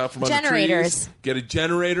cars out from under Generators. trees, get a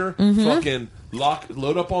generator, fucking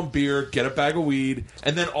load up on beer, get a bag of weed,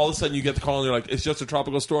 and then all of a sudden you get the call and you're like, it's just a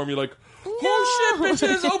tropical storm. You're like, oh shit,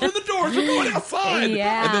 bitches, open the doors, we're going outside.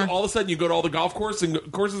 Yeah. And then all of a sudden you go to all the golf courses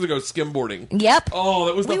and go skimboarding. Yep. Oh,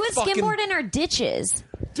 that was We the would fucking... skimboard in our ditches.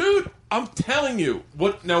 Dude, I'm telling you.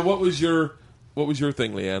 What was your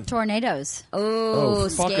thing, Leanne? Tornadoes. Oh,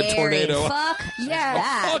 fuck a scary. tornado. Fuck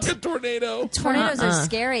that. Fuck a tornado. Tornadoes are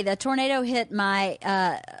scary. The tornado hit my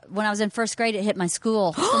when I was in first grade. It hit my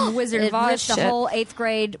school. Wizard of It Oz ripped the shit. whole 8th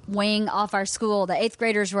grade wing off our school. The 8th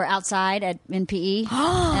graders were outside in PE,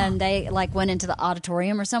 and they like went into the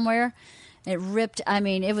auditorium or somewhere. It ripped. I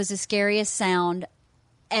mean, it was the scariest sound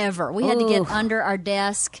ever. We had to get under our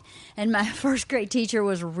desk, and my first grade teacher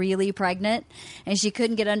was really pregnant, and she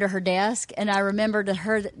couldn't get under her desk. And I remember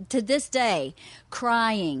her to this day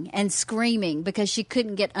crying and screaming because she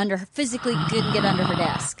couldn't get physically couldn't get under her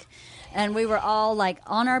desk. And we were all like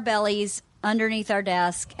on our bellies underneath our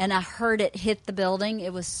desk, and I heard it hit the building.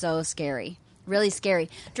 It was so scary. Really scary.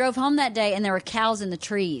 Drove home that day, and there were cows in the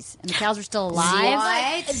trees, and the cows were still alive.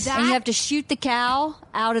 What? And you have to shoot the cow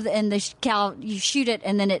out of and the cow, you shoot it,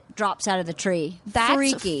 and then it drops out of the tree. That's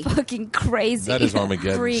freaky. fucking crazy. That is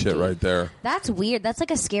Armageddon Freaky. shit right there. That's weird. That's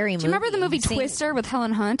like a scary movie. Do you remember the movie Seeing- Twister with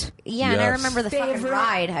Helen Hunt? Yeah, and I Yes. remember the fucking Favorite-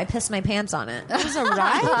 ride. I pissed my pants on it. It was a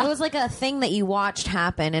ride? It was like a thing that you watched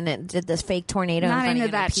happen, and it did this fake tornado Not in front into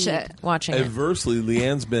of you. and that you peed shit. Watching it. Adversely,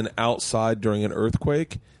 Leanne's been outside during an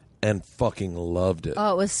earthquake and fucking loved it.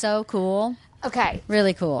 Oh, it was so cool. Okay.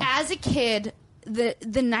 Really cool. As a kid, the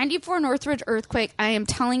 94 Northridge earthquake, I am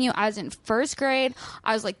telling you, I was in first grade.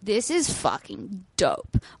 I was like, this is fucking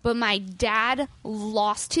dope. But my dad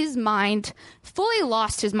lost his mind, fully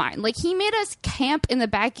lost his mind. Like, he made us camp in the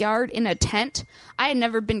backyard in a tent. I had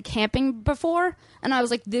never been camping before. And I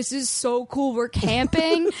was like, this is so cool. We're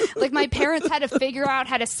camping. Like, my parents had to figure out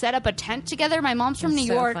how to set up a tent together. My mom's from New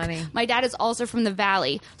so York. funny. My dad is also from the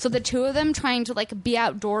Valley. So the two of them trying to, like, be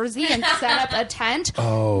outdoorsy and set up a tent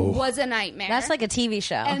was a nightmare. That's like a TV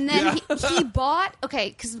show. And then he bought,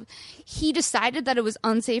 because he decided that it was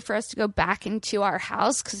unsafe for us to go back into our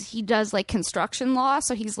house because he does like construction law.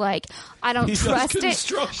 So he's like, I don't He does trust it.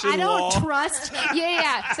 construction I don't law. trust.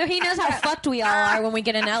 Yeah. so he knows how fucked we all are when we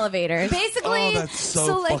get in elevators. Basically, Oh, that's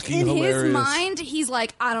so like fucking in hilarious. his mind, he's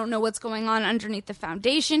like, I don't know what's going on underneath the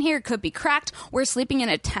foundation here. It could be cracked. We're sleeping in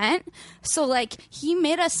a tent. So like he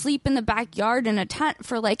made us sleep in the backyard in a tent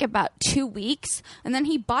for like about 2 weeks, and then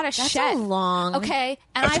he bought a shed. long. Okay,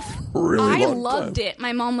 and really I long loved time. it.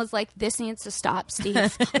 My mom was like, "This needs to stop,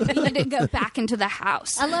 Steve. We need to go back into the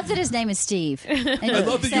house." I love that his name is Steve. And I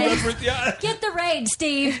love that you referenced. Yeah. Get the raid,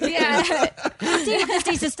 Steve. Yeah. Steve, this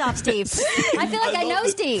needs to stop, Steve. I feel like I know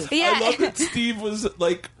Steve. Yeah. I love that Steve was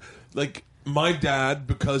like my dad,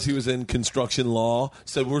 because he was in construction law,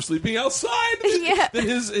 said we're sleeping outside. Yeah. That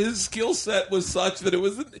his skill set was such that it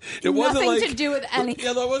wasn't Nothing like to do with any-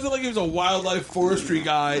 Yeah, it wasn't like he was a wildlife forestry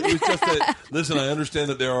guy. It was just that. Listen, I understand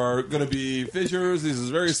that there are going to be fissures. This is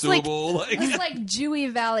very suitable. Like, This like Dewey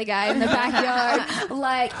Valley guy in the backyard,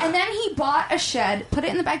 and then he bought a shed, put it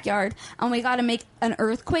in the backyard, and we got to make an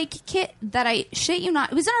earthquake kit that I shit you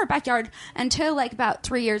not, it was in our backyard until like about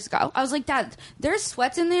 3 years ago. I was like, Dad, there's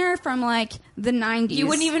sweats in there from like the 90s. You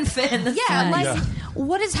wouldn't even fit in the Yeah, sweat. like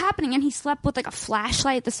what is happening? And he slept with like a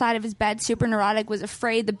flashlight at the side of his bed, super neurotic, was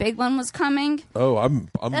afraid the big one was coming. oh, I'm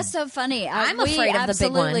That's so funny. I'm we afraid of the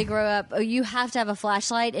big one. absolutely grew up. You have to have a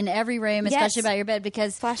flashlight in every room, Yes. especially by your bed,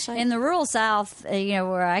 because Flashlight. in the rural South,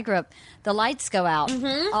 where I grew up, the lights go out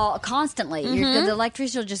all constantly. The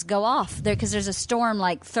electricity will just go off there because there's a storm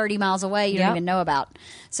like 30 miles away you Yep. don't even know about.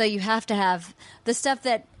 So you have to have the stuff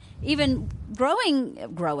that even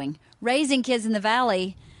raising kids in the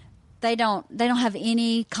valley. they don't have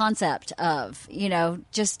any concept of,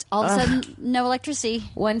 just all of a sudden no electricity.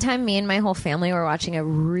 One time, me and my whole family were watching a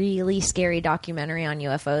really scary documentary on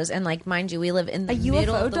UFOs, and like, mind you, we live in the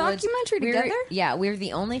middle UFO of the woods. documentary together? Yeah, we're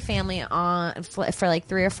the only family on for like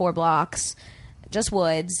 3 or 4 blocks, just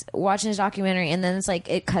woods, watching this documentary, and then it's like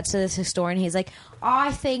it cuts to this historian. He's like,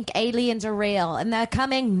 "I think aliens are real, and they're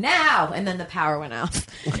coming now." And then the power went out,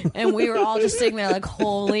 and we were all just sitting there like,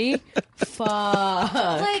 "Holy fuck!"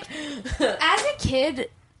 Like, as a kid,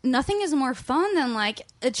 nothing is more fun than like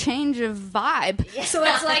a change of vibe. So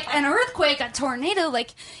it's like an earthquake, a tornado. Like,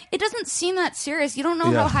 it doesn't seem that serious. You don't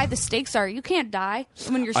know how high the stakes are. You can't die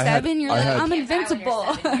when you're 7. You're like, I'm invincible.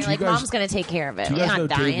 You're like, Mom's gonna take care of it. Do you We're guys know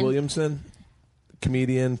not Dave dying. Williamson?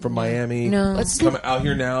 Comedian from Miami. No. It's coming out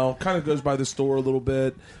here now. Kind of goes by the store a little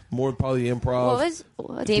bit. More probably improv.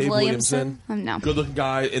 What? Dave Williamson? No. Good looking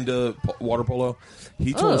guy into water polo.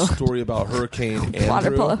 He told a story about Hurricane Andrew.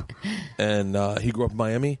 Water polo. And he grew up in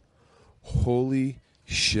Miami. Holy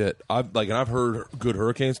shit. I've heard good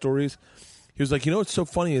hurricane stories. He was like, what's so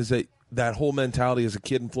funny is that whole mentality as a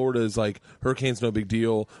kid in Florida is like, hurricane's no big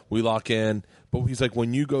deal. We lock in. But he's like,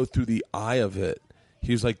 when you go through the eye of it,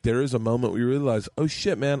 he's like, there is a moment where you realize, oh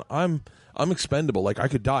shit, man, I'm expendable. Like, I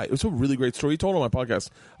could die. It was a really great story. He told on my podcast.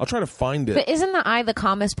 I'll try to find it. But isn't the eye the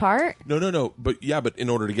calmest part? No. But in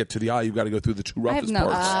order to get to the eye, you've got to go through the 2 roughest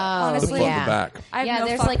parts. Honestly, the front and the back.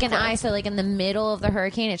 There's like an eye. So like in the middle of the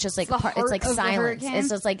hurricane, it's just like it's like silence. It's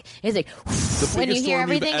just like it's like The when you biggest hear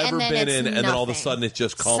storm you've everything, ever and then been it's in, and then all of a nothing. sudden it's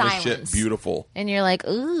just calm as shit, Silence. beautiful. And you're like,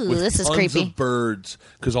 ooh, With this is tons creepy. of birds,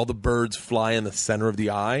 because all the birds fly in the center of the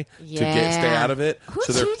eye to Yeah. stay out of it. Who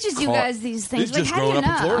so they're teaches you guys these things? This is Like, just how do growing you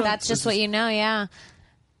up in know? Florida. That's just what you know, yeah.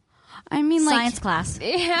 I mean, like, Science class.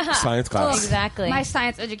 Yeah. Science class. Exactly. my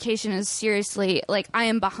science education is seriously, like, I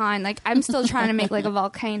am behind. Like, I'm still trying to make, like, a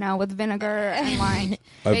volcano with vinegar and, like,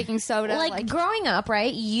 baking soda. like growing up,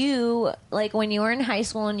 right? You like when you were in high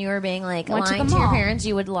school and you were being like Went to lying the to your mall. parents,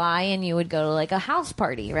 you would lie and you would go to like a house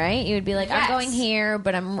party, right? You would be like, Yes. I'm going here,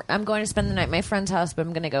 but I'm going to spend the night at my friend's house, but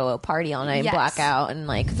I'm going to go party all night and Yes. black out and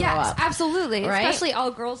like throw yes, up. absolutely. Right? Especially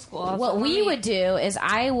all girls school. What we would do is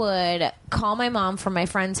I would call my mom from my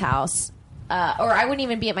friend's house. Or I wouldn't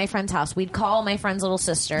even be at my friend's house. We'd call my friend's little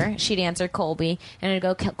sister. She'd answer Colby, and it'd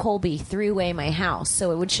go, Colby, 3-way my house.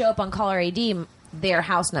 So it would show up on caller ID, their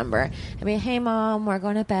house number. I'd be, hey, Mom, we're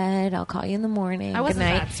going to bed. I'll call you in the morning. I wasn't Good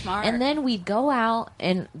night. that smart. And then we'd go out,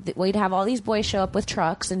 and we'd have all these boys show up with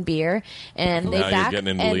trucks and beer. And they'd Now you're back, getting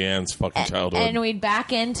into and, Leanne's fucking childhood. and we'd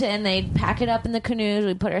back into, and they'd pack it up in the canoes.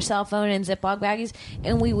 We'd put our cell phone in Ziploc baggies,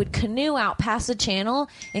 and we would canoe out past the channel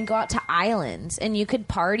and go out to islands. And you could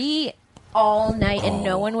party all night and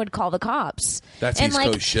no one would call the cops. That's and East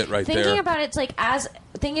Coast shit right thinking there. About it, it's like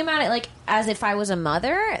thinking about it like as if I was a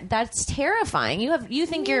mother, that's terrifying. You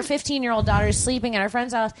think your 15-year-old daughter is sleeping at her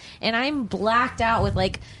friend's house and I'm blacked out with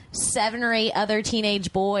like 7 or 8 other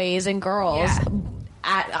teenage boys and girls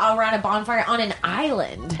around a bonfire on an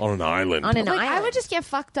island. On an island. On an Like, island. I would just get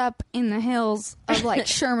fucked up in the hills of, like,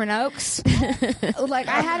 Sherman Oaks. Like,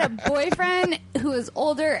 I had a boyfriend who was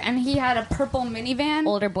older, and he had a purple minivan.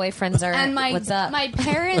 Older boyfriends are And what's up? my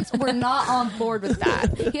parents were not on board with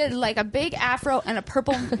that. He had, like, a big afro and a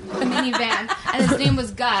purple minivan, and his name was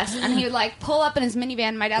Gus. And he would, like, pull up in his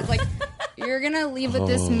minivan. My dad's like, you're going to leave with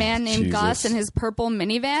this man named Jesus. Gus in his purple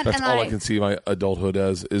minivan? That's and all I can see my adulthood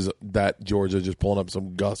as is that Georgia just pulling up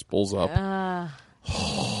some Gus pulls up.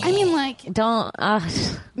 I mean, like, Don't Don't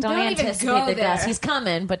even anticipate go the Gus. there. He's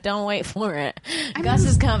coming, but don't wait for it. Gus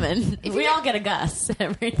is coming. We all get a Gus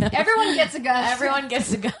every night. everyone gets a Gus. Everyone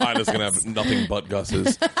gets a Gus. I'm just gonna have nothing but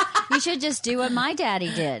Gus's. You should just do what my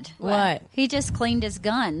daddy did. What? He just cleaned his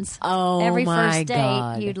guns. Oh, Every my first date,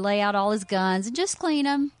 God. he'd lay out all his guns and just clean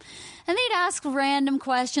them. And he'd ask random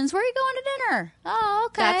questions. Where are you going to dinner? Oh,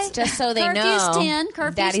 okay. That's just so they Curfew's know 10.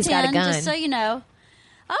 Curfew's Daddy's 10, got a gun. just so you know.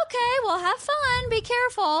 Okay, well, have fun. Be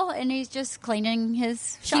careful. And he's just cleaning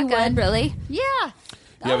his He shotgun. would, really? Yeah.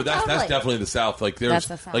 Yeah, but that's totally. definitely the South. Like there's That's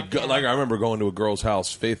the South, like yeah. like I remember going to a girl's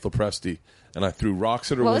house, Faithful Presty, and I threw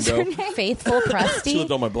rocks at her What was window. her name? Faithful She Presty.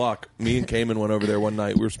 lived on my block. Me and Cayman went over there one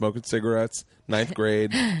night. We were smoking cigarettes, 9th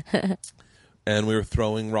grade, and we were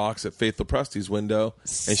throwing rocks at Faithful Presty's window.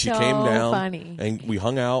 And she So came down, funny. and we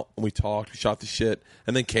hung out, and we talked, we shot the shit.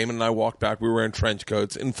 And then Cayman and I walked back. We were wearing trench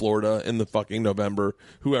coats in Florida in the fucking November.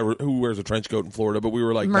 Who wears a trench coat in Florida? But we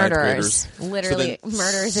were like Murderers. 9th graders. Literally, So then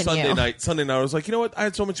murderers in Sunday you. night, I was like, you know what? I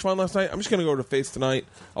had so much fun last night. I'm just going to go to Faith tonight.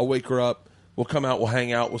 I'll wake her up. We'll come out. We'll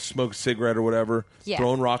hang out. We'll smoke a cigarette or whatever. Yeah.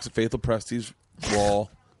 Throwing rocks at Faithful Presty's wall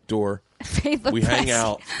door. Faithful We hang Press.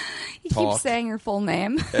 out, He talk. keeps saying her full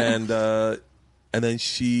name. and then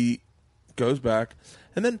she goes back,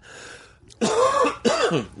 And then,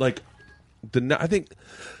 like, I think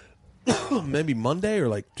maybe Monday or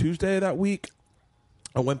like Tuesday of that week,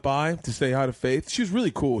 I went by to say hi to Faith. She was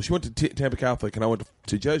really cool. She went to Tampa Catholic, and I went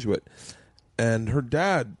to Jesuit. And her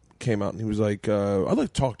dad came out, and he was like, I'd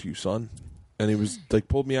like to talk to you, son. And he was like,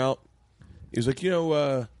 pulled me out. He was like,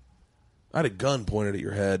 I had a gun pointed at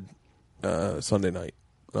your head Sunday night.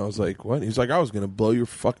 And I was like, what? He's like, I was going to blow your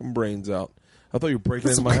fucking brains out. I thought you were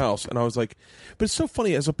breaking into my house. And I was like, but it's so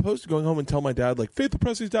funny. As opposed to going home and tell my dad, like, Faith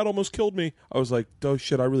Presley's dad almost killed me. I was like, oh,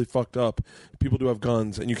 shit, I really fucked up. People do have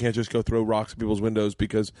guns, and you can't just go throw rocks at people's windows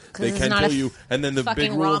because they can kill you. And then the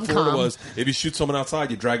big rule in Florida was, if you shoot someone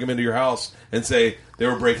outside, you drag them into your house and say they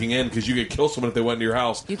were breaking in because you could kill someone if they went into your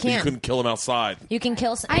house. You can't. You couldn't kill them outside. You can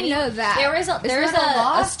kill I know that. There was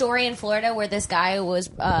a story in Florida where this guy was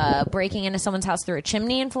breaking into someone's house through a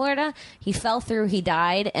chimney in Florida. He fell through, he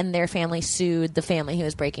died, and their family sued the family he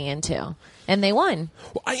was breaking into. And they won.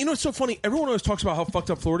 Well, it's so funny. Everyone always talks about how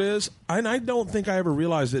fucked up Florida is. And I don't think I ever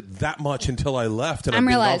realized it that much until I left. And I've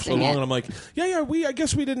been gone so long. And I'm like, I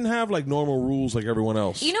guess we didn't have like normal rules like everyone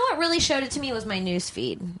else. You know what really showed it to me was my news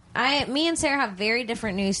feed. Me and Sarah have very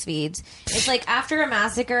different news feeds. It's like after a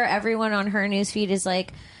massacre, everyone on her news feed is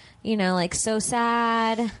like, like so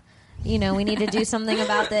sad. We need to do something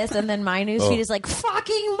about this. And then my newsfeed is like,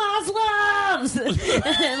 fucking Muslims!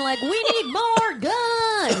 And like, we need more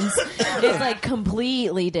guns! It's like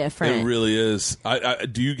completely different. It really is.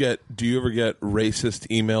 Do you ever get racist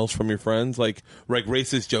emails from your friends? Like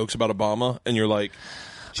racist jokes about Obama? And you're like,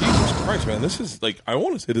 Jesus Christ, man, this is like, I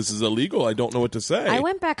want to say this is illegal. I don't know what to say. I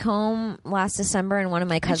went back home last December and one of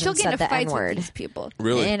my cousins said the N-word. With these people.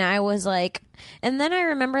 Really? And I was like, and then I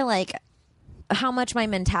remember like, how much my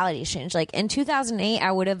mentality changed. Like in 2008, I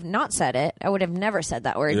would have not said it. I would have never said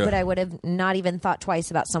that word, but I would have not even thought twice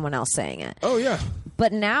about someone else saying it. Oh yeah.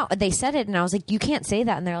 But now they said it, and I was like, "You can't say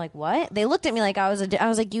that." And they're like, "What?" They looked at me like I was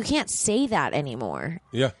like, "You can't say that anymore."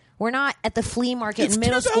 Yeah. We're not at the flea market in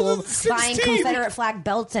middle school buying Confederate flag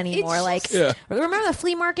belts anymore. Remember the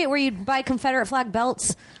flea market where you'd buy Confederate flag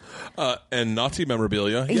belts? And Nazi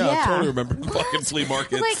memorabilia. Yeah, I totally remember fucking flea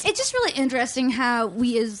markets. Like, it's just really interesting how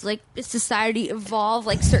we as, like, society evolve,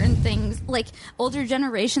 like, certain things. Like, older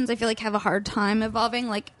generations, I feel like, have a hard time evolving.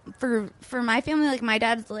 Like, for my family, like, my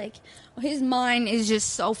dad's, like, his mind is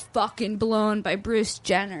just so fucking blown by Bruce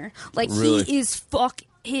Jenner. Like, really? He is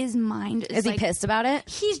his mind is he like, pissed about it?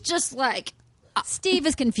 He's just, like... Steve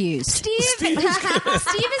is confused. Steve is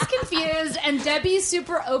confused, and Debbie's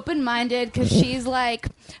super open-minded because she's like,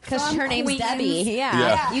 because her name's Queens. Debbie.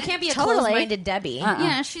 Yeah, you can't be a closed-minded Debbie.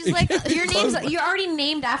 Yeah, she's like, you're already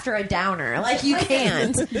named after a downer. Like you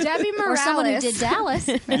can't. Debbie Morales. Or someone who did Dallas.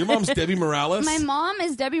 Your mom's Debbie Morales. My mom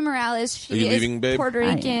is Debbie Morales. She Are you leaving, babe? Puerto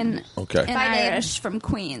Rican and Irish from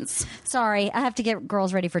Queens. Sorry, I have to get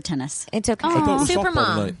girls ready for tennis. It's okay. I thought it was Super softball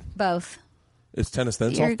mom. tonight. Both. Is tennis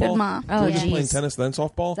then You're softball? a good mom. Oh, Georgia's geez. playing tennis then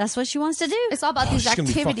softball? That's what she wants to do. It's all about these she's gonna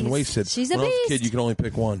be fucking activities. wasted. She's a when I was a beast. kid, you can only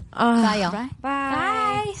pick one. Bye, y'all. Bye.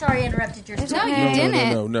 Bye. Sorry I interrupted your story. No, you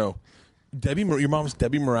didn't. No. Debbie, your mom's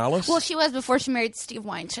Debbie Morales? Well, she was before she married Steve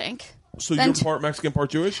Weinshenk. So you're part Mexican, part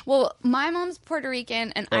Jewish? Well, my mom's Puerto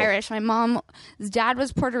Rican and Irish. My mom's dad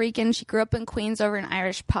was Puerto Rican. She grew up in Queens over an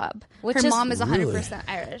Irish pub. Her mom is 100%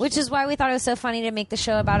 Irish. Which is why we thought it was so funny to make the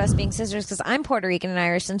show about us being sisters, because I'm Puerto Rican and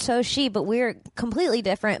Irish, and so is she, but we're completely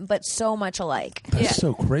different, but so much alike. That's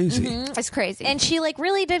so crazy. Mm-hmm. It's crazy. And she like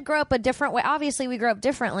really did grow up a different way. Obviously, we grew up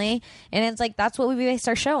differently, and it's like that's what we based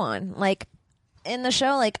our show on. Like, in the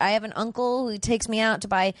show, like, I have an uncle who takes me out to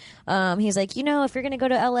buy, he's like, if you're going to go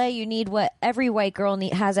to LA, you need what every white girl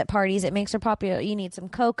has at parties. It makes her popular. You need some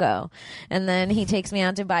cocoa. And then he takes me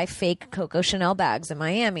out to buy fake Coco Chanel bags in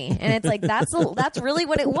Miami. And it's like, that's really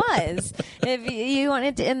what it was. If you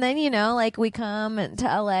wanted to, and then, we come to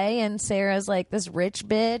LA and Sarah's like this rich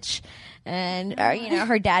bitch. And,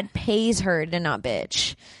 her dad pays her to not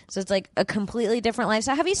bitch. So it's like a completely different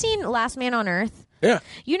lifestyle. Have you seen Last Man on Earth? Yeah.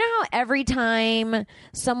 You know how every time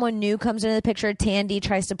someone new comes into the picture, Tandy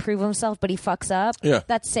tries to prove himself, but he fucks up? Yeah.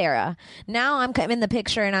 That's Sarah. Now I'm in the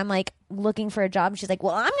picture and I'm like looking for a job. And she's like,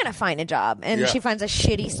 well, I'm going to find a job. And she finds a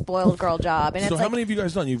shitty spoiled girl job. And so it's how many have you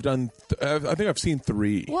guys done? You've done, I think I've seen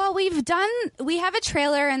 3. Well, we have a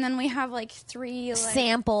trailer, and then we have like 3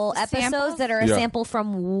 sample episodes that are a sample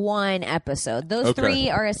from one episode. Those 3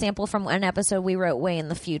 are a sample from an episode we wrote way in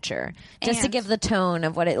the future, just to give the tone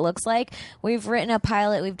of what it looks like. We've written a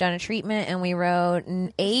pilot, we've done a treatment, and we wrote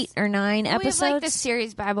 8 or 9 episodes. We have like the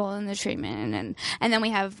series Bible and the treatment, and then we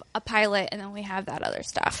have a pilot, and then we have that other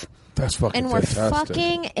stuff. That's fucking And we're fantastic.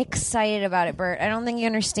 fucking excited about it, Bert. I don't think you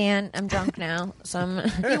understand. I'm drunk now. So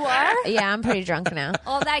You are? Yeah, I'm pretty drunk now.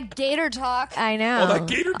 All that gator talk. I know. Oh, that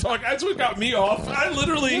gator talk, that's what got me off. I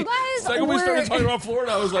literally, You guys second we started were- talking about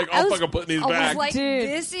Florida, I was like, I'm fucking putting these I back. was like, Dude.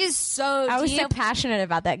 this is so I was deep. so passionate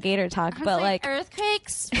about that gator talk, I was but like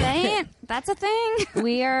earthquakes, Spain, that's a thing.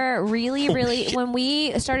 we are really when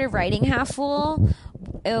we started writing Half Full,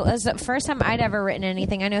 it was the first time I'd ever written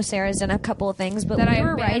anything. I know Sarah's done a couple of things, but That we I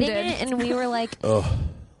were writing abandoned. it and we were like,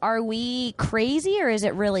 are we crazy or is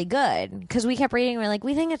it really good? Because we kept reading, we're like,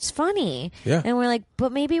 we think it's funny. Yeah. And we're like,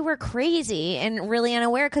 but maybe we're crazy and really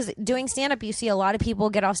unaware. Because doing stand-up, you see a lot of people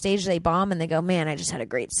get off stage, they bomb, and they go, man, I just had a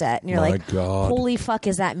great set. And you're My like, God. holy fuck,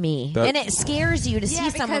 is that me? That- And it scares you to see Yeah,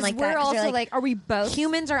 someone because like we're that. 'cause also you're like, are we both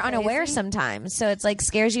humans are unaware crazy? sometimes. So it's like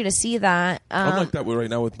scares you to see that. I'm like that right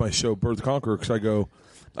now with my show Birth the Conqueror, because I go,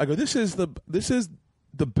 this is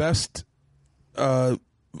the best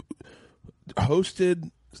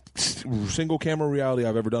hosted single camera reality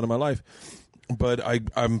I've ever done in my life, but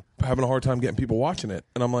I'm having a hard time getting people watching it,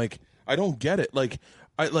 and I'm like, I don't get it.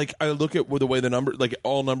 I look at the way the number, like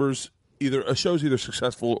all numbers, either a show's either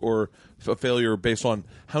successful or a failure based on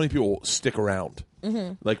how many people stick around.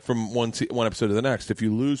 Mm-hmm. Like from one episode to the next. If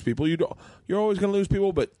you lose people, you're always going to lose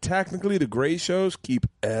people. But technically, the great shows keep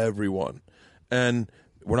everyone, and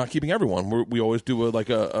we're not keeping everyone. We always do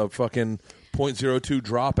a fucking 0.02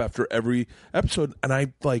 drop after every episode, and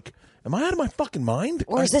I like, am I out of my fucking mind?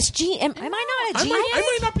 or is this am I not a genius? I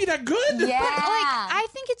might not be that good. But, like, I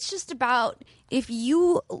think it's just about if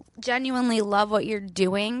you genuinely love what you're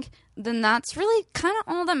doing, then that's really kind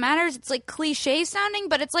of all that matters. It's like cliche sounding,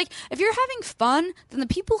 but it's like if you're having fun, then the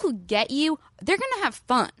people who get you, they're gonna have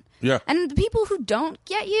fun. Yeah. And the people who don't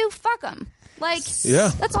get you, fuck them. Like,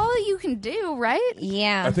 Yeah. that's all that you can do, right?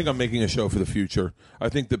 Yeah. I think I'm making a show for the future. I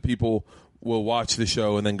think that people will watch the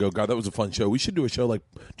show and then go, God, that was a fun show. We should do a show like,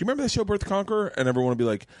 do you remember that show Birth the Conqueror? And everyone will be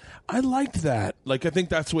like, I liked that. Like, I think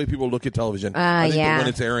that's the way people look at television. I think yeah. that when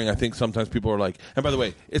it's airing, I think sometimes people are like, and by the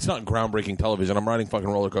way, it's not groundbreaking television. I'm riding fucking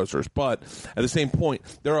roller coasters. But at the same point,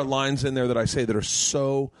 there are lines in there that I say that are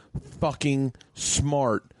so fucking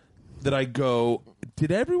smart that I go,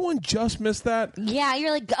 did everyone just miss that? Yeah, you're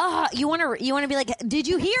like, you want to be like, did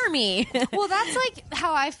you hear me? Well, that's like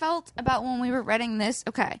how I felt about when we were writing this.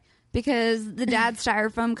 Okay. Because the Dad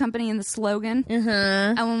Styrofoam Company and the slogan,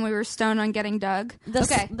 and when we were stoned on getting Doug.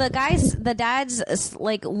 The dad's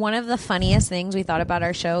like one of the funniest things we thought about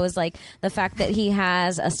our show is like the fact that he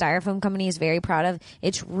has a styrofoam company he's very proud of.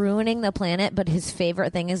 It's ruining the planet, but his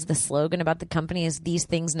favorite thing is the slogan about the company is "These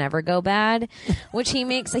things never go bad," which he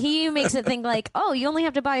makes it think like, oh, you only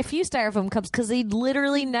have to buy a few styrofoam cups because they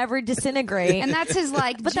literally never disintegrate, And that's his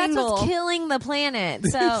like but jingle. that's what's killing the planet.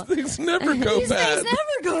 So. Things never go bad. Things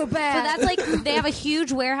never go bad. So that's like they have a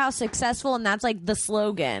huge warehouse successful, and that's like the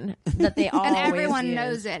slogan that they all and everyone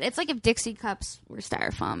knows it. It's like if Dixie cups were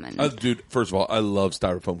styrofoam. And Dude, first of all, I love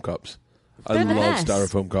styrofoam cups. I They're the love best.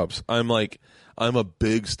 styrofoam cups. I'm a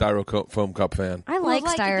big styrofoam cup fan. I like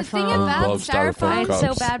Well, like, the thing styrofoam. about Love styrofoam It's cups.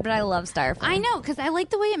 so bad, but I love styrofoam. I know, because I like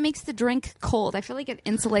the way it makes the drink cold. I feel like it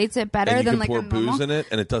insulates it better And you than can like pour a normal. booze in it,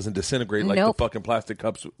 and it doesn't disintegrate like Nope. the fucking plastic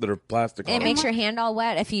cups that are plastic. It on makes your hand all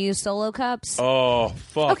wet if you use Solo cups. Oh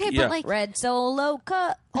fuck! Okay, yeah. but like Red Solo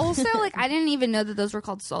cup. also like I didn't even know that those were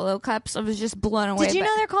called Solo cups. I was just blown away. Did you by-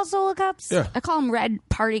 know they're called Solo cups? yeah, I call them red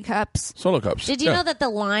party cups. solo cups. Did you Yeah. know that the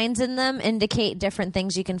lines in them indicate different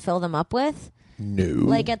things you can fill them up with? No.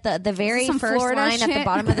 Like at the very Some first Florida line at the shit.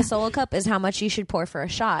 bottom of the Solo cup is how much you should pour for a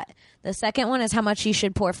shot. The second one is how much you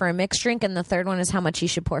should pour for a mixed drink, and the third one is how much you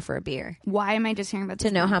should pour for a beer Why am I just hearing about to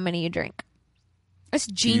this know now? how many you drink. It's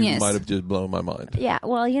you genius. might have just blown my mind. Yeah,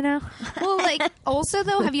 well, you know. Well, like also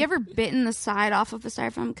though, have you ever bitten the side off of a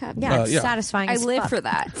styrofoam cup? Yeah, it's yeah. satisfying. I as live fuck. for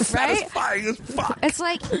that. Right? Satisfying as fuck. It's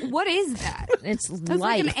like, what is that? It's It's like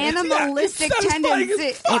life. an animalistic it's satisfying tendency.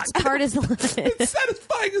 as fuck. It's part of the It's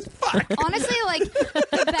satisfying as fuck. Honestly, like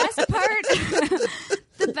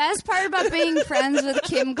the best part about being friends with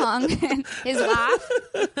Kim Congdon, his laugh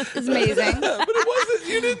is amazing. But it wasn't.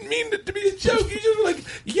 You didn't mean it to be a joke. You just were like,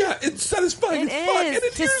 yeah, it's satisfying It as fuck, is. and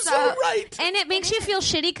it's, To you're so right. And it makes you feel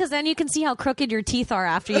shitty because then you can see how crooked your teeth are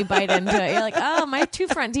after you bite into it. You're like, oh, my two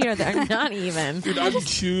front teeth are not even. Dude, I'm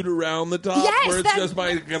chewed around the top Yes, where it's that- just my.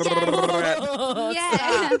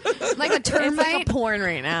 Yeah, like a It's termite. like a porn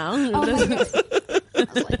right now. Oh my God.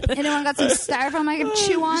 Anyone got some styrofoam I can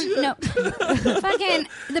chew on? No. Fucking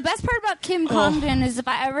the best part about Kim Congdon is if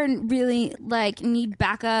I ever really like need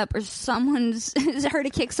backup or someone's her to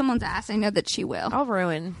kick someone's ass, I know that she will. I'll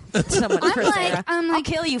ruin someone for like- Sarah. I'm I'll like-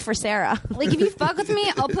 kill you for Sarah. Like if you fuck with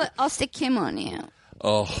me, I'll stick Kim on you.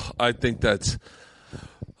 Oh, I think that's.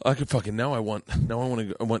 I could fucking I want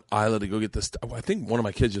Isla to go get this. I think one of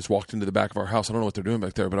my kids just walked into the back of our house. I don't know what they're doing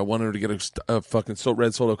back there, but I want her to get a fucking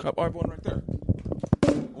red Solo cup. Oh, I have one right there.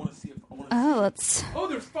 I want to see if. Oh,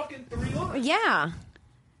 there's fucking 3 on it. Yeah.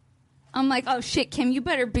 I'm like, oh shit, Kim, you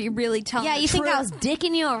better be really telling Yeah, the you think truth. I was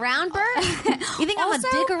dicking you around, Bert? You think I'm a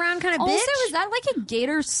dick around kind of bitch? Also, is that like a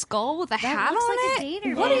gator skull with a hat looks on like a it?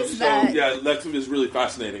 gator. What is that? Yeah, that is really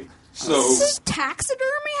fascinating. So, This is taxidermy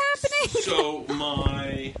happening. so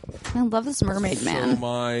my, I love this mermaid man. so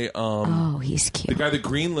my, Oh, he's the cute. guy that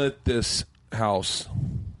greenlit this house.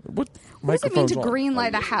 What What does it mean to microphone's on?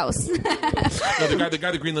 greenlight a house? No, the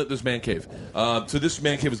guy that greenlit this man cave. So this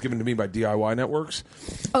man cave was given to me by DIY Networks.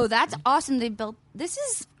 Oh, that's awesome. They built. This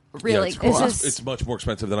is really it's cool. It's much more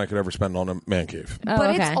expensive than I could ever spend on a man cave. Oh, but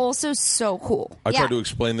okay. it's also so cool. I Yeah. tried to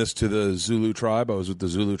explain this to the Zulu tribe. I was with the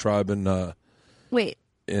Zulu tribe in Wait,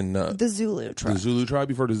 the the Zulu tribe. Zulu tribe.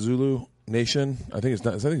 You've heard of Zulu Nation? I think it's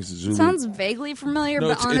not. I think it's Zulu. Sounds vaguely familiar, No,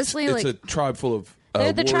 but it's, honestly, it's like, a tribe full of.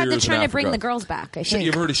 They're the tribe warriors that's in trying to bring Africa. the girls back, I You think.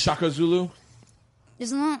 ever heard of Shaka Zulu?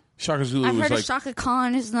 isn't that? Shaka Zulu I've was heard like of Shaka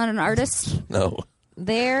Khan. Isn't that an artist? no.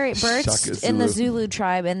 They're Bert's Shaka in the Zulu. Zulu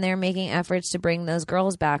tribe, and they're making efforts to bring those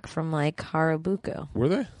girls back from, like, Harabuku. Were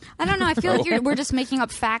they? I don't know. I feel like we're just making up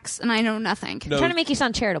facts, and I know nothing. No. Trying to make you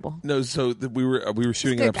sound charitable. No, so we were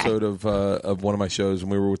shooting an Good guy. episode of one of my shows, and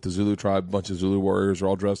we were with the Zulu tribe. A bunch of Zulu warriors were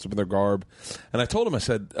all dressed up in their garb, and I told him, I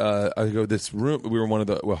said, I go, this room. We were in one of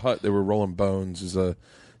the hut. They were rolling bones. Is a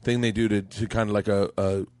thing they do to kind of like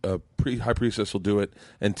a high priestess will do it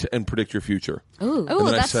and predict your future. Ooh. Oh, And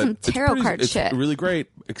then I that's said, some tarot it's card it's shit. really great,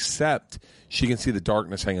 except she can see the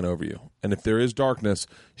darkness hanging over you, and if there is darkness,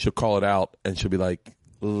 she'll call it out, and she'll be like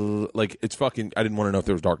it's fucking. I didn't want to know if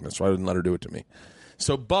there was darkness, so I didn't let her do it to me.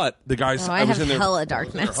 So, but the guys, Oh, I was have in their, hella I was in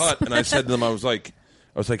their darkness. hut, and I said to them, I was like,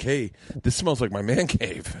 hey, this smells like my man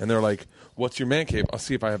cave, and they're like, what's your man cave? I'll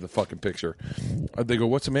see if I have the fucking picture. They go,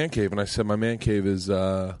 what's a man cave? And I said, my man cave is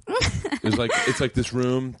it's like this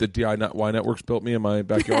room that DIY Networks built me in my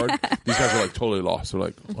backyard. These guys are like totally lost. They're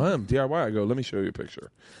like, well, I'm DIY. I go, let me show you a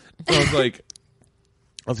picture. And I was like,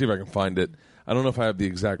 I'll see if I can find it. I don't know if I have the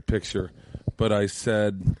exact picture, but I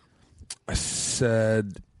said,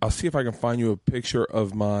 I'll see if I can find you a picture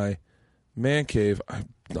of my man cave. I'm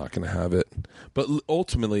not going to have it, but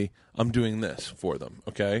ultimately, I'm doing this for them.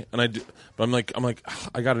 Okay, and I do, but I'm like,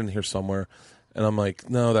 I got it in here somewhere, and I'm like,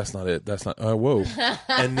 no, that's not it. That's not. Whoa!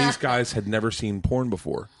 And these guys had never seen porn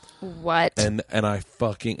before. What? And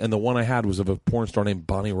the one I had was of a porn star named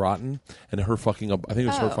Bonnie Rotten, and her fucking I think it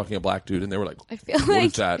was her fucking a black dude, and they were like, I feel what like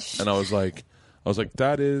is that? And I was like,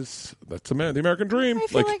 that's the American dream. I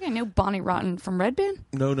feel like I know Bonnie Rotten from Red Band.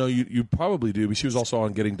 No, you probably do, but she was also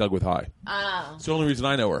on Getting Dug with High. Oh. It's the only reason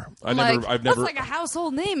I know her. I've That's never. like a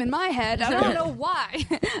household name in my head. I don't know why.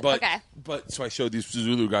 But, okay. but so I showed these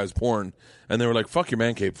Zulu guys porn, and they were like, "Fuck your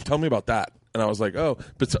man cave. Tell me about that." And I was like, "Oh,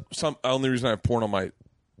 but some only reason I have porn on my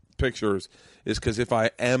pictures is because if I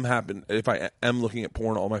am looking at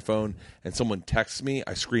porn on my phone and someone texts me,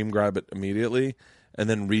 I screen grab it immediately and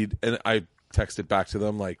then read, and I text it back to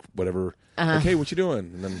them like whatever. Like, hey, what you doing?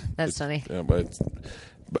 And then That's funny. Yeah, but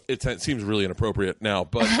it seems really inappropriate now.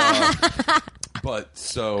 But but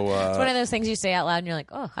so It's one of those things you say out loud, and you're like,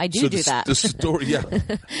 oh, I do so do that. The story, yeah.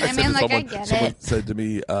 I mean, like, I get someone it. said to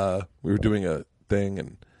me, we were doing a thing,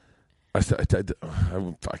 and I said,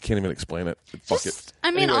 I can't even explain it. Fuck it.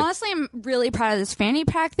 I mean, Anyway. honestly, I'm really proud of this fanny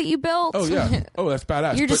pack that you built. Oh yeah. Oh, that's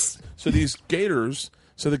badass. You're But- just- so these gators.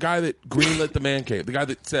 So the guy that greenlit the man cave, the guy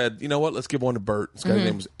that said, you know what, let's give one to Bert. This guy's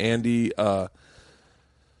name was Andy.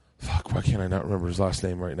 Fuck, why can't I not remember his last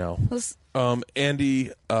name right now?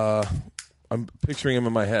 Andy. I'm picturing him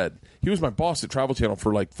in my head. He was my boss at Travel Channel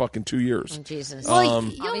for like fucking 2 years. Jesus. Well,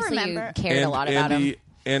 you'll Obviously, remember. you cared a lot about him.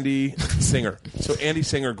 Andy Singer. So Andy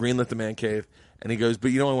Singer greenlit the man cave, and he goes,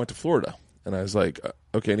 but you know, I went to Florida. And I was like,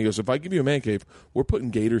 okay. And he goes, if I give you a man cave, we're putting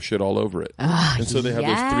gator shit all over it. And so they have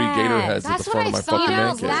those 3 gator heads at That's the front of what my I thought. fucking You know,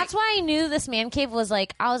 man cave. That's why I knew this man cave was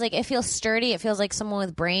like, I was like, it feels sturdy. It feels like someone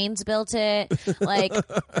with brains built it. Like,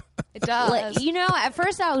 It does. like, you know, at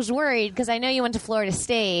first I was worried because I know you went to Florida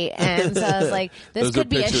State. And so I was like, this Those could are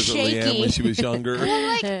be a pictures of Leanne shaky. when she was younger.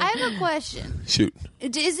 Like, I have a question. Shoot.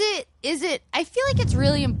 Is it? I feel like it's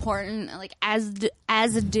really important, like as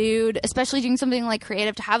a dude, especially doing something like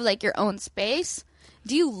creative, to have like your own space.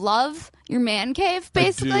 Do you love your man cave,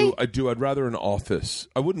 basically? I do. I'd rather an office.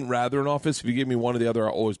 I wouldn't rather an office. If you gave me one or the other,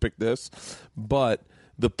 I'll always pick this. But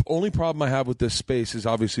the only problem I have with this space is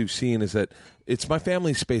obviously you've seen is that it's my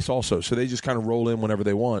family's space also. So they just kind of roll in whenever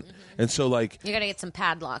they want. And so like You got to get some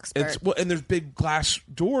padlocks, Bert. and there's big glass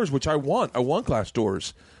doors, which I want. I want glass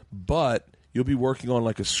doors. But you'll be working on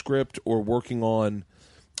like a script or working on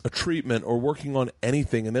a treatment or working on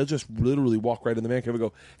anything, and they'll just literally walk right in the man cave and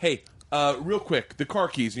go, "Hey, real quick, the car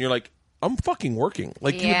keys," and you're like, "I'm fucking working."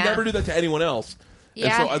 Like you would never do that to anyone else.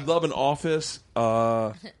 Yeah. And so I'd love an office.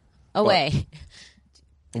 Away.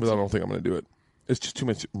 But I don't think I'm going to do it. It's just too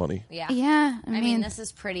much money. Yeah. Yeah. I I mean, mean, this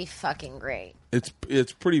is pretty fucking great. It's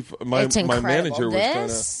pretty. My It's incredible. manager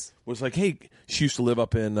This- was like, "Hey," she used to live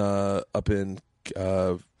up in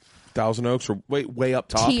Thousand Oaks or way up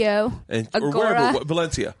top, Tio, and or Agora. wherever,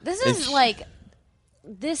 Valencia. This And is she- like,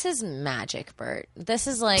 this is magic, Bert. This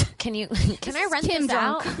is like, can I rent Kim this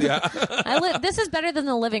out? drunk. Yeah. This is better than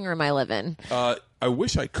the living room I live in. I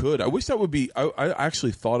wish I could. I wish that would be. I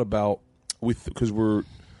actually thought about because we're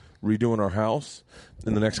redoing our house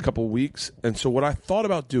in the next couple of weeks, and so what I thought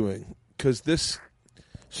about doing because this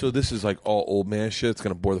is like all old man shit. It's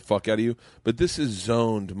gonna bore the fuck out of you, but this is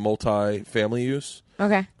zoned multi-family use.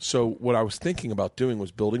 Okay. So what I was thinking about doing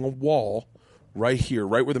was building a wall right here,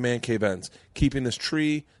 right where the man cave ends, keeping this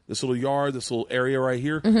tree, this little yard, this little area right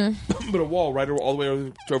here, but a wall right all the way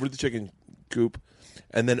over to the chicken coop,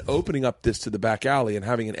 and then opening up this to the back alley and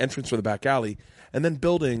having an entrance for the back alley, and then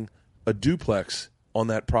building a duplex on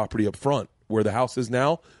that property up front where the house is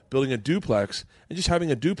now, building a duplex and just having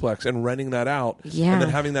a duplex and renting that out, Yeah. and then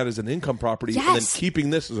having that as an income property, and then Yes. keeping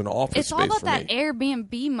this as an office it's space all about for that me.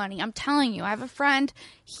 Airbnb money. I'm telling you, I have a friend.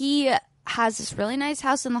 He has this really nice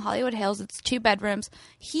house in the Hollywood Hills. It's 2 bedrooms.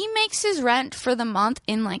 He makes his rent for the month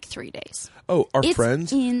in like 3 days. Oh, our It's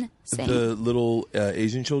friends, insane. the little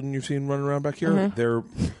Asian children you've seen running around back here, they're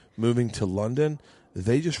moving to London.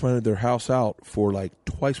 They just rented their house out for like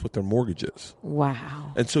twice what their mortgage is.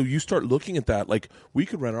 Wow. And so you start looking at that, like we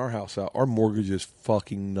could rent our house out. Our mortgage is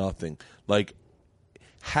fucking nothing. Like,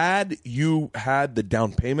 had you had the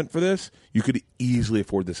down payment for this, you could easily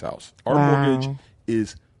afford this house. Our mortgage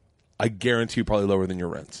is, I guarantee you, probably lower than your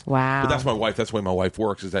rents. Wow. But that's my wife. That's the way my wife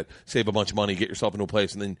works, is that save a bunch of money, get yourself into a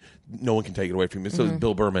place, and then no one can take it away from you. It's the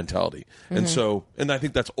Bill Burr mentality. And so, and I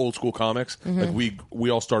think that's old school comics. Like we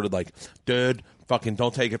all started like, dude, fucking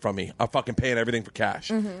don't take it from me. I'm fucking paying everything for cash.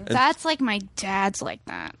 And That's like my dad's like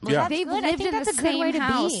that. Like, Yeah. They've That's good. I lived think in the that's a good same way to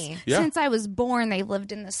house be. Yeah. since I was born. They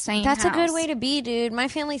lived in the same That's house. a good way to be, dude. My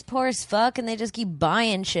family's poor as fuck, and they just keep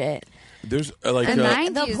buying shit. there's like, And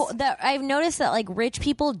I've noticed that like rich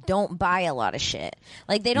people don't buy a lot of shit.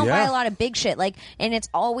 Like they don't Yeah. buy a lot of big shit. Like, and it's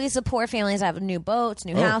always the poor families that have new boats,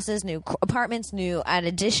 new houses, new apartments, new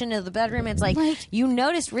addition to the bedroom. It's like you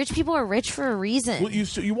notice rich people are rich for a reason. well,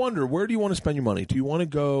 you wonder, where do you want to spend your money? Do you want to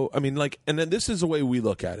go? I mean, like, and then this is the way we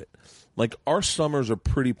look at it. Like, our summers are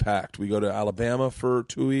pretty packed. We go to Alabama for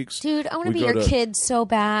 2 weeks. Dude, I want to We be go your kid so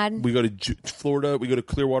bad. We go to Florida. We go to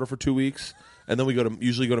Clearwater for 2 weeks, and then we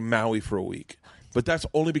usually go to Maui for a week. But that's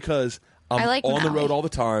only because I'm I like on the Maui. road all the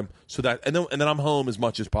time. So that and then I'm home as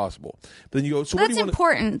much as possible. But then you go. So That's where do you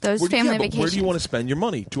important. Those where, family but vacations. Where do you want to spend your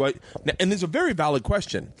money? And there's a very valid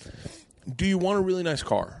question. Do you want a really nice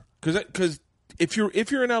car? Because if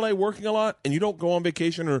you're in LA working a lot and you don't go on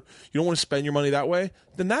vacation or you don't want to spend your money that way,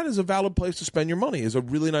 then that is a valid place to spend your money, is a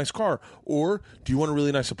really nice car. Or do you want a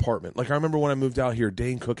really nice apartment? Like, I remember when I moved out here,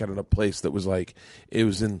 Dane Cook had a place that was like, it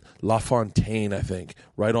was in La Fontaine, I think,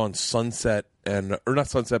 right on Sunset or not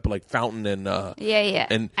Sunset, but like Fountain and Yeah.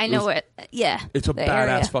 And I it know was- it. Yeah. it's a the badass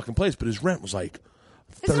area. fucking place, but his rent was like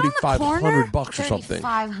Is it on the corner? $3,500 or something.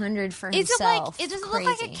 $3,500 for Is it himself. like? Does it look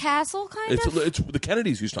like a castle kind of? It's the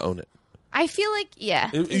Kennedys used to own it. I feel like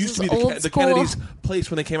It this used to is be old the school. Kennedys' place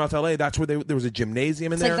when they came out to LA. That's where there was a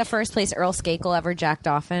gymnasium in It's there. like the first place Earl Skakel ever jacked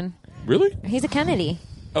off in. Really? He's a Kennedy.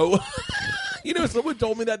 Oh, someone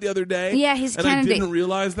told me that the the day. Yeah, he's and Kennedy. I didn't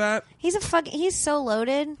realize that. He's so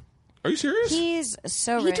loaded. Are you serious? He's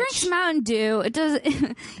so He rich. drinks Mountain Dew. It does.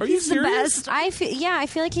 Are you he's the serious? best. I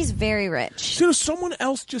feel like he's very rich. Someone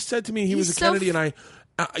else just said to me he was a He's so Kennedy, and I,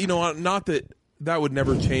 not that would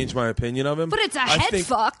never change my opinion of him. But it's a I head think-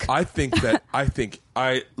 fuck. I think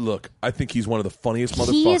he's one of the funniest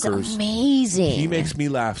He is motherfuckers. amazing. He makes me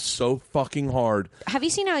laugh so fucking hard. Have you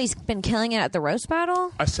seen how he's been killing it at the roast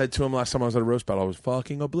battle? I said to him last time I was at a roast battle, I was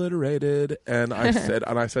fucking obliterated, and I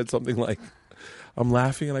said something like, I'm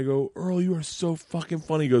laughing, and I go, Earl, you are so fucking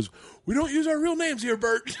funny. He goes, we don't use our real names here,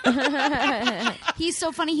 Bert. He's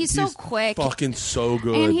so funny. He's so quick. Fucking so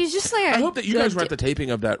good. And he's just like I hope that you guys were at the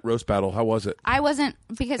taping of that roast battle. How was it? I wasn't,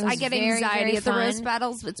 because It I was get very, anxiety very at the roast fun.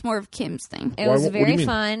 battles. It's more of Kim's thing. It Why- was what do you very mean?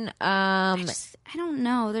 fun. I don't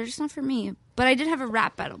know. They're just not for me. But I did have a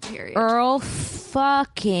rap battle period. Earl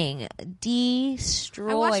fucking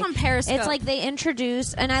destroyed. I watched on Periscope. It's like they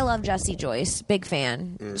introduced, and I love Jesse Joyce, big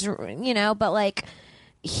fan, but like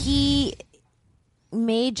he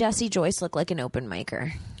made Jesse Joyce look like an open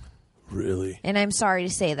micer. Really? And I'm sorry to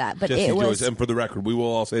say that, but Jesse it was. Joyce, and for the record, we will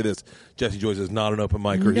all say this: Jesse Joyce is not an open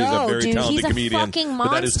micer. He's a No, very dude, talented he's a comedian. fucking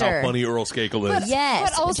But that is how monster. funny Earl Skakel is.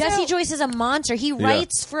 Yes, But also- Jesse Joyce is a monster. He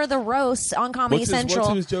writes for the roasts on Comedy Central.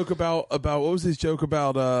 What's his joke about? What was his joke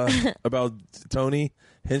about? About Tony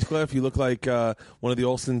Hinchcliffe? You look like one of the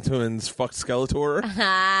Olsen twins fucked Skeletor.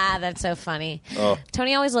 Ah, that's so funny. Oh.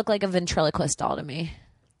 Tony always looked like a ventriloquist doll to me.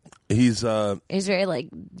 He's very like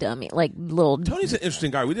dummy, like little. Tony's an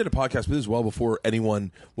interesting guy. We did a podcast with this well before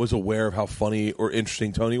anyone was aware of how funny or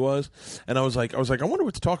interesting Tony was, and I was like, I wonder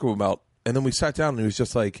what to talk to him about. And then we sat down, and he was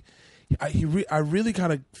just like, I really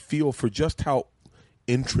kind of feel for just how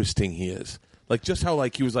interesting he is, like just how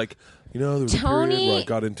like he was like, there was a period where I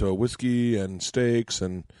got into whiskey and steaks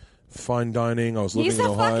and fine dining. I was living He's in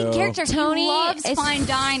a Ohio. fucking character. Tony He loves is fine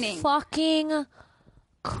dining. Fucking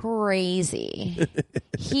crazy.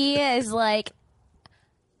 He is like,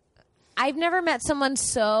 I've never met someone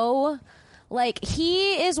so like,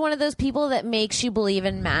 he is one of those people that makes you believe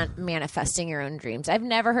in manifesting your own dreams. I've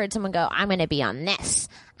never heard someone go, I'm going to be on this.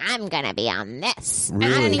 I'm going to be on this.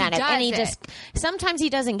 Really? And he just, sometimes he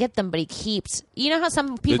doesn't get them, but he keeps, you know how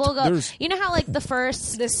some people you know how like the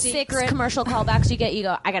first six commercial callbacks you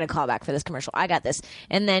go, I got a callback for this commercial. I got this.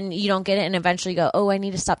 And then you don't get it. And eventually you go, oh, I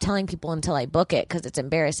need to stop telling people until I book it because it's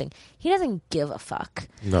embarrassing. He doesn't give a fuck.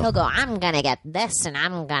 No. He'll go, I'm going to get this and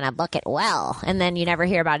I'm going to book it well. And then you never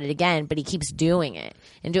hear about it again, but he keeps doing it.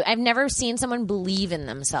 I've never seen someone believe in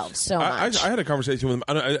themselves so much. I had a conversation with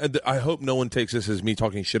him. I hope no one takes this as me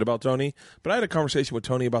talking shit about Tony, but I had a conversation with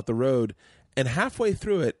Tony about the road, and halfway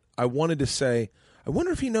through it, I wanted to say, I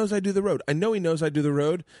wonder if he knows I do the road. I know he knows I do the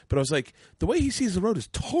road, but I was like, the way he sees the road is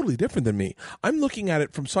totally different than me. I'm looking at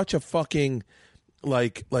it from such a fucking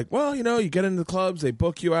like, well, you get into the clubs, they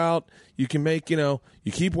book you out, you can make, you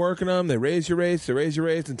keep working them, they raise your rates,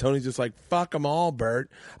 and Tony's just like, fuck them all, Bert.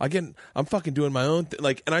 I'm fucking doing my own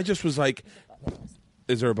and I just was like,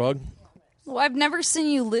 is there a bug? Well, I've never seen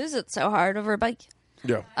you lose it so hard over a bike.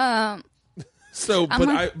 Yeah. So,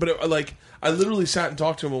 I literally sat and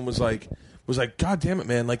talked to him and was like, God damn it,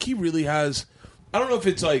 man! Like he really has. I don't know if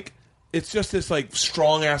it's like it's just this like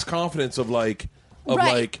strong ass confidence of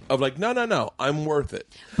Right. no, I'm worth it.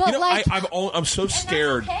 But I'm so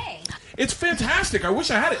scared. It's fantastic. I wish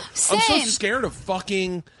I had it. Same. I'm so scared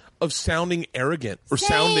of sounding arrogant or Same.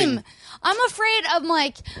 sounding. I'm afraid of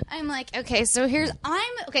I'm like, okay, so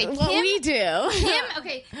What we do. Kim,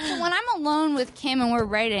 okay, so when I'm alone with Kim and we're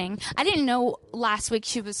writing, I didn't know last week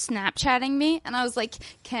she was Snapchatting me, and I was like,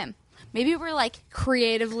 Kim, maybe we're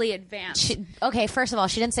creatively advanced. Okay, first of all,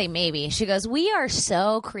 she didn't say maybe. She goes, we are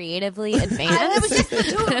so creatively advanced. And it was just the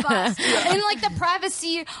two of us in the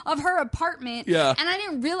privacy of her apartment. Yeah. And I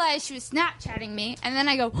didn't realize she was Snapchatting me. And then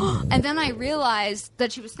I go, and then I realized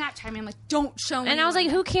that she was Snapchatting me. I'm like, don't show me. And I was like,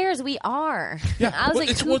 who cares? We are. Yeah. I was like,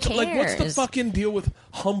 who cares? What's the fucking deal with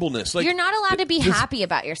humbleness? You're not allowed to be happy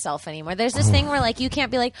about yourself anymore. There's this thing where you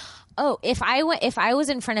can't be like, oh, if I was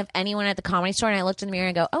in front of anyone at the Comedy Store and I looked in the mirror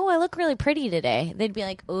and go, oh, I look really pretty today, they'd be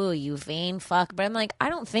like, oh, you vain fuck. But I'm like, I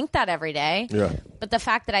don't think that every day. Yeah. But the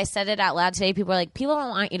fact that I said it out loud today, people are like, people don't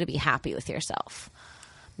want you to be happy with yourself.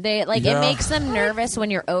 It makes them nervous when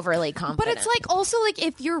you're overly confident. But it's also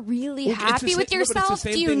if you're really happy with yourself,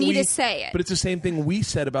 do you need to say it? But it's the same thing we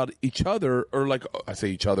said about each other, or I say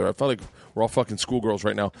each other. I felt like we're all fucking schoolgirls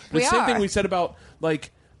right now. But it's the same thing we said about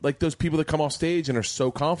like those people that come off stage and are so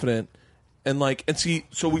confident. And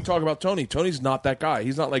so we talk about Tony. Tony's not that guy.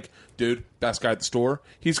 He's not like, dude, best guy at the store.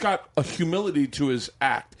 He's got a humility to his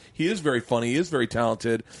act. He is very funny. He is very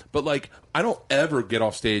talented. But I don't ever get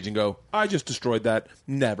off stage and go, I just destroyed that.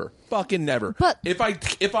 Never, fucking never. But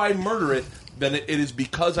if I murder it, then it is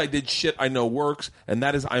because I did shit I know works, and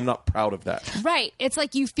that is I'm not proud of that. Right. It's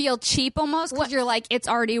like you feel cheap almost because you're like, it's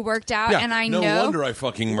already worked out, and I know. No wonder I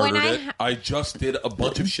fucking murdered it. I just did a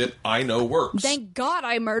bunch of shit I know works. Thank God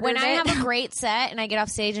I murdered it. When I have a great set and I get off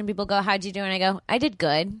stage and people go, how'd you do? And I go, I did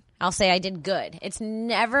good. I'll say I did good. It's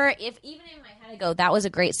never, even in my head I go, that was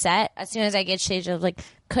a great set. As soon as I get stage, I was like,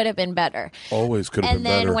 could have been better. Always could have been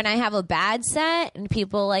better. And then when I have a bad set and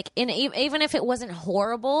people even if it wasn't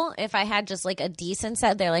horrible, if I had just a decent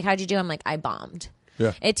set, they're like, how'd you do? I'm like, I bombed.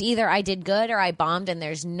 Yeah. It's either I did good or I bombed, and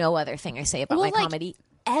there's no other thing I say about my comedy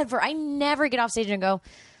ever. I never get off stage and go,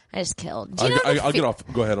 I just killed. I'll get off.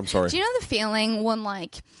 Go ahead. I'm sorry. Do you know the feeling when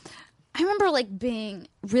I remember being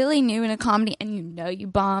really new in a comedy and you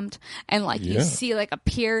bombed, and you see a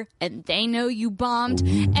peer and they know you bombed.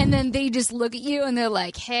 Ooh. And then they just look at you and they're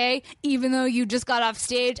like, hey, even though you just got off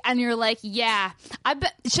stage, and you're like, yeah,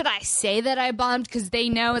 should I say that I bombed? Because they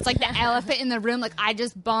know it's like the elephant in the room, I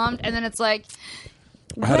just bombed. And then it's like,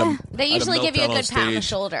 They usually give you a good pat on the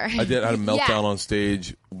shoulder. I had a meltdown on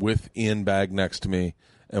stage with Ian Bagg next to me,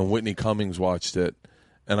 and Whitney Cummings watched it.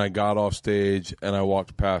 And I got off stage, and I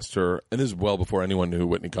walked past her, and this is well before anyone knew who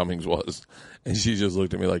Whitney Cummings was. And she just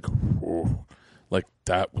looked at me like, whoa, like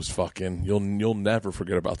that was fucking. You'll never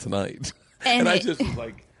forget about tonight. And I just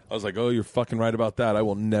was like, oh, you're fucking right about that. I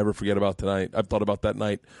will never forget about tonight. I've thought about that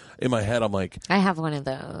night in my head. I'm like, I have one of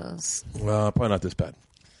those. Well, probably not this bad.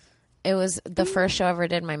 It was the first show I ever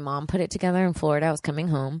did. My mom put it together in Florida. I was coming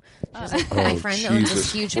home. She was like, my friend owns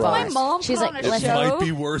this huge bar. My mom She's like, It might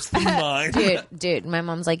be worse than mine. dude, my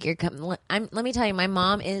mom's like, you're coming. Let me tell you, my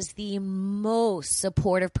mom is the most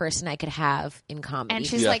supportive person I could have in comedy. And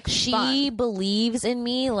she's like, she believes in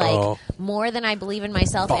me like more than I believe in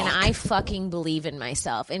myself, and I fucking believe in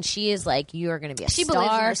myself. And she is like, you're going to be a star.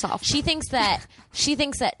 Believes in herself. She thinks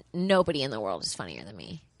that nobody in the world is funnier than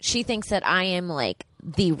me. She thinks that I am like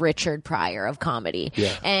the Richard Pryor of comedy.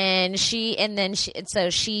 Yeah. And she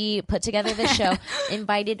put together this show,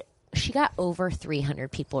 she got over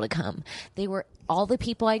 300 people to come. They were all the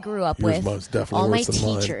people I grew up Yours with, most definitely all my worse than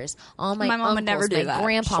mine. teachers, all my mom would never uncles, do my that.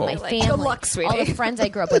 grandpa, my family, Good luck, sweetie. all the friends I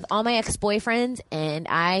grew up with, all my ex-boyfriends, and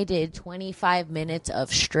I did 25 minutes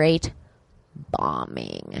of straight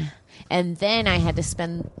bombing. And then I had to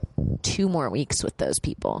spend 2 more weeks with those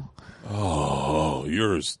people. Oh,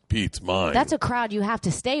 yours beats mine. That's a crowd you have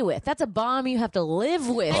to stay with. That's a bomb you have to live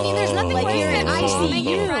with. I mean, there's nothing Like, worse you're than in bombing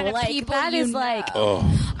in front ICU. of Like, people that you is like...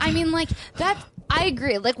 know. I mean, like, that... I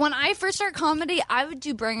agree. Like, when I first started comedy, I would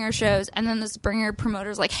do bringer shows, and then this bringer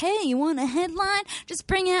promoter's like, hey, you want a headline? Just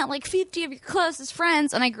bring out, like, 50 of your closest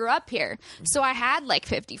friends. And I grew up here. So I had, like,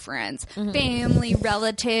 50 friends. Family,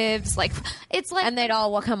 relatives, like, it's like... And they'd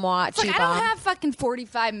all come watch It's you like, I bomb. don't have fucking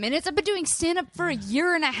 45 minutes. I've been doing stand-up for a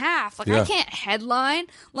year and a half. Like, Yeah. I can't headline.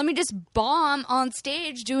 Let me just bomb on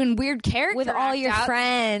stage doing weird character with all act your out.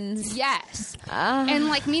 friends. Yes. And,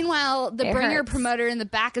 like, meanwhile, the It bringer hurts. promoter in the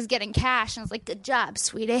back is getting cash. And I was like, good job,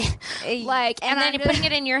 sweetie. Like, and then I'm you're putting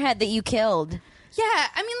it in your head that you killed. Yeah,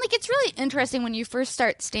 I mean, like, it's really interesting when you first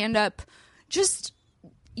start stand-up, just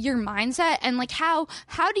your mindset and, like, how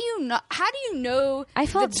do you know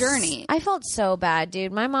the journey? I felt so bad,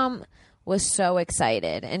 dude. My mom was so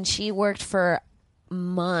excited, and she worked for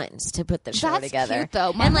months to put the show That's together. cute,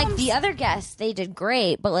 though. My And like mom's- the other guests, they did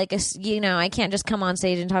great, but like I can't just come on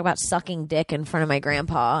stage and talk about sucking dick in front of my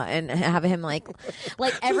grandpa and have him like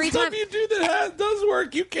every the time stuff you do that does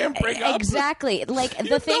work. You can't bring up exactly like You the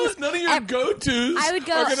know things. none of your go-tos I would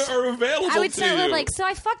go. are available I would to start you. with like, so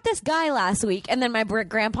I fucked this guy last week, and then my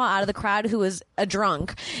grandpa out of the crowd who was a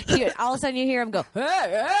drunk, all of a sudden you hear him go,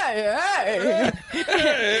 hey,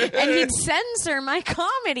 and he'd censor my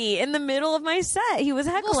comedy in the middle of my set. He was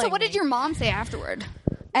heckling. Well, so what me. did your mom say afterward?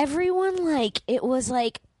 Everyone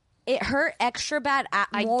it hurt extra bad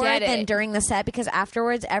more get than it. during the set because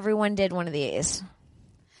afterwards everyone did one of these.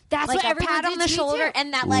 That's Like what a everyone pat did on the to me, shoulder too.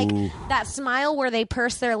 and that smile where they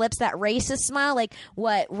purse their lips, that racist smile, like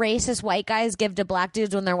what racist white guys give to black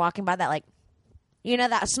dudes when they're walking by, that like, you know,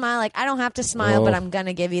 that smile, like I don't have to smile, but I'm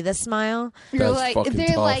gonna give you this smile. You're That's like, fucking they're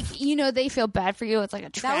tough. like, you know, they feel bad for you. It's like a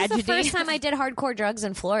That tragedy. was the first time I did hardcore drugs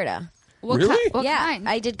in Florida. What Really? What yeah, kind?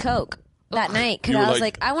 I did coke that night because You were I was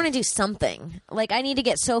like- like, I want to do something. Like, I need to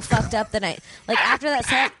get so fucked up that after that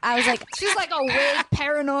set, I was like, She's like awake,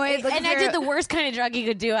 paranoid. and I did the worst kind of drug you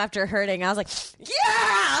could do after hurting. I was like, yeah,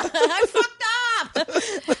 I fucked up.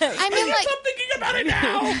 I mean, like, I'm thinking about it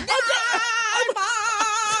now.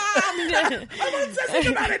 I'm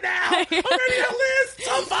obsessing about it now. I'm ready to list.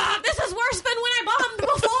 So fuck. This is worse than when I bombed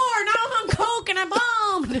before. Now I'm on coke and I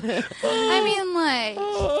bombed. I mean, like,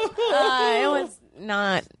 It was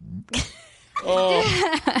not.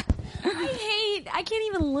 I can't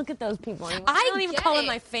even look at those people anymore. I don't even get call it. them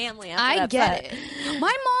my family. After I that get set. it.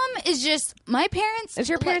 My mom is just my parents. Is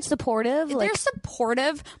your parents supportive? They're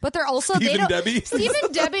supportive, but they're also Steve they and don't. Debbie? Steve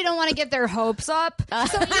and Debbie don't want to get their hopes up, so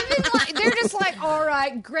even like they're just like, all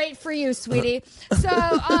right, great for you, sweetie. So,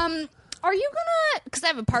 are you gonna? Because I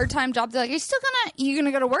have a part-time job. They're like, you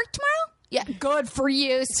gonna go to work tomorrow? Yeah, good for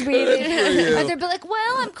you, sweetie. And they'll be like,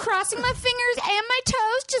 well, I'm crossing my fingers and my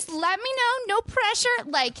toes. Just let me know. No pressure.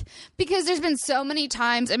 Like, because there's been so many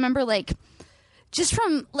times. I remember, like, just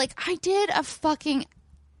from, like, I did a fucking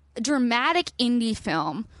dramatic indie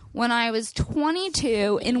film when I was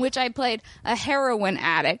 22 in which I played a heroin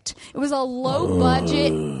addict. It was a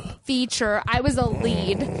low-budget feature. I was a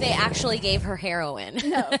lead. They actually gave her heroin.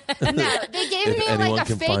 No, they gave If me anyone like a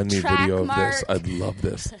can fake find me track video of mark. this, I'd love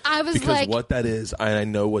this. I was because like- what that is, I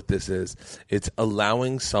know what this is. It's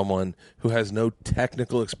allowing someone who has no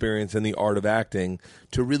technical experience in the art of acting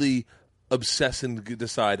to really obsess and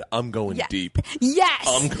decide I'm going deep. Yes.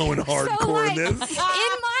 I'm going hardcore in this. In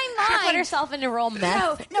my mind, put herself into roll meth.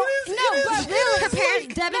 No, but really, Her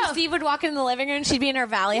parents, Deb and Steve would walk in the living room and she'd be in her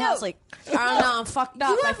valley house like, I don't know, I'm fucked up.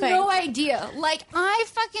 You I have think. no idea. Like, I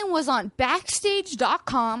fucking was on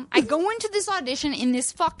Backstage.com. I go into this audition in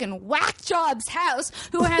this fucking whack job's house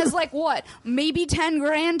who has, like, what, maybe 10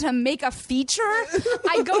 grand to make a feature?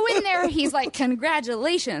 I go in there, he's like,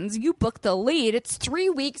 congratulations, you booked the lead. It's 3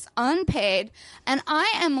 weeks unpaid. And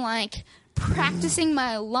I am, like, practicing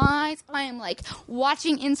my lines. I am, like,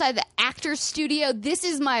 watching inside the actor's studio. This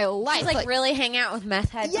is my life. She's like really hang out with meth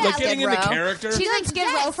heads. Yeah, on Like getting Skid into Row. character? She's like Skid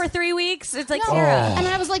Yes. Row for 3 weeks. It's like No. Sarah. And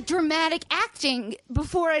I was like dramatic acting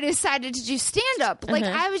before I decided to do stand up. Like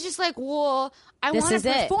I was just like, well, I This want is to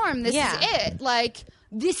it. perform. This Yeah. is it. Like,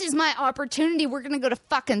 this is my opportunity. We're gonna go to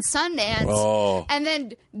fucking Sundance. Oh. And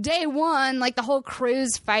then day one, like the whole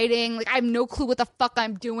crew's fighting. Like I have no clue what the fuck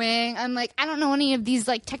I'm doing. I'm like, I don't know any of these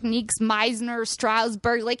like techniques, Meisner,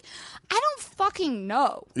 Strasberg. Like, I don't fucking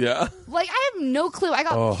know. Yeah. Like, I have no clue. I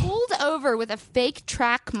got pulled over with a fake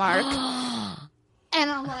track mark. And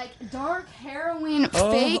I'm like, dark heroin,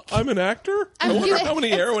 fake. I'm an actor? I wonder how many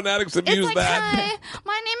heroin addicts have It's used like, that. hi,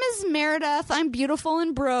 my name is Meredith. I'm beautiful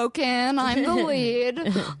and broken. I'm the lead.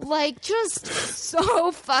 Like, just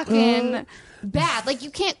so fucking bad. Like,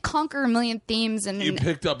 you can't conquer a million themes. And You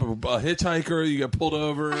picked up a hitchhiker, you got pulled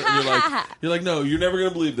over, and you're like, no, you're never going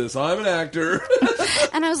to believe this. I'm an actor.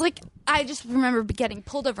 And I was like, I just remember getting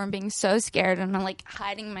pulled over and being so scared, and I'm like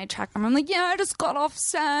hiding my track. I'm like, yeah, I just got off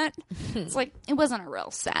set. It's like, it wasn't a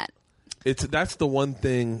real set. That's the one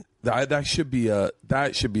thing that should be a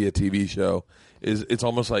TV show. It's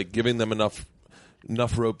almost like giving them enough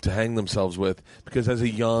rope to hang themselves with, because as a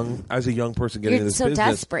young person getting You're into this so business,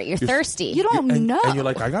 desperate. You're thirsty. You don't know. and you're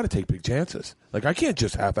like, I got to take big chances. Like, I can't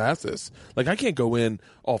just half-ass this. Like, I can't go in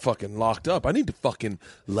all fucking locked up. I need to fucking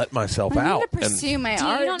let myself I out. need to pursue my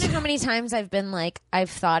art. You don't know how many times I've been like, I've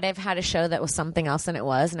thought I've had a show that was something else than it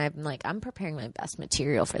was, and I've been like, I'm preparing my best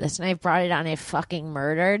material for this, and I've brought it on, I fucking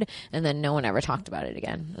murdered, and then no one ever talked about it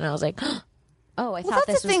again. And I was like, oh, I thought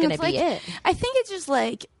this was going to be it. I think it's just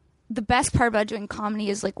like the best part about doing comedy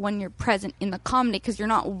is like when you're present in the comedy, because you're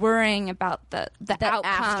not worrying about the outcome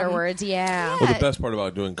Afterwards, yeah. Well, the best part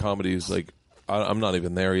about doing comedy is like, I'm not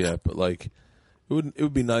even there yet, but like, it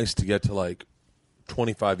would be nice to get to like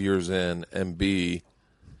 25 years in and be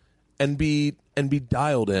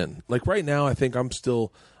dialed in. Like right now, I think I'm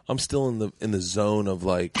still in the zone of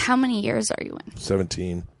like How many years are you in?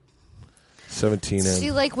 17 in.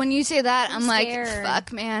 See, like when you say that, I'm like, scared.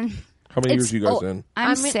 fuck, man. How many years are you guys in?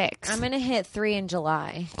 I'm 6. I'm going to hit 3 in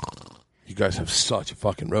July. You guys have such a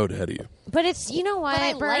fucking road ahead of you. But it's, you know what, But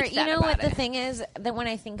I Bert, like you that know about what the it. thing is, that when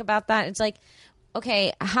I think about that, it's like,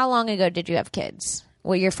 okay, how long ago did you have kids?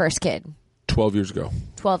 Well, your first kid? 12 years ago.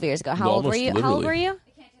 12 years ago. How old were Almost you? How old literally. were you?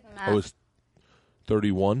 I was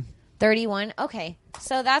 31. 31. Okay.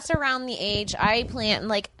 So that's around the age I plan,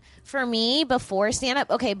 like, for me, before stand-up,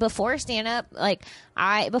 like,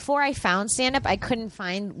 before I found stand-up, I couldn't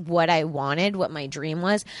find what I wanted, what my dream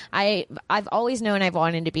was. I've always known I've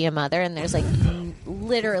wanted to be a mother, and there's, like,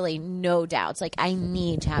 literally no doubts. Like, I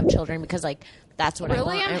need to have children because, like, that's what I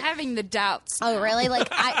Really, want. I'm having the doubts. Oh, really? Like,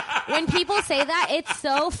 when people say that, it's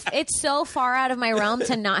so far out of my realm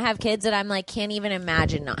to not have kids that I'm like, can't even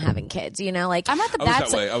imagine not having kids. You know, like I'm at the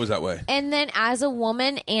I was that way. And then as a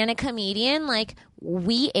woman and a comedian, like,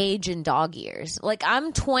 we age in dog years. Like,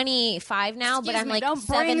 I'm 25 now, but I'm like don't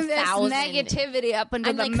bring this 7,000 negativity up into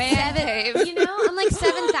I'm the like man cave. you know, I'm like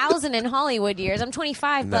 7,000 in Hollywood years. I'm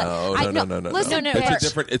 25, but No. Listen, It's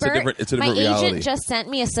a Bert, different my reality. agent just sent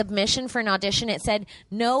me a submission for an audition. It said,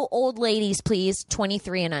 "No old ladies, please,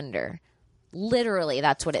 23 and under." Literally,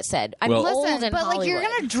 that's what it said. I'm Well- old Listen, in but like you're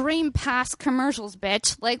Hollywood. gonna dream past commercials,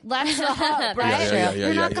 bitch. Like that's the hope, right? Yeah,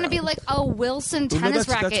 You're not gonna yeah. be like, oh, Wilson Well, no, tennis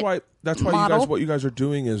racket. that's why model. what you guys are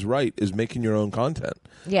doing is right, is making your own content.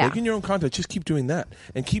 Yeah. Making your own content, just keep doing that,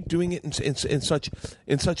 and keep doing it in such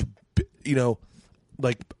you know,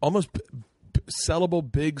 like almost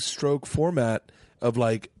sellable big stroke format of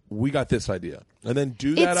like, we got this idea, and then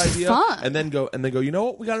do that It's idea, fun. and then go, you know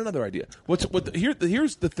what, we got another idea.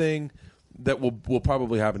 Here's the thing that will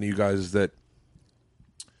probably happen to you guys is that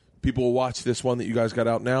people will watch this one that you guys got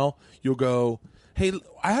out now. You'll go, hey,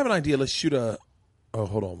 I have an idea. Let's shoot a. Oh,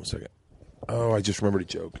 hold on 1 second. Oh, I just remembered a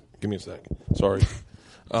joke. Give me a sec. Sorry.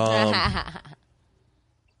 Fuck.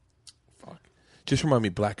 Just remind me,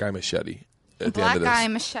 Black Guy Machete. At the end Black of this. guy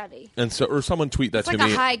machete. And so, or someone tweet that It's to like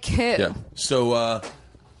me. a haiku. Yeah. So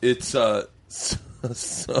it's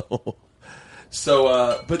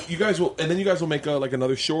but you guys will, and then you guys will make like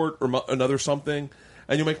another short or another something,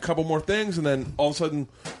 and you'll make a couple more things, and then all of a sudden,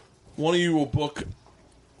 one of you will book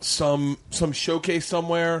some showcase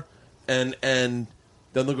somewhere, and then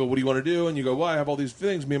they'll go, "What do you want to do?" And you go, "Well, I have all these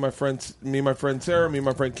things. Me and my friend Sara, me and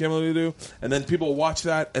my friend Kimberly do." And then people will watch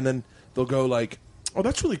that, and then they'll go like, "Oh,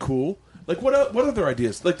 that's really cool." Like, what other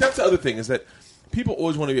ideas? Like, that's the other thing is that people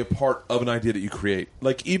always want to be a part of an idea that you create.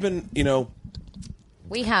 Like, even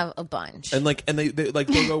we have a bunch, and they'll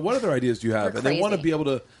go, "What other ideas do you have?" And they want to be able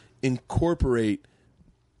to incorporate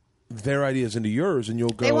their ideas into yours, and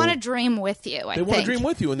you'll go. They want to dream with you. They want to dream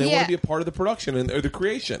with you, and they want to be a part of the production or the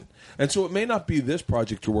creation. And so it may not be this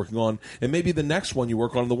project you're working on, it may be the next one you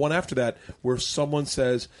work on, and the one after that, where someone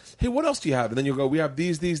says, "Hey, what else do you have?" And then you'll go, "We have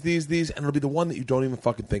these," and it'll be the one that you don't even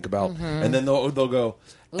fucking think about. And then they'll go,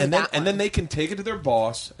 and then they can take it to their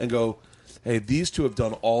boss and go, "Hey, these two have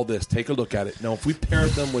done all this. Take a look at it. Now, if we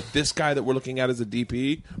paired them with this guy that we're looking at as a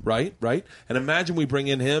DP, right? And imagine we bring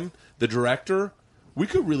in him, the director." We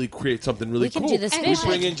could really create something really cool. We can do this We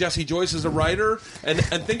bring in Jesse Joyce as a writer, and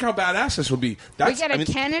think how badass this would be. We get a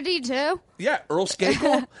Kennedy, too? Yeah, Earl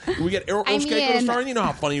Skakel. We get Earl Skakel to star in. You know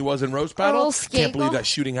how funny he was in Roast Battle? Earl Skakel. Can't believe that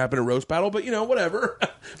shooting happened at Roast Battle, but, whatever.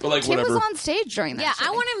 But, like, Kim whatever. was on stage during that. Yeah, shooting.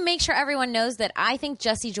 I want to make sure everyone knows that I think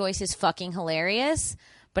Jesse Joyce is fucking hilarious,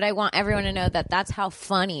 but I want everyone to know that that's how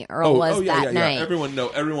funny Earl was that night. Yeah.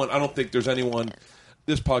 Everyone, I don't think there's anyone...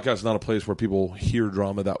 This podcast is not a place where people hear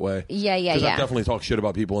drama that way. Yeah. Because I definitely talk shit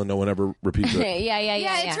about people and no one ever repeats it. Yeah.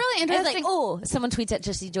 It's really interesting. It's like, someone tweets at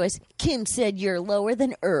Jesse Joyce, "Kim said you're lower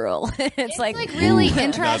than Earl." it's like really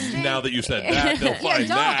interesting. Now that you said that, they'll find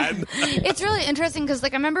that. It's really interesting because,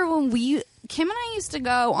 like, I remember when Kim and I used to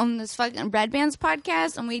go on this fucking Red Bands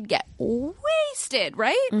podcast, and we'd get wasted,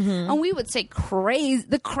 right? And we would say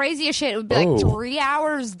the craziest shit. It would be like 3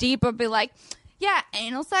 hours deep. It'd be like, yeah,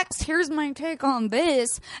 anal sex, here's my take on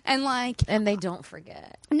this. And they don't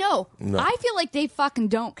forget. No, I feel like they fucking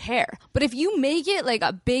don't care. But if you make it like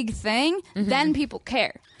a big thing, then people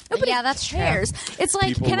care. Nobody that's cares. true. It's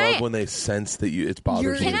like, people love when they sense that it's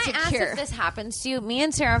bothers you. Can I ask if this happens to you? Me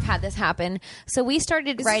and Sarah have had this happen. So we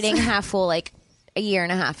started writing Half Full like a year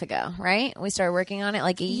and a half ago, right? We started working on it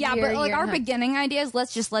like a year. Yeah, but like our beginning ideas,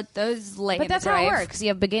 let's just let those lay. But that's how it works. You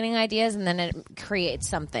have beginning ideas, and then it creates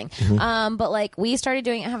something. But like we started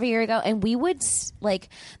doing it half a year ago, and we would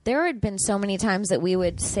there had been so many times that we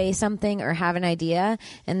would say something or have an idea,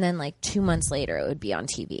 and then like 2 months later, it would be on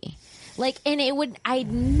TV.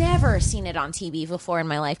 I'd never seen it on TV before in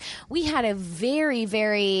my life. We had a very,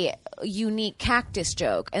 very unique cactus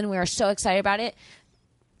joke, and we were so excited about it.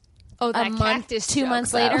 Oh, that a month, cactus 2 joke,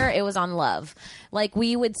 months later, it was on Love. Like,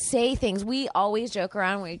 we would say things. We always joke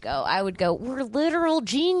around. I would go, "We're literal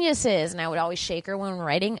geniuses." And I would always shake her when we're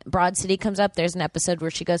writing. Broad City comes up. There's an episode where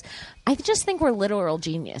she goes, "I just think we're literal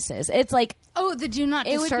geniuses." It's like... Oh, the Do Not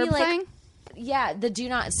Disturb it would be like, thing? Yeah, the Do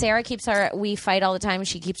Not... Sarah keeps we fight all the time.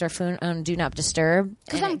 She keeps our phone on Do Not Disturb.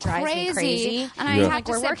 Because I'm drives me crazy. And I have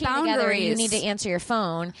to we're set working boundaries. together. You need to answer your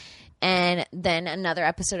phone. And then another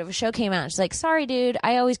episode of a show came out. She's like, "Sorry, dude,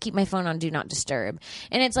 I always keep my phone on Do Not Disturb."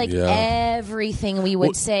 And it's like everything we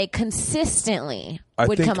would say consistently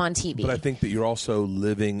would come on TV. But I think that you're also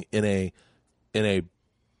living in a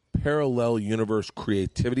parallel universe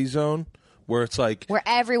creativity zone where it's like... Where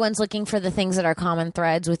everyone's looking for the things that are common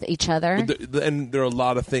threads with each other. And there are a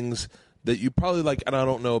lot of things... that you probably like, and I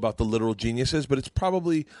don't know about the literal geniuses, but it's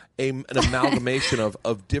probably an amalgamation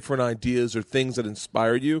of different ideas or things that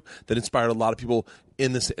inspired you, that inspired a lot of people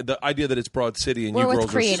in this. The idea that it's Broad City and We're you with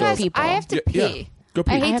girls creative are so... people. I have to pee. Yeah. Go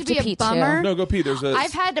pee. I hate to be a bummer. No, go pee.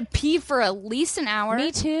 I've had to pee for at least an hour.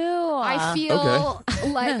 Me too. I feel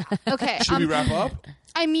like... Okay. Should we wrap up?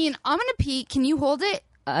 I mean, I'm going to pee. Can you hold it?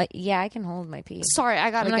 Yeah, I can hold my pee. Sorry,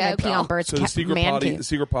 I got to I'm not go. gonna pee on Bert's So the secret potty. The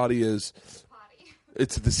secret potty is...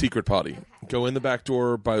 It's the secret potty. Okay. Go in the back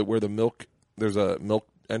door by where the milk... There's a milk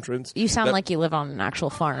entrance. You sound like you live on an actual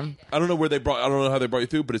farm. I don't know where I don't know how they brought you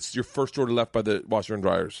through, but it's your first door to left by the washer and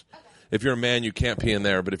dryers. Okay. If you're a man, you can't pee in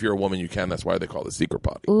there, but if you're a woman, you can. That's why they call it the secret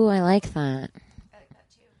potty. Ooh, I like that. I like that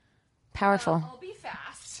too. Powerful. I'll be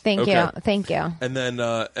fast. Thank you. And then,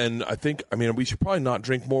 and I think, we should probably not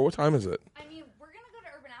drink more. What time is it? I mean, we're going to go to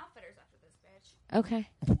Urban Outfitters after this, bitch. Okay.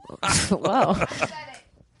 Whoa.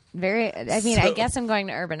 I guess I'm going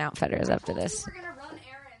to Urban Outfitters after this. We're going to run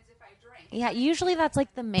errands if I drink. Yeah, usually that's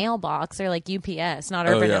like the mailbox or like UPS, not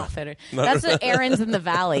Urban yeah. Outfitters. That's the errands in the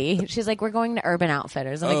valley. She's like, we're going to Urban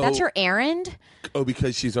Outfitters. I'm like, that's your errand? Oh,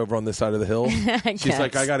 because she's over on this side of the hill? She's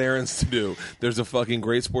like, I got errands to do. There's a fucking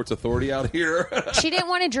Great Sports Authority out here. She didn't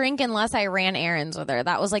want to drink unless I ran errands with her.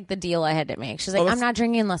 That was like the deal I had to make. She's like, I'm not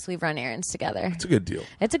drinking unless we run errands together. It's a good deal.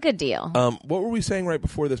 It's a good deal. What were we saying right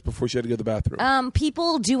before this, before she had to go to the bathroom?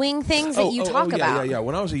 People doing things that you talk about. Yeah.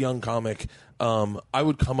 When I was a young comic, I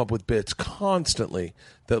would come up with bits constantly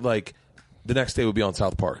that like the next day would be on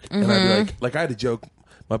South Park, and I'd be like I had a joke.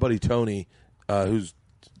 My buddy Tony, who's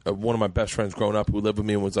one of my best friends growing up, who lived with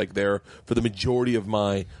me and was like there for the majority of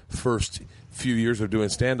my first few years of doing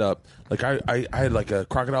stand up. Like I had like a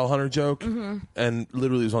crocodile hunter joke, and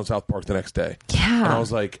literally it was on South Park the next day. Yeah, and I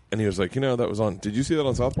was like, and he was like, that was on. Did you see that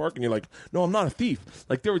on South Park? And you're like, no, I'm not a thief.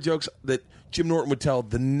 Like there were jokes that Jim Norton would tell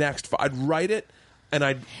the next. I'd write it.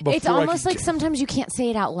 And it's almost like sometimes you can't say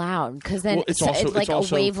it out loud because then it's like a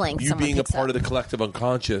wavelength. You being a part of the collective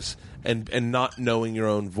unconscious and not knowing your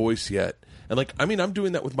own voice yet. And like, I mean, I'm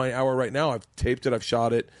doing that with my hour right now. I've taped it. I've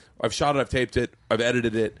shot it. I've taped it. I've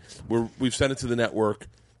edited it. We've sent it to the network.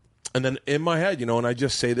 And then in my head, and I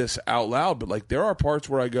just say this out loud, but like there are parts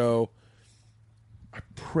where I go, I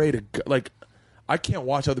pray to God, like I can't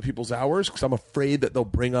watch other people's hours because I'm afraid that they'll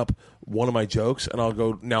bring up one of my jokes and I'll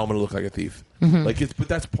go, now I'm going to look like a thief. Like but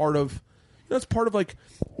that's part of, that's part of like,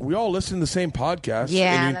 we all listen to the same podcast.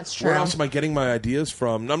 Yeah, that's true. Where else am I getting my ideas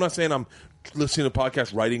from? And I'm not saying I'm listening to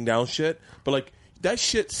podcasts, writing down shit, but like that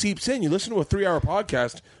shit seeps in. You listen to a 3-hour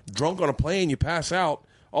podcast, drunk on a plane, you pass out.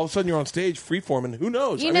 All of a sudden you're on stage freeforming. Who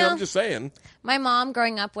knows? I'm just saying. My mom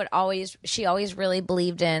growing up she always really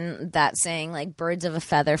believed in that saying, like, birds of a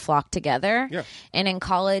feather flock together. Yeah. And in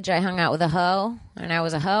college I hung out with a hoe, and I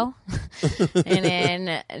was a hoe.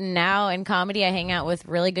 And now in comedy I hang out with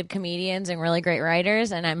really good comedians and really great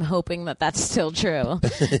writers, and I'm hoping that that's still true.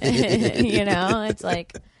 It's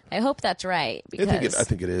like, I hope that's right. Because I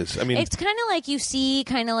think it is. I mean, it's kind of like you see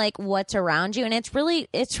kind of like what's around you, and it's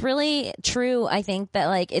really true. I think that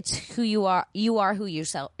like it's who you are who you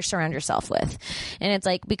surround yourself with, and it's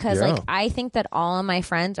like because like I think that all of my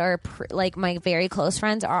friends are like my very close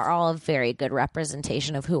friends are all a very good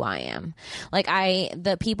representation of who I am. Like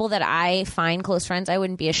the people that I find close friends, I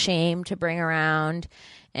wouldn't be ashamed to bring around.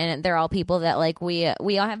 And they're all people that like we all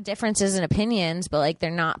have differences in opinions, but like they're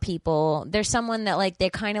not people. There's someone that like they're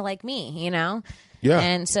kind of like me, Yeah.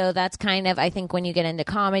 And so that's kind of, I think when you get into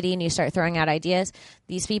comedy and you start throwing out ideas,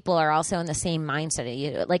 these people are also in the same mindset as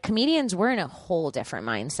you. Like comedians, we're in a whole different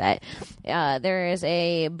mindset. There is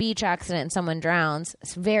a beach accident and someone drowns.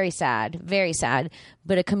 It's very sad,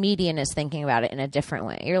 but a comedian is thinking about it in a different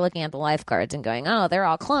way. You're looking at the lifeguards and going, oh, they're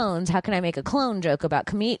all clones. How can I make a clone joke about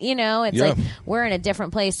It's like we're in a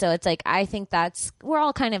different place. So it's like, I think we're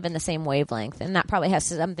all kind of in the same wavelength, and that probably has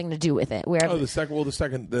something to do with it.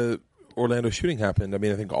 The Orlando shooting happened. I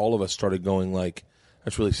mean, I think all of us started going like,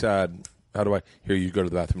 that's really sad. How do I, here you go to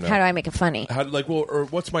the bathroom now. How do I make it funny? Or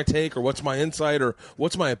what's my take, or what's my insight, or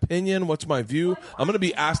what's my opinion, what's my view? I'm going to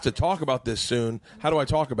be asked to talk about this soon. How do I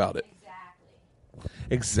talk about it?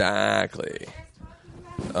 Exactly.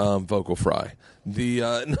 Vocal fry.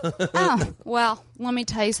 Oh, well, let me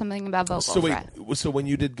tell you something about vocal fry. So when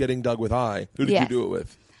you did Getting Dug with I, who did you do it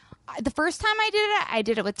with? The first time I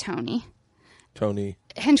did it with Tony. Tony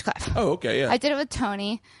Hinchcliffe. Oh, okay, yeah. I did it with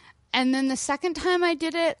Tony. And then the second time I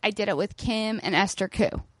did it with Kim and Esther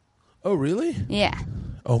Koo. Oh, really? Yeah.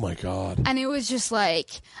 Oh, my God. And it was just like,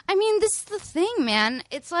 I mean, this is the thing, man.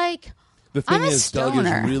 It's like, the thing I'm is, stoner.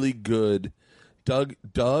 Doug is really good. Doug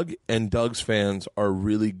and Doug's fans are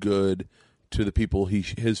really good to the people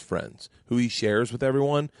his friends, who he shares with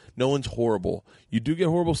everyone. No one's horrible. You do get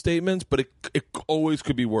horrible statements, but it always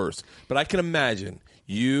could be worse. But I can imagine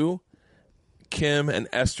you, Kim, and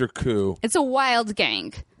Esther Koo. It's a wild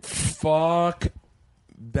gang. Fuck.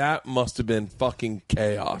 That must have been fucking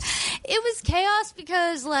chaos. It was chaos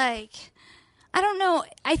because, like, I don't know.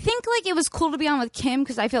 I think, like, it was cool to be on with Kim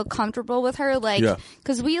because I feel comfortable with her. Like,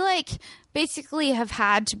 because we, like, basically have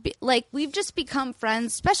had to be, like, we've just become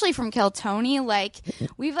friends, especially from Kill Tony. Like,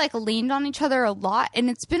 we've, like, leaned on each other a lot. And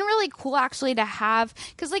it's been really cool, actually, to have,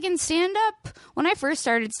 because, like, in stand-up, when I first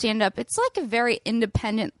started stand-up, it's, like, a very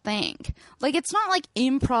independent thing. Like, it's not, like,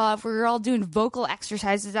 improv where you're all doing vocal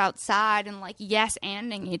exercises outside and, like,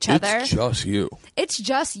 yes-anding each other. It's just you. It's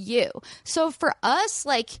just you. So for us,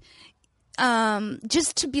 like,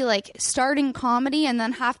 just to be like starting comedy and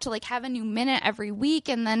then have to like have a new minute every week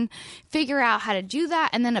and then figure out how to do that,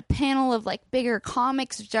 and then a panel of like bigger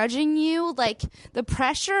comics judging you, like the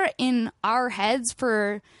pressure in our heads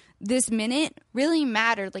for this minute really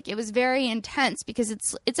mattered. Like, it was very intense because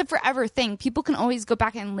it's a forever thing. People can always go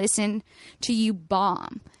back and listen to you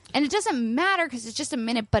bomb. And it doesn't matter because it's just a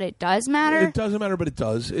minute, but it does matter. It doesn't matter, but it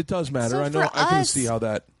does. It does matter. So I know. I can see how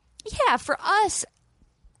that. Yeah, for us,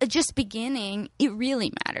 just beginning, it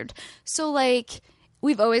really mattered. So, like,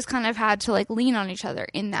 we've always kind of had to, like, lean on each other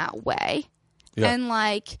in that way. Yeah. And,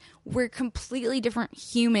 like, we're completely different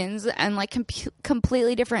humans and, like,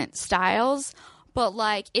 completely different styles. But,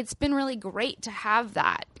 like, it's been really great to have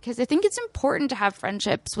that because I think it's important to have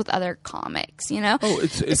friendships with other comics, you know? Oh,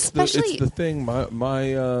 it's the thing.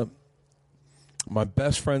 My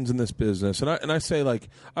best friends in this business, and I say, like,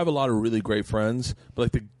 I have a lot of really great friends,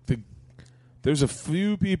 but, like, there's a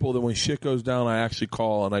few people that when shit goes down, I actually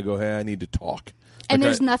call and I go, hey, I need to talk. And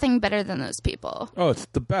there's nothing better than those people. Oh, it's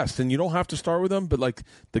the best. And you don't have to start with them, but, like,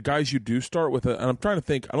 the guys you do start with, and I'm trying to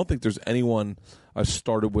think, I don't think there's anyone I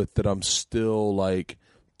started with that I'm still, like,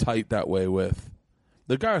 tight that way with.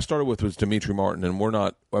 The guy I started with was Dimitri Martin, and we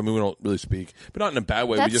don't really speak, but not in a bad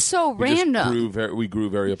way. That's random. We grew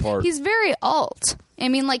very apart. He's very alt. I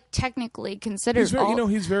mean, like, technically considered alt. You know,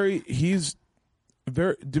 he's very,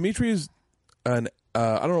 Dimitri is I don't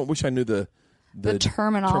know, I wish I knew the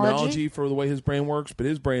terminology for the way his brain works, but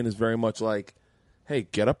his brain is very much like, hey,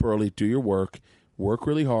 get up early, do your work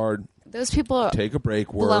really hard. Those people take a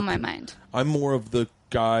break, work. Blow my mind. I'm more of the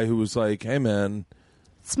guy who was like, hey, man,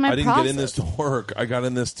 I didn't get in this to work. I got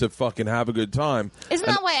in this to fucking have a good time. Isn't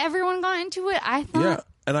that why everyone got into it? I thought. Yeah,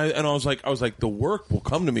 and I was like, the work will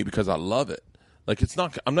come to me because I love it. Like,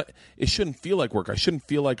 it shouldn't feel like work. I shouldn't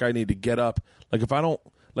feel like I need to get up. Like, if I don't.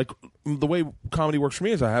 Like, the way comedy works for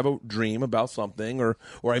me is I have a dream about something, or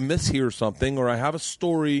I mishear something, or I have a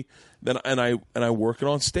story, and I work it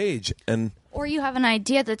on stage, or you have an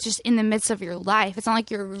idea that's just in the midst of your life. It's not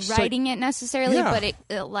like you're writing it necessarily, but it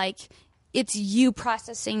like it's you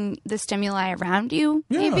processing the stimuli around you.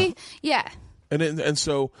 Yeah. Maybe, yeah. And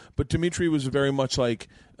so, but Dimitri was very much like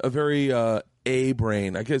a very A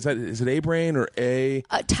brain. I guess is it A brain or A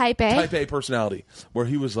type A? Type A personality. Where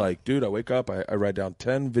he was like, dude, I wake up, I write down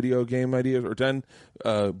 10 video game ideas or 10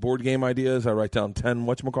 board game ideas. I write down 10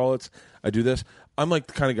 whatchamacallits. I do this. I'm like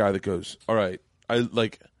the kind of guy that goes, all right.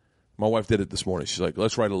 My wife did it this morning. She's like,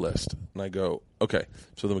 let's write a list. And I go, okay.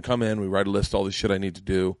 So then we come in, we write a list, all the shit I need to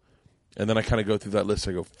do. And then I kind of go through that list.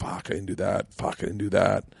 I go, fuck, I didn't do that. Fuck, I didn't do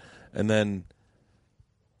that. And then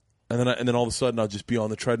all of a sudden I'll just be on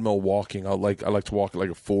the treadmill walking. I like to walk at like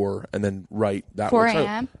a 4 and then write that 4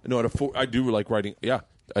 a.m. No, at a 4. I do like writing. Yeah,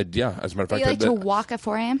 as a matter of fact, you like to walk at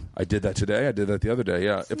 4 a.m. I did that today. I did that the other day.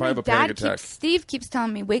 Yeah, so if I have a panic attack. Steve keeps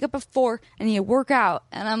telling me wake up at 4 and you work out,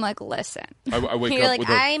 and I'm like, listen. I wake You're up. like,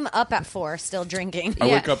 I'm up at 4, still drinking. I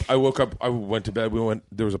woke up. I went to bed.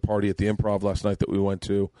 There was a party at the Improv last night that we went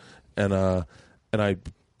to, and I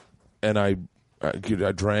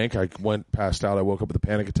drank. I went passed out. I woke up with a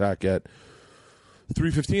panic attack at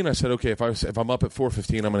 3:15. I said, okay, if I'm up at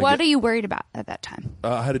 4:15, I'm gonna. What are you worried about at that time?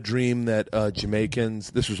 I had a dream that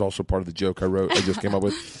Jamaicans. This was also part of the joke I just came up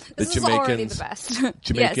with. This is already the best.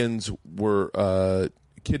 Jamaicans were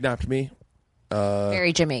kidnapped me.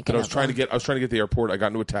 Very Jamaican. I was trying to get to the airport. I got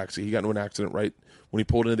into a taxi. He got into an accident right when he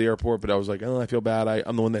pulled into the airport. But I was like, I feel bad.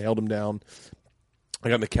 I'm the one that held him down. I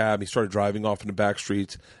got in the cab. And he started driving off in the back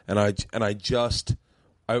streets, and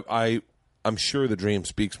I'm sure the dream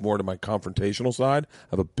speaks more to my confrontational side. I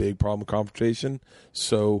have a big problem with confrontation.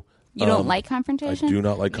 So you don't like confrontation? I do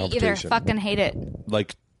not like confrontation. Me either. Fucking hate it.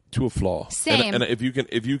 Like to a flaw. Same. And if you can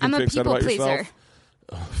I'm fix that about pleaser. yourself,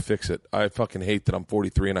 fix it. I fucking hate that I'm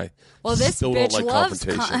 43 and I this still bitch don't like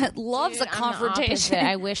confrontation. loves Dude, a confrontation.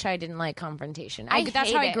 I wish I didn't like confrontation. That's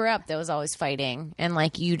hate how it. I grew up. There was always fighting, and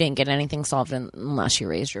like you didn't get anything solved unless you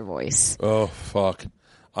raised your voice. Oh fuck!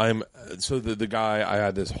 The guy. I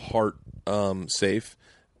had this heart safe,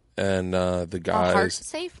 and the guy. A heart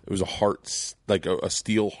safe? It was a heart, like a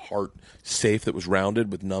steel heart safe that was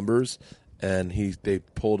rounded with numbers, and they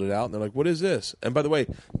pulled it out, and they're like, "What is this?" And by the way,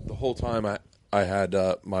 the whole time I had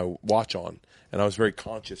my watch on, and I was very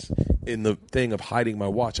conscious in the thing of hiding my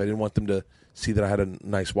watch. I didn't want them to see that I had a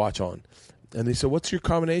nice watch on. And they said, "What's your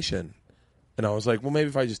combination?" And I was like, "Well, maybe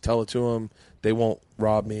if I just tell it to them, they won't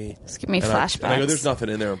rob me." Just give me flashbacks. And I go, "There's nothing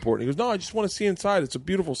in there important." He goes, "No, I just want to see inside. It's a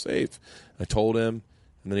beautiful safe." I told him,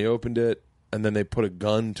 and then he opened it, and then they put a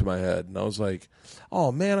gun to my head, and I was like,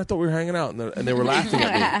 "Oh man, I thought we were hanging out," and they were laughing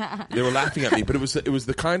at me. They were laughing at me, but it was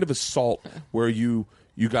the kind of assault where you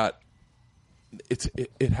got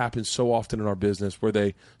it happens so often in our business where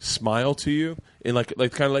they smile to you and like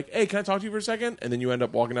kind of like, hey, can I talk to you for a second? And then you end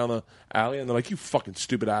up walking down the alley and they're like, you fucking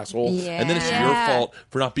stupid asshole. Yeah. And then it's your fault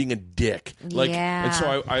for not being a dick. Like, and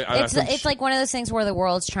so it's like one of those things where the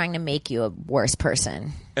world's trying to make you a worse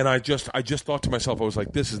person. And I just thought to myself, I was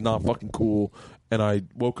like, this is not fucking cool. And I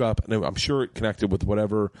woke up, and I'm sure it connected with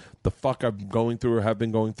whatever the fuck I'm going through or have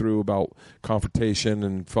been going through about confrontation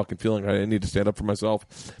and fucking feeling I need to stand up for myself.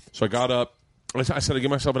 So I got up. I said I'd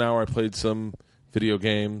give myself an hour. I played some video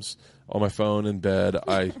games on my phone in bed.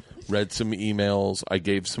 I read some emails. I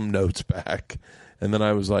gave some notes back. And then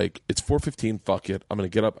I was like, it's 4:15. Fuck it. I'm going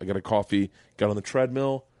to get up. I got a coffee. Got on the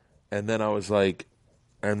treadmill. And then I was like,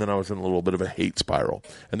 in a little bit of a hate spiral.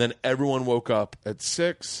 And then everyone woke up at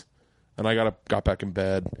 6. And I got back in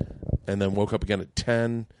bed. And then woke up again at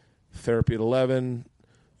 10. Therapy at 11.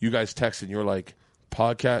 You guys texted. And you were like,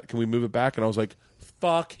 podcast, can we move it back? And I was like,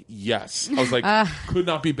 fuck yes. I was like, could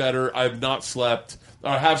not be better. I have not slept.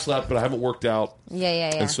 I have slept, but I haven't worked out.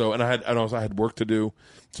 Yeah. And so, I had work to do.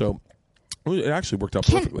 So it actually worked out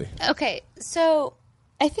perfectly. Okay, so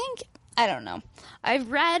I think, I don't know.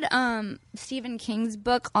 I've read Stephen King's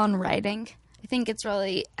book on writing. I think it's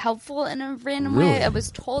really helpful in a random way. I was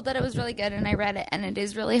told that it was really good, and I read it, and it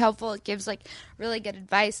is really helpful. It gives like really good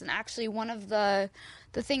advice. And actually, one of the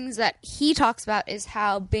things that he talks about is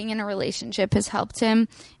how being in a relationship has helped him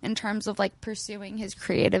in terms of like pursuing his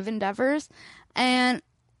creative endeavors. And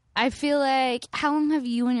I feel like, how long have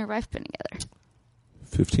you and your wife been together?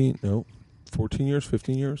 14 years,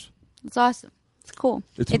 15 years. It's awesome. It's cool.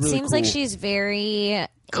 It really seems like she's very in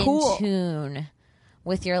tune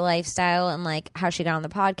with your lifestyle and like how she got on the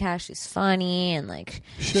podcast. She's funny and like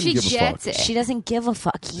she gets it. She doesn't give a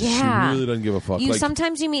fuck. Yeah, she really doesn't give a fuck.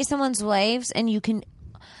 Sometimes you meet someone's wives and you can.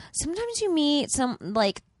 Sometimes you meet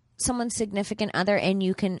someone's significant other and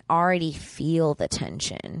you can already feel the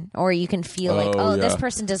tension, or you can feel this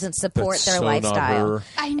person doesn't support their lifestyle.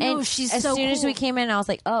 I know, and she's as so soon cool. as we came in, I was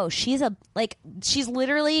like, oh, she's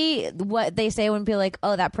literally what they say when people are like,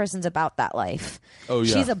 oh, that person's about that life. Oh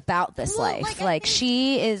yeah, she's about this life. Like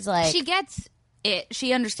she is like, she gets it.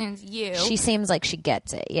 She understands you. She seems like she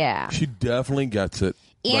gets it. Yeah, she definitely gets it.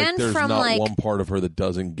 And there's from not one part of her that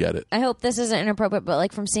doesn't get it. I hope this isn't inappropriate, but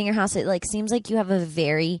like from seeing your house, it like seems like you have a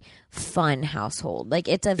very fun household. Like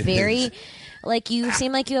it's a very, like you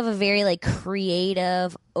seem like you have a very like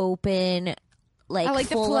creative, open, like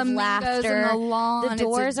full of laughter. The lawn. The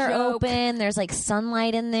doors are open. There's like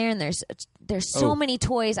sunlight in there, and there's so many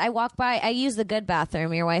toys. I walk by. I use the good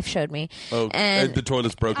bathroom. Your wife showed me. Oh, and the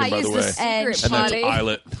toilet's broken, by the way. And that's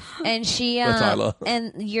Islet. And she, that's Isla.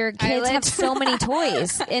 And your kids have so many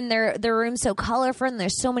toys in their room's so colorful, and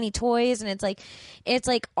there's so many toys, and it's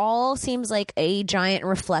like all seems like a giant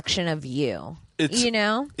reflection of you. It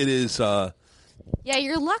is. Yeah,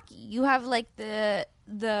 you're lucky. You have like the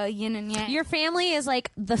yin and yang. Your family is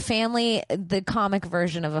like the comic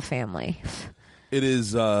version of a family. It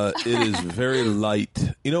is very light.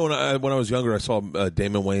 You know, when I was younger, I saw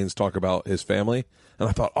Damon Wayans talk about his family, and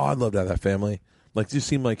I thought, oh, I'd love to have that family. Like, it just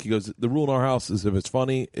seemed like, he goes, the rule in our house is if it's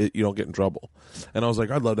funny, you don't get in trouble. And I was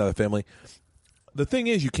like, I'd love to have a family. The thing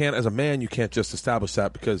is, as a man, you can't just establish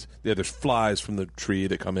that because there's flies from the tree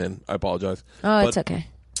that come in. I apologize. Oh, it's okay.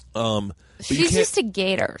 She's used to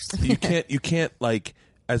gators. You can't like,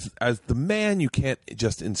 as the man, you can't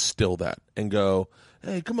just instill that and go,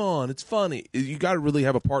 hey, come on, it's funny. You got to really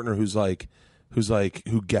have a partner who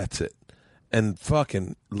gets it. And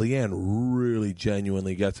fucking Leanne really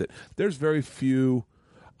genuinely gets it. There's very few.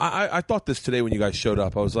 I thought this today when you guys showed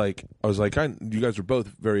up. I was like, you guys are both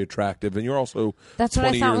very attractive, and you're also. That's what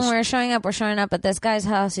I thought when we were showing up. We're showing up at this guy's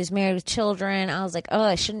house. He's married with children. I was like, oh,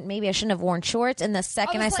 I shouldn't have worn shorts. And the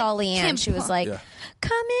second I saw Leanne, she was like,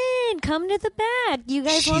 come to the bed. You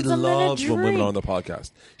guys want something to drink? She loves when women are on the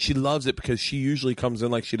podcast. She loves it because she usually comes in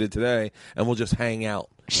like she did today, and we'll just hang out.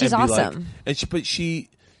 She's awesome, but she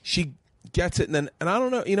gets it, and I don't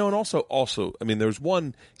know, and also, I mean, there's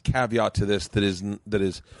one caveat to this that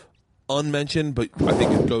is unmentioned, but I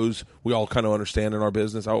think it goes. We all kind of understand in our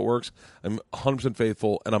business how it works. I'm 100%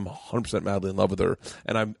 faithful, and I'm 100% madly in love with her,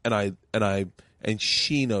 and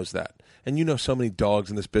she knows that. And so many dogs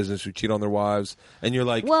in this business who cheat on their wives, and you're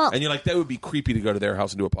like, that would be creepy to go to their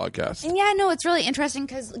house and do a podcast. And yeah, no, it's really interesting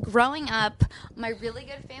because growing up, my really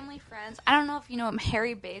good family friends. I don't know if you know him,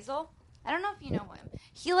 Harry Basil. I don't know if you know him.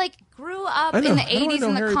 He grew up in the 80s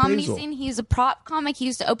in the comedy scene. He's a prop comic. He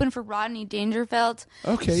used to open for Rodney Dangerfield.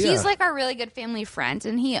 Okay, yeah. He's our really good family friend,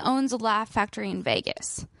 and he owns a Laugh Factory in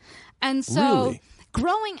Vegas. And so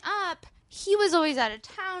growing up, he was always out of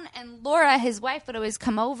town, and Laura, his wife, would always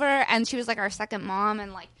come over, and she was our second mom,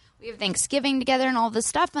 and we have Thanksgiving together and all this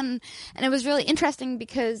stuff, and it was really interesting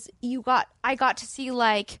because I got to see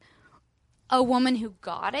like a woman who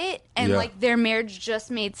got it, and like their marriage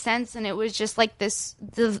just made sense, and it was just like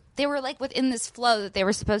they were like within this flow that they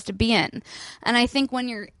were supposed to be in. And I think when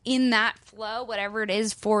you're in that flow, whatever it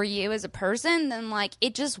is for you as a person, then like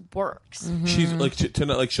it just works. She's like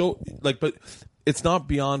she'll like, but it's not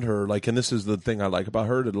beyond her. Like, and this is the thing I like about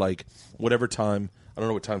her, to like whatever time, I don't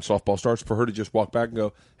know what time softball starts, for her to just walk back and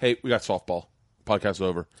go, "Hey, we got softball. Podcast's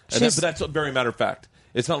over." And but that's a very matter of fact.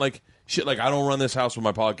 It's not like shit. Like, I don't run this house with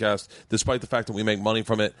my podcast, despite the fact that we make money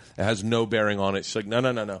from it. It has no bearing on it. She's like, no.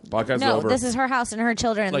 Podcast's over. No, this is her house and her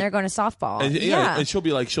children, and they're going to softball. And, and she'll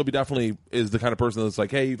be definitely is the kind of person that's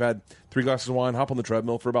like, hey, you've had 3 glasses of wine, hop on the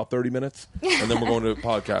treadmill for about 30 minutes, and then we're going to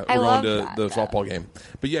podcast. We're going to the softball game.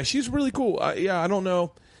 But yeah, she's really cool. I don't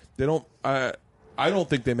know. They don't. I don't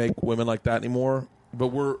think they make women like that anymore.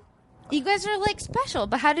 But you guys are like special.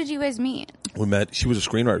 But how did you guys meet? We met. She was a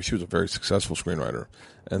screenwriter. She was a very successful screenwriter.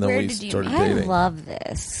 And then Where we did you started meet? dating. I love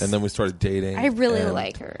this. And then we started dating. I really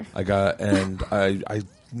like her. I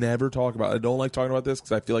never talk about. I don't like talking about this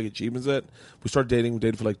because I feel like it cheapens it. We started dating. We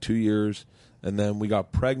dated for like 2 years, and then we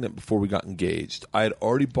got pregnant before we got engaged. I had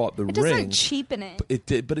already bought the ring. It doesn't cheapen it. It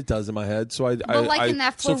did, but it does in my head. So in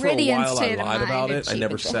that Floridian state I lied about it. I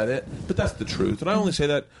never said it, but that's the truth. And I only say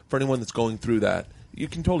that for anyone that's going through that. You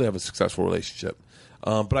can totally have a successful relationship.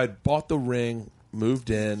 But I bought the ring, moved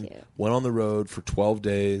in, went on the road for 12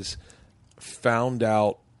 days, found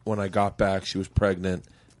out when I got back she was pregnant,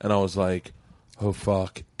 and I was like, oh,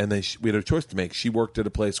 fuck. And then we had a choice to make. She worked at a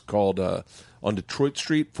place called on Detroit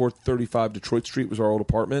Street, 435 Detroit Street was our old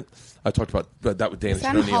apartment. I talked about that with Dana. Is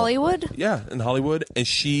that in Hollywood? Yeah, in Hollywood. And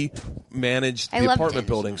she managed the apartment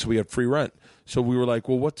building, so we had free rent. So we were like,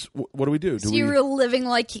 well, what do we do? So you were living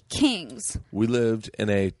like kings. We lived in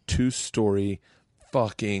a 2-story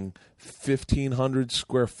fucking 1,500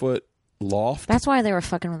 square foot loft. That's why they were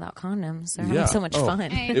fucking without condoms. They're having so much fun.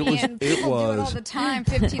 It was do it all the time.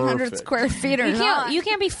 1,500 square feet or not. You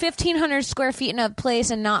can't be 1,500 square feet in a place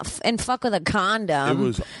and fuck with a condom. It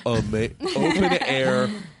was open air,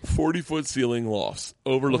 40-foot ceiling lofts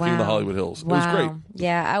overlooking the Hollywood Hills. It was great.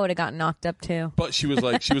 Yeah, I would have gotten knocked up too. But she was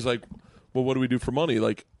like, well, what do we do for money?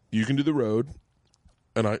 Like, you can do the road,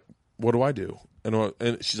 and what do I do? And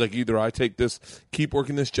she's like, either I take this, keep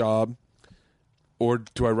working this job, or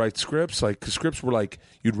do I write scripts? Like, 'cause scripts were like,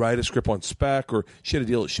 you'd write a script on spec, or she had a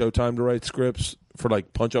deal at Showtime to write scripts for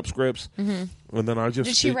like punch-up scripts. Mm-hmm. And then I just...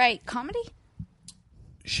 Did she write comedy?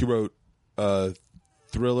 She wrote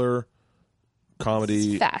thriller,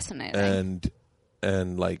 comedy. Fascinating.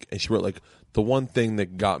 And she wrote like, the one thing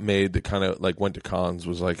that got made that kind of like went to cons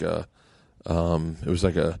was like it was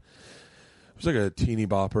like a teeny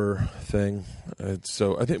bopper thing. And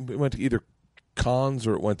so I think it went to either cons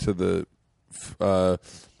or it went to the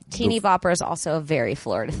teeny bopper is also a very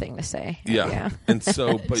Florida thing to say. Yeah. And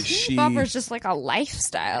so, but teeny bopper is just like a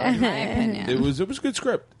lifestyle, in my opinion. It was a good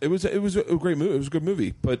script. It was a great movie. It was a good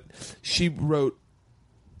movie. But she wrote,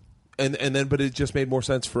 and then, but it just made more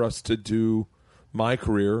sense for us to do my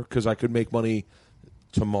career because I could make money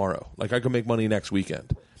tomorrow. Like, I could make money next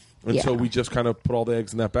weekend. And so we just kind of put all the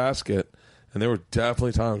eggs in that basket. And there were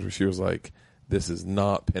definitely times where she was like, this is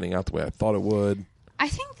not panning out the way I thought it would. I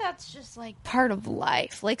think that's just like part of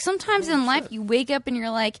life. Like, sometimes in life you wake up and you're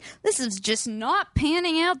like, this is just not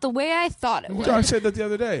panning out the way I thought it would. I said that the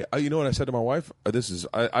other day. You know what I said to my wife?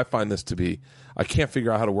 I find this to be, I can't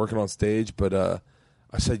figure out how to work it on stage, but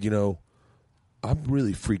I said, I'm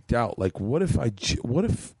really freaked out. Like, what if I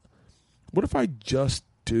just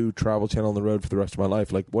do Travel Channel on the road for the rest of my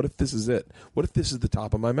life? Like, what if this is it? What if this is the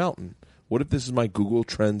top of my mountain? What if this is my Google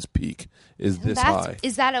Trends peak? Is this high?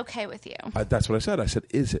 Is that okay with you? That's what I said. I said,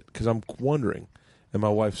 is it? Because I'm wondering. And my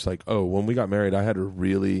wife's like, oh, when we got married, I had a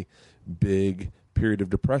really big period of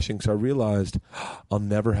depression because I realized I'll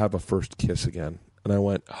never have a first kiss again. And I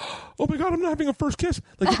went, oh my God, I'm not having a first kiss.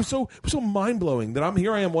 Like, it was so mind blowing that I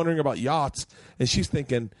am wondering about yachts, and she's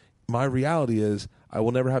thinking, my reality is I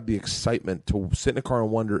will never have the excitement to sit in a car and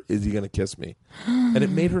wonder, is he going to kiss me? And it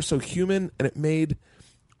made her so human, and it made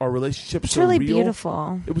our relationship so really real.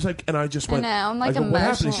 Beautiful. It was like, and I just went, I'm like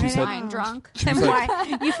emotional. She said, wine drunk.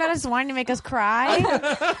 You fed us wine to make us cry?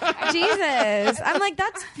 Jesus. I'm like,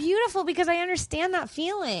 that's beautiful because I understand that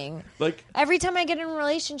feeling. Like, every time I get in a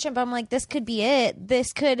relationship, I'm like, this could be it.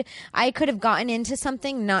 I could have gotten into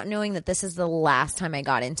something not knowing that this is the last time I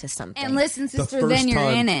got into something. And listen, sister, then you're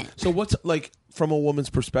in it. So what's, like, from a woman's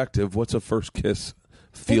perspective, what's a first kiss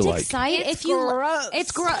feel it's like. exciting. It's gross.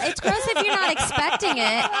 It's gross. It's gross if you're not expecting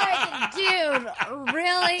it. Like, dude,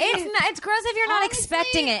 really? It's gross if you're not Honestly,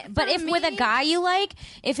 expecting it. But if with a guy you like,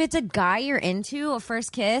 if it's a guy you're into, a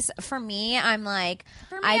first kiss, for me, I'm like,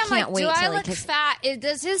 I can't wait do till I he look kisses. fat?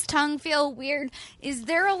 Does his tongue feel weird? Is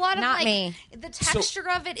there a lot of Not like me. the texture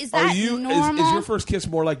of it? Is Are that you? normal? Is your first kiss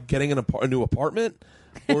more like getting a new apartment,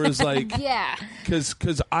 or is like Yeah.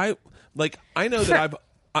 Because I know that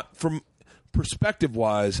from perspective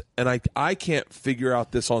wise, and I can't figure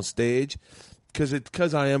out this on stage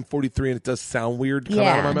because I am 43 and it does sound weird to come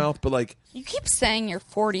out of my mouth, but like. You keep saying you're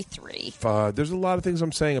 43. There's a lot of things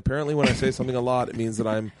I'm saying. Apparently, when I say something a lot, it means that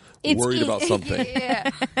I'm worried about something. Yeah.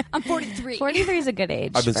 I'm 43. 43 is a good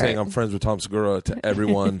age. I've been saying I'm friends with Tom Segura to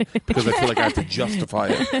everyone because I feel like I have to justify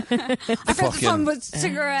it. I'm friends with Tom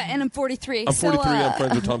Segura and I'm 43. I'm 43. I'm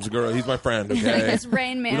friends with Tom Segura. He's my friend. Okay, This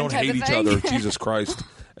Rain Man we don't type hate of each thing. other. Jesus Christ.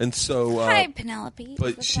 And so, Hi, Penelope.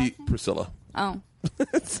 but What's she, that name? Priscilla. Oh. Within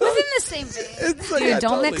the same vein. Dude,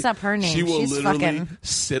 don't mix up her name. She will She's literally fucking-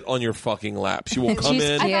 sit on your fucking lap. She will come She's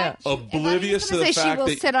in cute. oblivious to gonna the say she fact will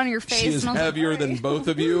that sit on your she face, is and I was like, heavier than alright. both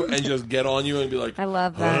of you and just get on you and be like, I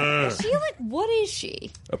love that. Is she like, what is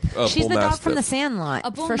she? a She's bull the dog from mastiff. the Sandlot,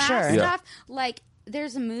 A bull for sure. mastiff? Yeah. Like,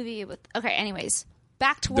 there's a movie with. Okay, anyways.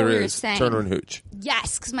 Back to what There we were is saying. Turner and Hooch.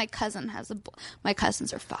 Yes, because my cousin has my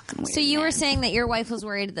cousins are fucking weird. So you were man. saying that your wife was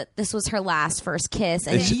worried that this was her last first kiss,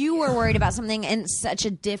 and you were worried about something in such a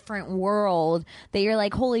different world that you're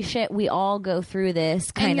like, holy shit, we all go through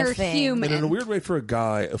this kind And of you're thing. human. And in a weird way, for a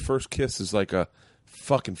guy, a first kiss is like a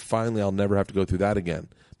fucking finally I'll never have to go through that again.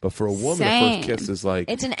 But for a woman, a Same. first kiss is like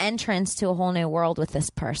It's an entrance to a whole new world with this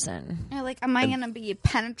person. You're like, am I going to be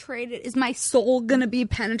penetrated? Is my soul going to be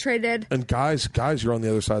penetrated? and guys, you're on the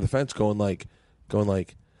other side of the fence, going like,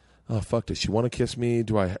 oh fuck, does she want to kiss me?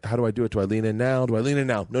 How do I do it? Do I lean in now?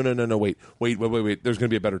 No, wait. There's gonna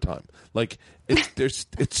be a better time. Like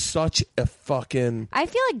it's such a fucking. I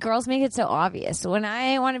feel like girls make it so obvious. When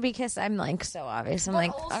I want to be kissed, I'm like so obvious. I'm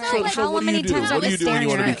like, also, all right, like, how what do many you do? times What are do we you do when staring you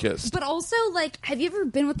want to be at? kissed? But also, like, have you ever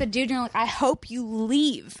been with a dude and you're like, I hope you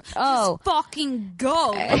leave. Oh. Just fucking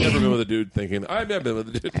go. I've never been with a dude thinking I've never been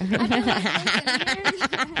with a dude. Have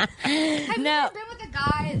you ever been with a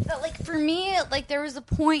guy that, like, for me, like, there was a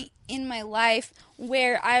point in my life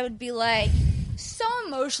where I would be like so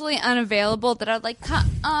emotionally unavailable that I'd like,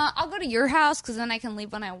 I'll go to your house because then I can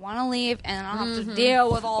leave when I want to leave and I don't have to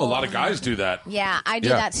deal with all. A lot of guys do that. Yeah, I do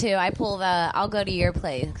Yeah. that too. I pull I'll go to your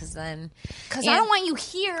place because I don't want you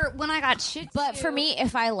here when I got shit. But for me,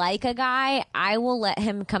 if I like a guy, I will let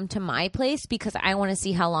him come to my place because I want to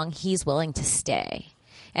see how long he's willing to stay.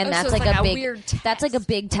 And Oh, so that's it's like like a a big weird test. that's like a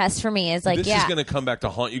big test for me. It's like, This yeah. is going to come back to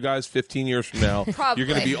haunt you guys 15 years from now. Probably. You're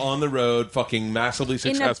going to be on the road, fucking massively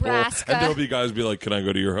successful, Nebraska. and there'll be guys be like, "Can I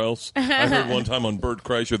go to your house?" I heard one time on Bert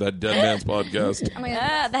Kreischer, that Dead Man's podcast.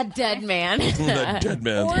 That dead man. That Dead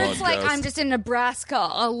Man's Or podcast. it's like I'm just in Nebraska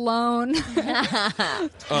alone,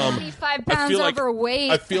 25 pounds overweight.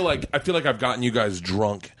 I feel like I've gotten you guys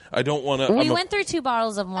drunk. I don't want to. We went through 2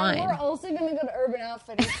 bottles of wine. also going to go to Urban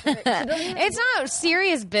Outfitters. It's not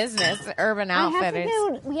serious business, Urban Outfitters.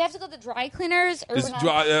 We have to go to the dry cleaners. Do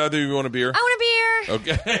you want a beer? I want a beer.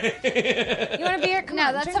 Okay. You want a beer? Come No,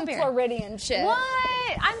 on, that's drink some a beer. Floridian shit. What?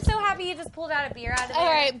 I'm so happy you just pulled out a beer out of there.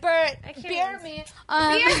 All right, Bert. can't Beer even- me.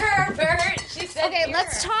 Beer, Bert. She said Okay, beer.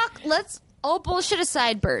 let's talk. All bullshit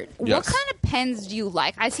aside, Bert. Yes. What kind of pens do you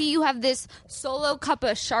like? I see you have this solo cup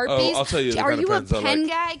of Sharpies. Oh, I'll tell you the Are kind of you a pens I pen like.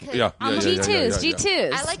 guy? 'Cause Yeah, I'm yeah, a yeah, G2. yeah.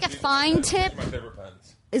 G2s. I like a fine tip. My favorite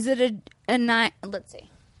pens. Is it a 9? Let's see.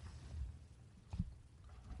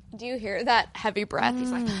 Do you hear that heavy breath?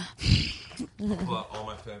 He's like, Well, all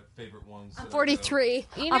my favorite ones. I'm 43.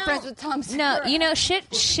 I'm friends with Tom No, Segura.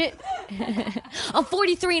 shit. I'm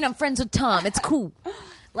 43 and I'm friends with Tom. It's cool.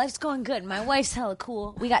 Life's going good. My wife's hella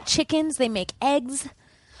cool. We got chickens. They make eggs.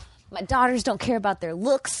 My daughters don't care about their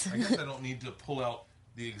looks. I guess I don't need to pull out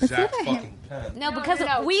the exact fucking pen. No, because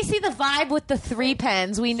no. we see the vibe with the 3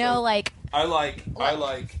 pens. We know, like, I like.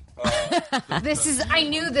 This is. I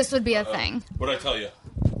knew this would be a thing. What did I tell you?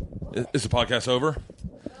 Is the podcast over?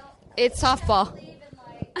 It's softball.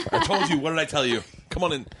 I told you. What did I tell you? Come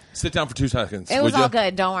on and sit down for 2 seconds. it was would ya? all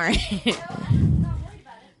good. Don't worry. We have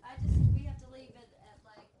to leave it at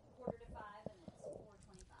like 4:45 and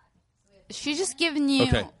it's 4:25. She's just giving you.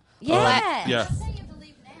 Okay. Yeah. Yeah. I'm saying you have to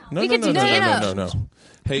leave now. No, We no, could no, do no, that. no.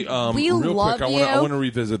 Hey, We real love quick, I you. want to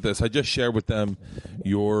revisit this. I just shared with them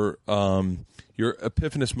your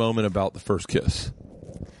epiphanous moment about the first kiss.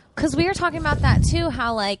 Because we were talking about that too,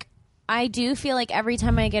 how like I do feel like every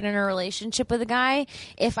time I get in a relationship with a guy,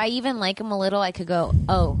 if I even like him a little, I could go,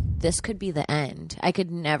 oh, this could be the end. I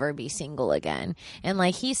could never be single again. And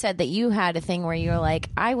like he said that you had a thing where you were like,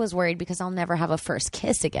 I was worried because I'll never have a first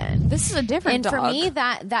kiss again. This is a different And dog. for me,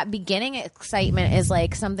 that beginning excitement is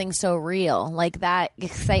like something so real. Like that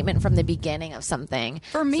excitement from the beginning of something.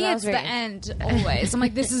 For me, So that it's was the very- end always. I'm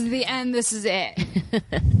like, this is the end. This is it.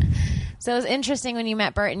 So it was interesting when you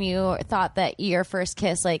met Bert and you thought that your first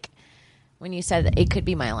kiss, like when you said that it could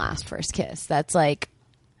be my last first kiss. That's like,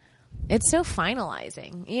 it's so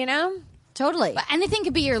finalizing, you know? Totally. But anything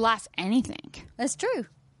could be your last anything. That's true.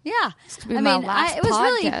 Yeah. could be my last it was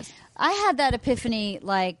really, podcast. I had that epiphany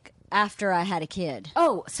like after I had a kid.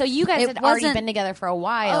 Oh, so you guys It had already wasn't- been together for a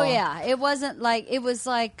while. Oh yeah, it wasn't like it was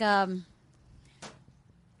like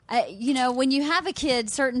you know, when you have a kid,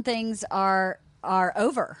 certain things are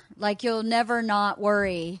over. Like you'll never not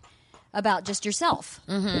worry about just yourself,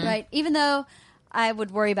 right? Even though I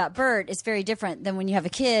would worry about Bert, it's very different than when you have a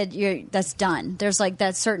kid. That's done. There's like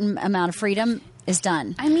that certain amount of freedom is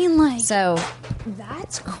done. I mean, like, So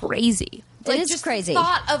that's crazy. It is just crazy. The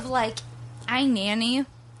thought of like, I nanny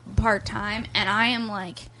part time, and I am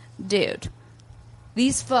like, dude,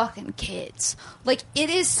 these fucking kids. Like, it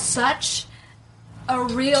is such a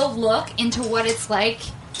real look into what it's like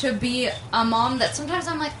to be a mom that sometimes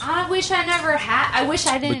I'm like, I wish I never had. I wish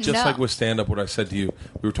I didn't But just know. like with stand-up, what I said to you,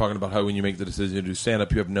 we were talking about how when you make the decision to do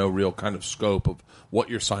stand-up, you have no real kind of scope of what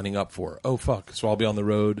you're signing up for. Oh, fuck. So I'll be on the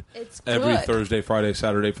road It's every good. Thursday, Friday,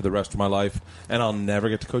 Saturday for the rest of my life, and I'll never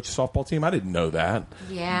get to coach a softball team. I didn't know that.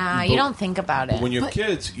 Yeah, But you don't think about it. When you're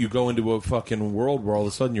kids, you go into a fucking world where all of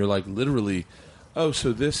a sudden you're like, literally, oh,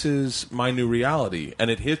 so this is my new reality. And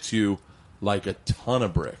it hits you like a ton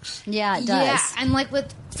of bricks. yeah, it does. Yeah, and like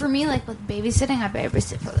for me, like with babysitting, I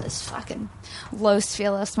babysit for this fucking Los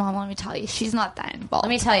Feliz mom. Let me tell you, she's not that involved. Let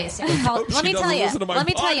me tell you, Sarah. Let me doesn't tell you. listen to my Let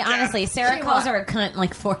me tell you podcast. honestly. Sarah you calls what. her a cunt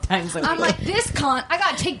like 4 times a week. I'm like, this cunt. I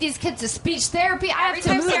gotta take these kids to speech therapy. I have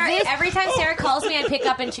to move this. Every time Sarah calls me, I pick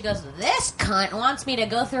up and she goes, "This cunt wants me to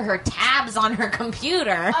go through her tabs on her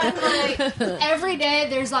computer." I'm like, every day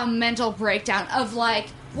there's a mental breakdown of like,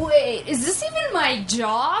 wait, is this even my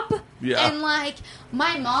job? Yeah. And like,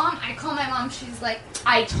 my mom, I call my mom, she's like,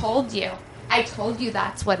 I told you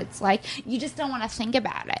that's what it's like. You just don't want to think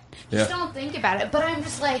about it. You just Yeah. don't think about it. But I'm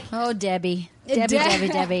just like, Oh, Debbie. Debbie.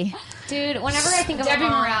 Debbie. Dude, whenever I think of Debbie a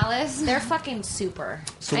mom, Morales. they're fucking super.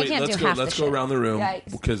 So I wait, can't let's do go. half Let's the go shit. around the room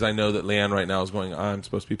Yikes. because I know that Leanne right now is going. I'm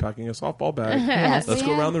supposed to be packing a softball bag. Yes. Let's go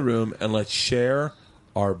Leanne. around the room and let's share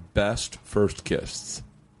our best first kiss.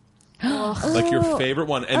 Like your favorite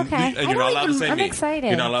one, and, Okay. and you're not allowed to say I'm me. excited.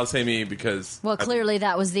 You're not allowed to say me because Well, clearly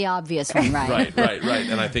that was the obvious one, right? right.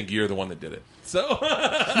 And I think you're the one that did it. So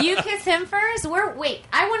You kiss him first? Wait,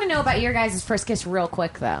 I want to know about your guys' first kiss real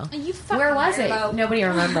quick, though. You fucking Where was weirdo. it? Nobody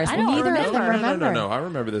remembers. I don't Neither of remember. them remember. no. I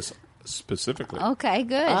remember this specifically. Okay,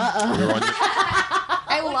 good. We were on your,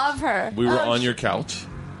 I love her. we were on your couch,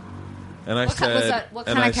 and I What said, was that? What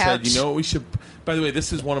and kind I of said, couch? you know what we should. By the way,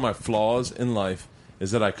 this is one of my flaws in life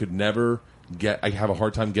is that I could never. I have a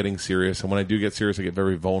hard time getting serious, and when I do get serious, I get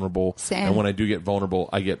very vulnerable. Same. And when I do get vulnerable,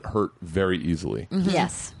 I get hurt very easily.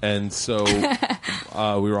 Yes. And so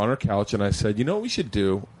we were on our couch, and I said, you know what we should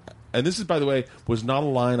do? And this is, by the way, was not a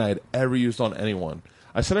line I had ever used on anyone.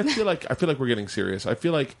 I said, I feel like we're getting serious. I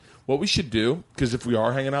feel like what we should do, because if we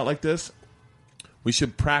are hanging out like this, we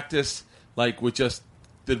should practice like with just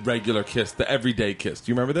the regular kiss, the everyday kiss.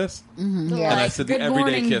 Do you remember this? Mm-hmm. And I said the good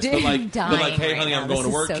everyday morning, kiss, but like, dying hey, right honey, now. I'm going This to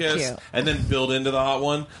is work so kiss, cute. and then build into the hot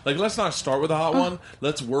one. Like, let's not start with the hot one.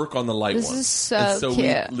 Let's work on the light This one. is so and so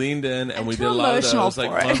cute. we leaned in, and I'm we too did a lot of emotional those.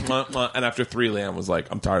 Like, for it. and after 3, Leanne was like,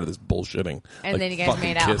 I'm tired of this bullshitting. And Like, then you guys fucking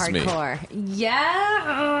made out kiss me. hardcore.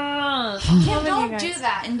 Yeah. Kim, don't do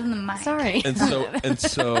that into the mic. Sorry. And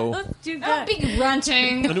so, Don't be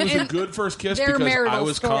grunting. and it was a good first kiss Their because I marital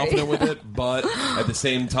was story. confident with it, but at the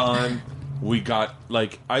same time, we got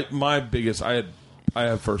like I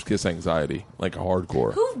have first kiss anxiety, like a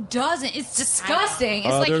hardcore. Who doesn't? It's disgusting. It's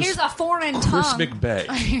like, there's here's a foreign Chris tongue.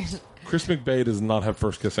 McBay. Chris McBay does not have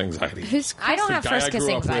first kiss anxiety. Who's I don't The have guy first I kiss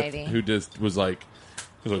grew up with anxiety. who just was like,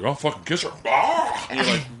 he's like, I'll fucking kiss her. Ah! And you're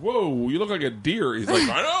like, whoa, you look like a deer. He's like,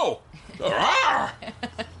 I know. Ah!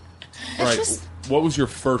 Right. What was your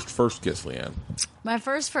first kiss, Leanne? My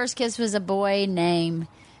first kiss was a boy named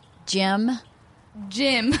Jim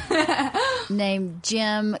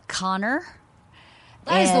Connor.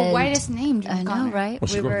 That is the And whitest name. Jim I know, Connor. right? Well,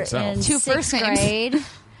 she We grew up were in the South. in Two first sixth names. grade,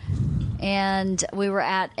 and we were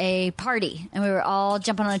at a party, and we were all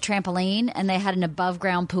jumping on a trampoline, and they had an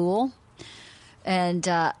above-ground pool, and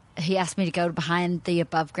he asked me to go behind the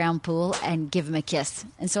above ground pool and give him a kiss.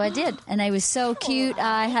 And so I did. And he was so cute.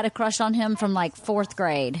 I had a crush on him from like 4th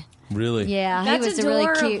grade. Really? Yeah, That's he was adorable.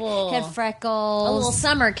 really cute. He had freckles. A little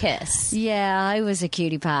summer kiss. Yeah, he was a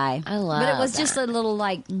cutie pie. I love But it was that. just a little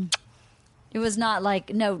like, it was not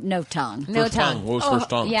like, no tongue. No First tongue. What was first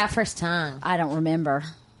tongue? Yeah, first tongue. I don't remember.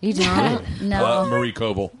 You don't? No. Marie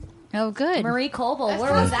Coble. Oh, good. Marie Coble.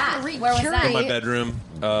 Where was that? Where was that? In my bedroom.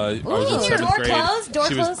 I was in your 7th door grade. closed? Door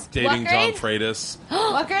she was closed? dating What John grade? Freitas.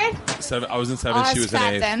 What grade? I was in 7th. She was in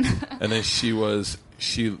fat 8th. then. And then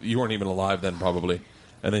you weren't even alive then, probably.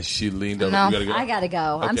 And then she leaned over. No. You gotta go. I gotta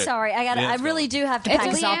go. I'm Okay. sorry. I Leanne's really do have to It's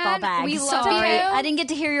pack a Leanne. softball bag. We love sorry. you. I didn't get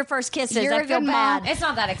to hear your first kisses. You're I a feel good bad. mom. It's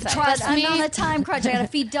not that exciting. But I'm me. on a time crunch. I gotta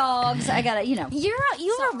feed dogs. I gotta, You're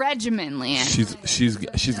a regimen, Leanne.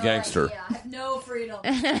 She's gangster. I have no freedom.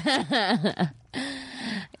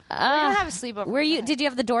 We're gonna have a sleepover. Did you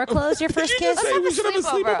have the door closed your first kiss? have a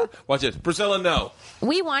sleepover. Watch this. Priscilla, no.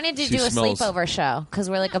 We wanted to She do a smells- sleepover show because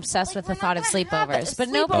we're like obsessed with the thought of sleepovers, but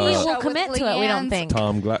sleepover nobody show will with commit to it. We don't Leanne's-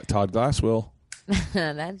 think. Todd Glass will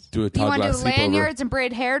That's do a You Todd want to Glass do sleepover. lanyards and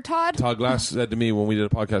braid hair, Todd? Todd Glass said to me when we did a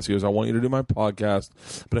podcast, he goes, I want you to do my podcast,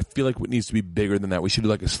 but I feel like it needs to be bigger than that. We should do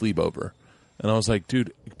like a sleepover. And I was like,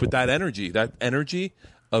 dude, but that energy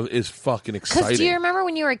is fucking exciting. Because do you remember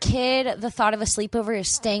when you were a kid, the thought of a sleepover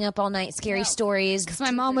is staying up all night, scary stories? Because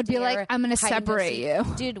my mom would be like, I'm gonna separate you.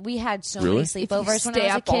 Dude, we had so Really? many sleepovers when Stay I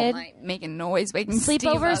was a up all kid. night, making noise, waking Steve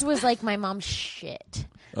Sleepovers up. was like my mom's shit.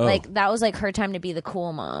 Oh. Like that was like her time to be the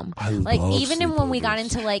cool mom. I like love even when we got sleepovers.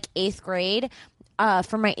 into like 8th grade,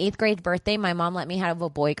 for my 8th grade birthday, my mom let me have a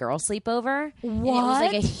boy-girl sleepover. And it was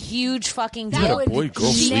like a huge fucking deal. You had a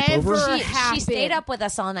boy-girl She sleepover? never- She happened. stayed up with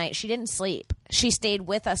us all night. She didn't sleep. She stayed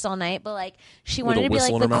with us all night, but like she With wanted a to be like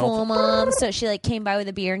whistle the in her cool mouth? mom. So she like came by with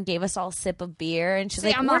a beer and gave us all a sip of beer, and she's See,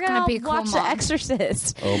 like, I'm "We're not gonna be a cool watch The mom."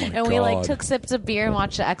 Exorcist." Oh, my and we like God. took sips of beer and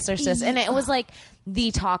watched The Exorcist, and it was like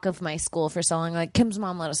the talk of my school for so long. Like Kim's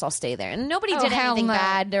mom let us all stay there, and nobody Oh, did hell anything no.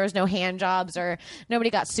 bad. There was no hand jobs or nobody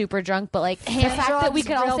got super drunk, but like the Hand fact that we jobs,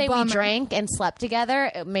 could all real say bummer. we drank and slept together,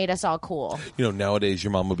 it made us all cool. You know, nowadays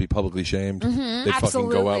your mom would be publicly shamed. They fucking go out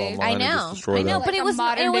Absolutely. online I and know, just destroy I know, them. but Like it a was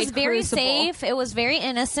modern-day very crucible. safe. It was very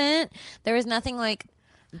innocent. There was nothing like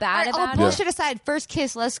bad All about bullshit aside, first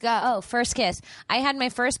kiss, let's go. Oh, first kiss. I had my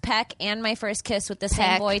first peck and my first kiss with the same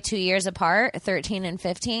Peck. boy 2 years apart, 13 and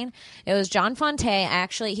 15. It was John Fonte.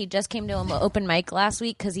 Actually, he just came to an open mic last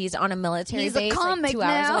week because he's on a military He's a base comic like 2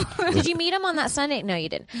 hours now. away. Did you meet him on that Sunday? No, you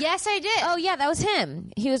didn't. Yes, I did. Oh, yeah, that was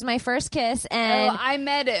him. He was my first kiss, Oh, and I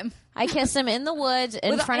met him. I kissed him in the woods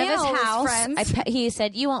in With front of his all his house. friends. He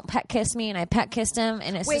said, "You won't pet kiss me," and I pet kissed him,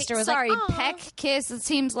 and his Wait, sister was sorry, like, "Aw." peck kiss. It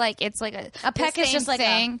seems like it's like A peck the is same just like a-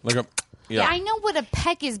 thing. Like a, Yeah, yeah. I know what a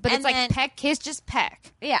peck is, but And it's like then- peck kiss, just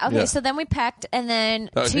peck. Yeah, okay, Yeah. so then we pecked, and then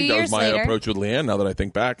I 2 think that years was my later... approach with Leanne. Now that I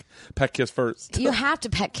think back, peck kiss first. You have to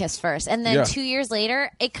pet kiss first. And then Yeah. 2 years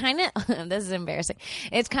later, it kind of, this is embarrassing.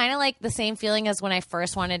 It's kind of like the same feeling as when I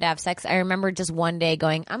first wanted to have sex. I remember just one day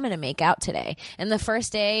going, I'm going to make out today. And the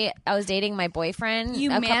first day I was dating my boyfriend,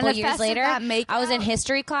 You a couple years manifested later, that make I was in out?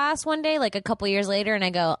 history class one day, like a couple years later, and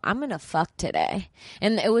I go, I'm going to fuck today.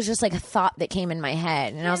 And it was just like a thought that came in my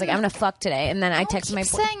head. And I was like, I'm going to fuck today. And then I texted my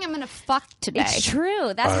Keep boyfriend. saying I'm gonna fuck today. It's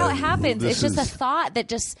true. That's how it happens. this It's just a is- thought that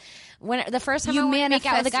just when the first time You I wanted to make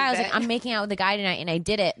out with a guy, I was manifested like, it. I'm making out with a guy tonight, and I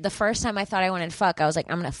did it. The first time I thought I wanted to fuck, I was like,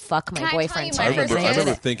 I'm gonna fuck my Can I tell boyfriend you today. my I remember, first I kiss?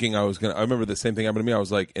 remember thinking I was gonna. I remember the same thing happened to me. I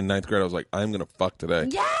was like in 9th grade. I was like, I'm gonna fuck today.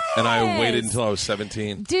 Yes! And I waited until I was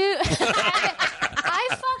 17. Dude, I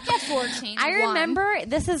fucked at 14. I remember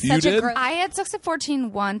this is You such a did? gross. I had sex at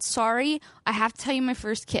 14 once. Sorry, I have to tell you my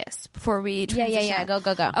first kiss before we transition. Yeah. Go.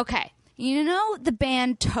 Okay, you know the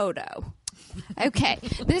band Toto. Okay,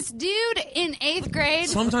 this dude in 8th grade.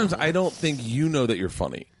 Sometimes I don't think you know that you're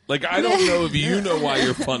funny. Like I don't know if you know why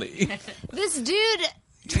you're funny. This dude,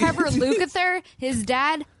 Trevor Lukather, his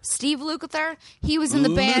dad, Steve Lukather, he was in the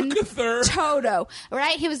band Lukather. Toto,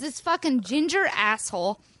 right? He was this fucking ginger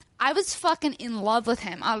asshole. I was fucking in love with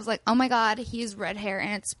him. I was like, oh my god, he has red hair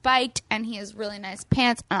and it's spiked, and he has really nice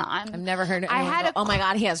pants. I've never heard it. I had oh my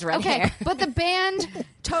god, he has red okay, hair. but the band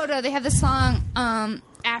Toto, they have the song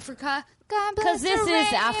Africa. God bless Because this the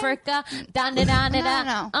is rain. Africa. Da da da da da.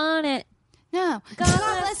 No. On it. No. God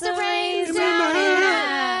bless the rains down in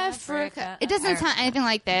Africa. It doesn't sound anything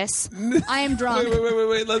like this. I am drunk.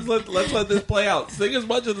 Wait. Let's let this play out. Sing as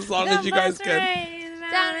much of the song as you guys can.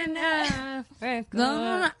 Down in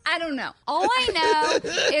No, I don't know. All I know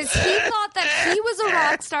is he thought that he was a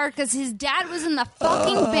rock star because his dad was in the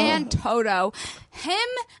fucking band Toto. Him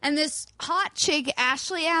and this hot chick,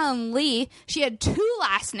 Ashley Allen Lee, she had 2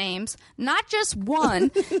 last names, not just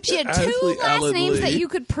one. She had 2 last names that you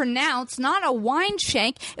could pronounce, not a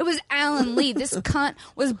Weinshenk. It was Allen Lee. This cunt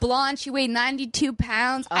was blonde. She weighed 92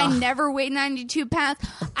 pounds. I never weighed 92 pounds.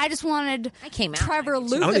 I just wanted Trevor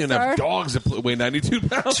Lukather. I don't even have dogs that weigh 92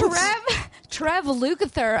 pounds. Trev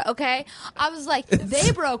Lukather, okay? I was like,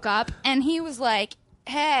 they broke up, and he was like,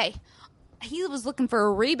 hey... He was looking for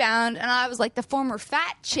a rebound, and I was like the former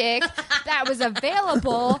fat chick that was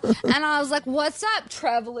available. And I was like, what's up,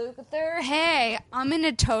 Trev Lukather? Hey, I'm in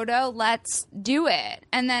a Toto. Let's do it.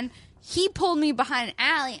 And then he pulled me behind an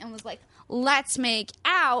alley and was like, let's make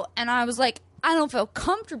out. And I was like, I don't feel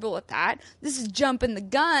comfortable with that. This is jumping the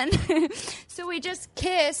gun. So we just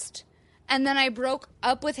kissed. And then I broke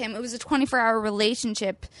up with him. It was a 24-hour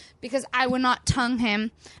relationship because I would not tongue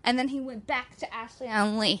him. And then he went back to Ashley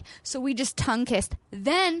Allen Lee. So we just tongue kissed.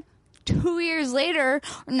 Then 2 years later,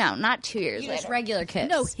 no, not 2 years later. Just regular kiss.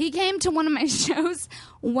 No, he came to one of my shows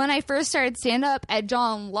when I first started stand-up at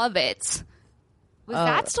John Lovett's. Was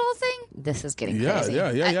that still a thing? This is getting Yeah, crazy. yeah.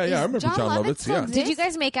 I remember John Lovitz. Yeah. Did you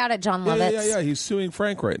guys make out at John Lovett's? Yeah. He's suing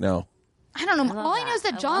Frank right now. I don't know. All I know is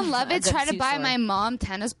that John Lovitz tried to buy my mom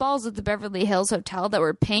tennis balls at the Beverly Hills Hotel that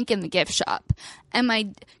were pink in the gift shop. And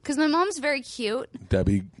because my mom's very cute.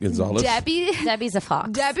 Debbie Gonzalez. Debbie's a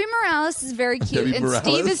fox. Debbie Morales is very cute. Debbie and Morales.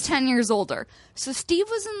 Steve is 10 years older. So Steve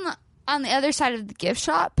was on the other side of the gift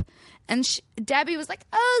shop. And Debbie was like,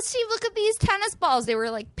 oh, Steve, look at these tennis balls. They were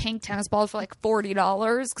like pink tennis balls for like $40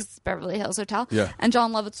 because it's Beverly Hills Hotel. Yeah. And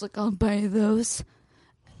John Lovitz was like, I'll buy those.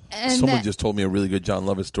 And Someone just told me a really good John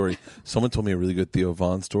Lovitz story. Someone told me a really good Theo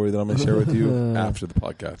Von story that I'm going to share with you after the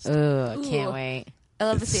podcast. I can't wait. I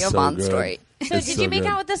love the It's Theo so Von good. story. So did you make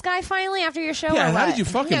out with this guy finally after your show? Yeah, or how what? did you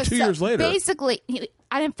fuck him No, 2 so years later? Basically,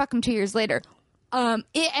 I didn't fuck him 2 years later.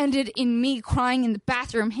 It ended in me crying in the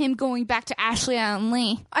bathroom, him going back to Ashley Allen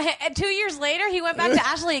Lee. 2 years later, he went back to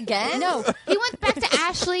Ashley again? No, he went back to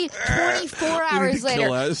Ashley 24 hours later.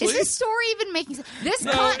 kill Ashley? Is this story even making sense? This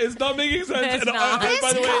No, cunt, it's not making sense. It's And, not. by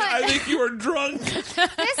the way, This I cunt- think you are drunk. this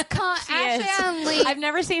cunt, Ashley Yes. Allen Lee. I've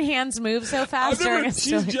never seen hands move so fast during a She's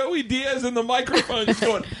story. Joey Diaz in the microphone. She's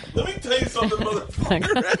going, let me tell you something,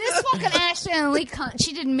 motherfucker. This fucking Ashley Allen Lee cunt.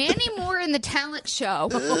 She did Mandy Moore in the talent show.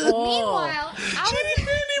 Meanwhile, She did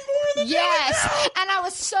Mandy Moore in the yes, talent show. and I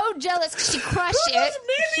was so jealous because she crushed Who does it.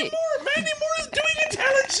 Mandy Moore? Mandy Moore is doing a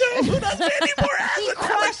talent show. Who does Mandy Moore as She a talent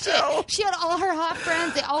crushed show? it. She had all her hot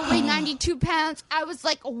friends. They all weighed 92 pounds. I was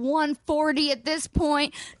like 140 at this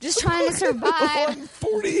point, just trying to survive.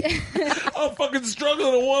 140. I'm fucking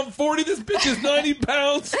struggling at 140. This bitch is 90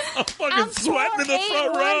 pounds. I'm fucking sweating in the 4'8",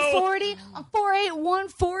 front row. 140. I'm 4'8",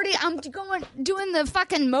 140. I'm doing the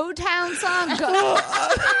fucking Motown song. As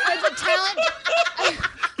a talent.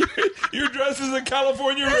 Your dress is a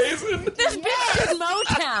California raisin. This bitch did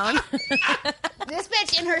Motown. This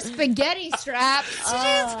bitch in her spaghetti straps.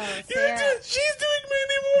 Sarah. She's doing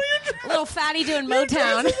Mandy Moore. Your dress, Little fatty doing your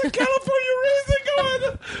dress Motown. is a California raisin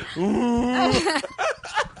going.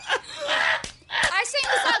 I sang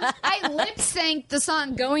the song. I lip synced the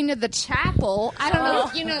song "Going to the Chapel." I don't know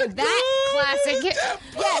if you know that classic.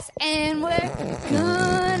 Yes, and we're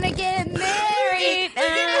gonna get married.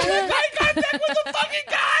 Eye contact with the fucking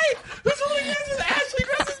guy who's holding hands with Ashley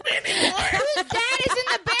dresses Mandy Moore. Whose dad is in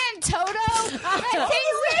the band Toto?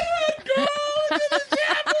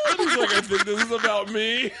 He's like, I think this is about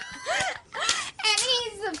me. And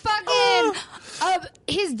he's the fucking.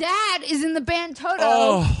 His dad is in the band Toto.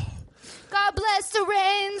 Oh. God bless the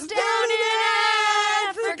rains down in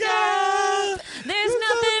Africa. There's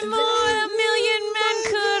nothing more a million men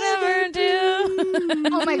could ever do.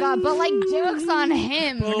 Oh my god, but like jokes on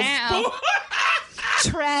him now.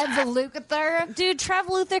 Trev Lukather. Dude, Trev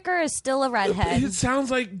Luthiker is still a redhead. It sounds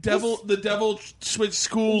like the devil switched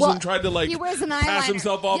schools Well, and tried to like he wears an pass eyeliner.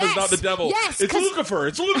 himself off as Yes, not the devil. yes, It's 'cause- Lucifer.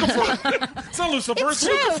 It's Lucifer. It's not Lucifer. It's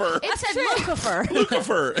true. Lucifer. I said Lucifer.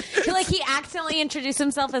 Lucifer. Like he accidentally introduced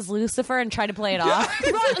himself as Lucifer and tried to play it off.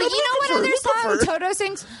 You know what other song Lucifer. Toto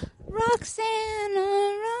sings?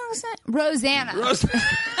 Rosanna.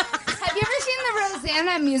 Have you ever seen the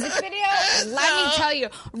Rosanna music video? Let me tell you,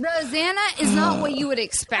 Rosanna is not what you would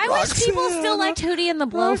expect. I wish people still liked Hootie and the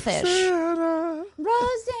Blowfish.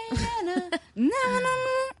 Rosanna. No.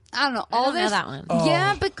 I don't know. I All don't know this. that one.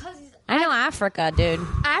 Yeah, because I know Africa, dude.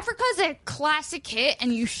 Africa's a classic hit,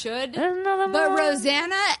 and you should. Another But one.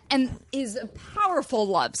 Rosanna is a powerful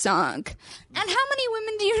love song. And how many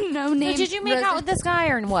women do you know named? Did you make out with this guy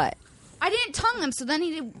or what? I didn't tongue him, so then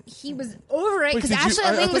he was over it Wait, because did you- Ashley, I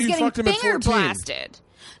I think, thought was you getting fucked him at finger 14. blasted.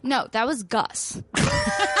 No, that was Gus.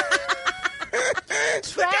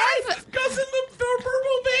 Gus in the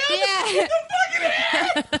purple band? Yeah.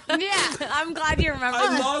 Yeah. I'm glad you remember.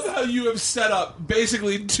 I love how you have set up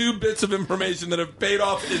basically 2 bits of information that have paid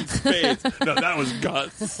off in spades. No, that was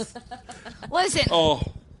Gus. Listen, Oh.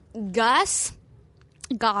 Gus,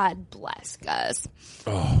 God bless Gus.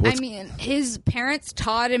 Oh, I mean, his parents,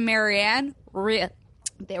 Todd and Marianne,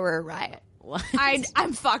 they were a riot.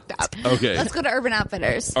 I'm fucked up. Okay. Let's go to Urban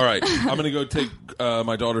Outfitters. All right, I'm going to go take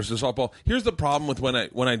my daughters to softball. Here's the problem with when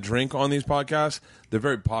I drink on these podcasts. They're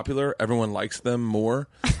very popular. Everyone likes them more.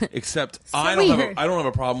 Except I don't have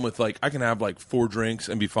a problem with I can have 4 drinks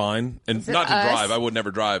and be fine, and not to us? drive. I would never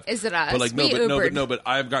drive. Is it us? But We Ubered. but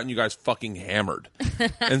I've gotten you guys fucking hammered,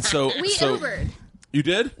 and so We Ubered. You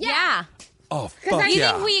did? Yeah. Oh fuck you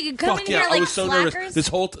yeah! think we come Fuck in yeah! here I like was so slackers? nervous. This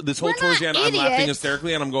whole We're tour, not Jan, I'm laughing idiots.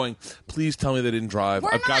 hysterically, and I'm going. Please tell me they didn't drive. We're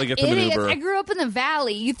I've got to not get them an idiots. Uber. I grew up in the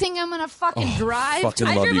valley. You think I'm gonna fucking drive? fucking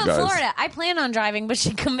I love drove you in guys. Florida. I plan on driving, but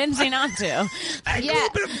she convinced me not to. Yeah.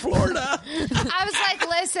 in Florida. I was like,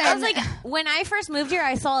 listen. I was like, when I first moved here,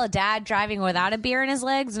 I saw a dad driving without a beer in his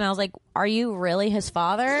legs, and I was like, are you really his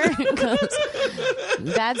father? 'Cause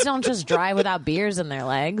dads don't just drive without beers in their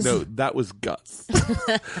legs. No, that was Gus.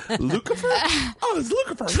 Lucifer? Oh, it's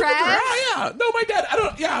Lucifer. Trev? Oh, yeah. No, my dad. I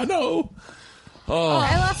don't. Yeah, no.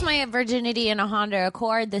 I lost my virginity in a Honda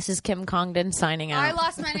Accord. This is Kim Congdon signing out. I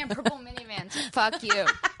lost mine in purple minivan. So fuck you.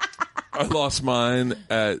 I lost mine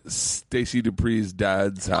at Stacy Dupree's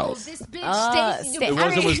dad's Oh, house. this bitch, Stacey. It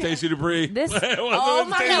wasn't with Stacy Dupree. This- It wasn't oh with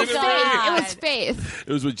my Stacey God. Dupree. It was Faith.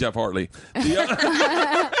 It was with Jeff Hartley.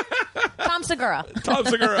 The Tom Segura. Tom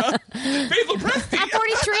Segura. Faithful Presti. I'm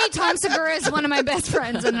 43. Tom Segura is one of my best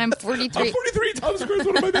friends, and I'm 43. I'm 43. Tom Segura is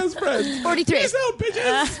one of my best friends. 43. Peace out,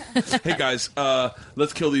 bitches. Hey, guys.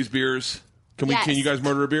 Let's kill these beers. Can Yes. you guys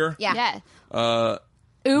murder a beer? Yeah.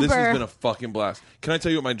 This Uber. has been a fucking blast. Can I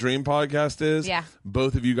tell you what my dream podcast is? Yeah.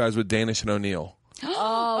 Both of you guys with Danish and O'Neill.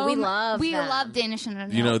 Oh, we love We them. love Danish and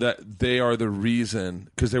O'Neill. You know that they are the reason,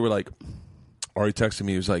 because they were like, Ari texted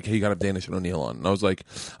me. He was like, "Hey, you got to have Danish and O'Neill on." And I was like,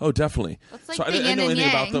 "Oh, definitely." That's like so I the didn't yin know and anything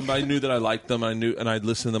about yang. them, but I knew that I liked them. I knew, and I'd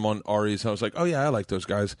listened to them on Ari's. And I was like, "Oh yeah, I like those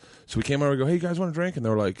guys." So we came over and go, "Hey, you guys want to drink?" And they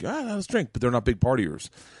were like, let's drink." But they're not big partiers.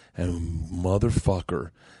 And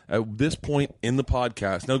motherfucker, at this point in the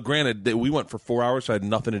podcast, now granted, we went for 4 hours, so I had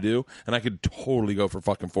nothing to do, and I could totally go for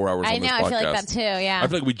fucking 4 hours I on this know, podcast. I feel like that too, yeah. I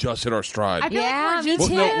feel like we just hit our stride. I feel Yeah, like me we're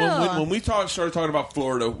too. just... When we started talking about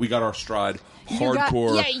Florida, we got our stride.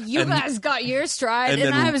 Hardcore. You And- guys got your stride, and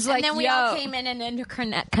and, then- I was like, and then we yo. all came in and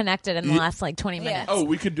interconnected in the last 20 minutes. Oh,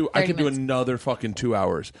 we could do. I 30 could do minutes. another fucking 2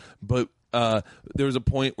 hours. But there was a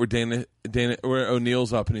point where where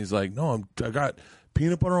O'Neill's up and he's like, "No, I got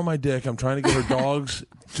peanut butter on my dick. I'm trying to get her dogs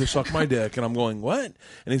to suck my dick." And I'm going, "What?"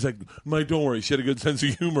 And he's like, "Mike, don't worry. She had a good sense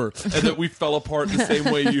of humor." And that we fell apart the same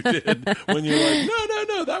way you did when you're like,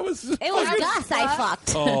 "No, that was." It was Gus I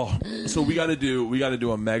fucked. Oh, so we got to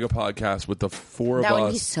do a mega podcast with the four of That us.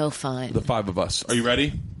 would be so fun. The 5 of us. Are you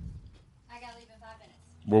ready? I gotta leave in 5 minutes.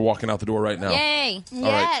 We're walking out the door right now. Yay.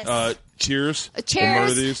 Yes. All right. Cheers. We'll Cheers.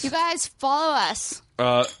 murder these. You guys follow us.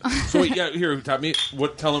 So wait, yeah, here, tap me.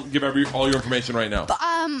 Tell them, give all your information right now.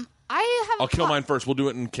 I have I'll kill mine first. We'll do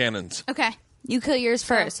it in cannons. Okay. You kill yours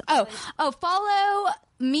first. Oh, follow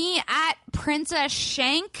me at Princess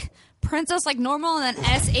Shank. Princess like normal and then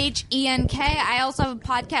SHENK. I also have a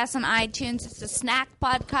podcast on iTunes. It's a snack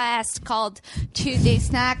podcast called Tuesday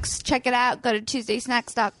Snacks. Check it out. Go to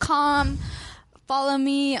TuesdaySnacks.com. Follow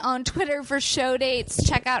me on Twitter for show dates.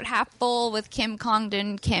 Check out Half Full with Kim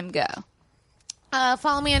Congdon. Kim, go.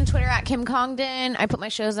 Follow me on Twitter at Kim Congdon. I put my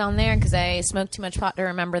shows on there because I smoke too much pot to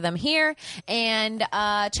remember them here. And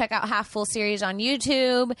check out Half Full Series on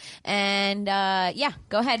YouTube. And yeah,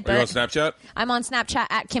 go ahead, Are you on Bert. Snapchat? I'm on Snapchat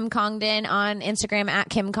at Kim Congdon, on Instagram at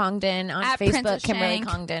Kim Congdon, on At Facebook Princess Kimberly Shank.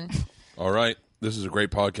 Congdon. All right. This is a great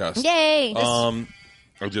podcast. Yay!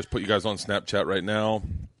 I'll just put you guys on Snapchat right now.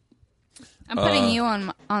 I'm putting you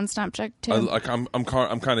on Snapchat too. I'm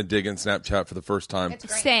kind of digging Snapchat for the first time.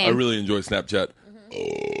 Same. I really enjoy Snapchat.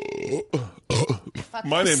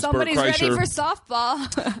 My name's Somebody's Bert ready Kreischer. for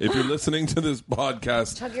softball. If you're listening to this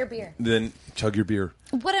podcast, Chug your beer. then chug your beer.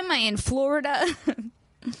 What am I in Florida?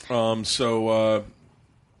 So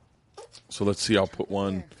let's see. I'll put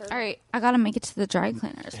one. All right, I gotta make it to the dry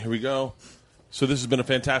cleaners. Here we go. So this has been a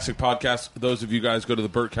fantastic podcast. For those of you guys, go to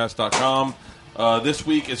thebertcast.com. This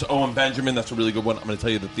week is Owen Benjamin. That's a really good one. I'm going to tell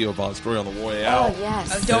you the Theo Von story on the way out. Oh,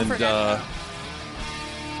 yes. Don't forget.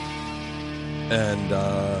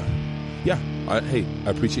 yeah, I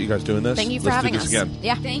appreciate you guys doing this. Thank you for Let's having do this us. again.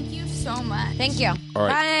 Yeah. Thank you so much. Thank you. All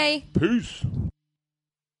right. Bye. Peace.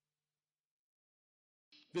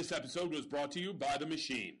 This episode was brought to you by The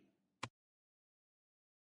Machine.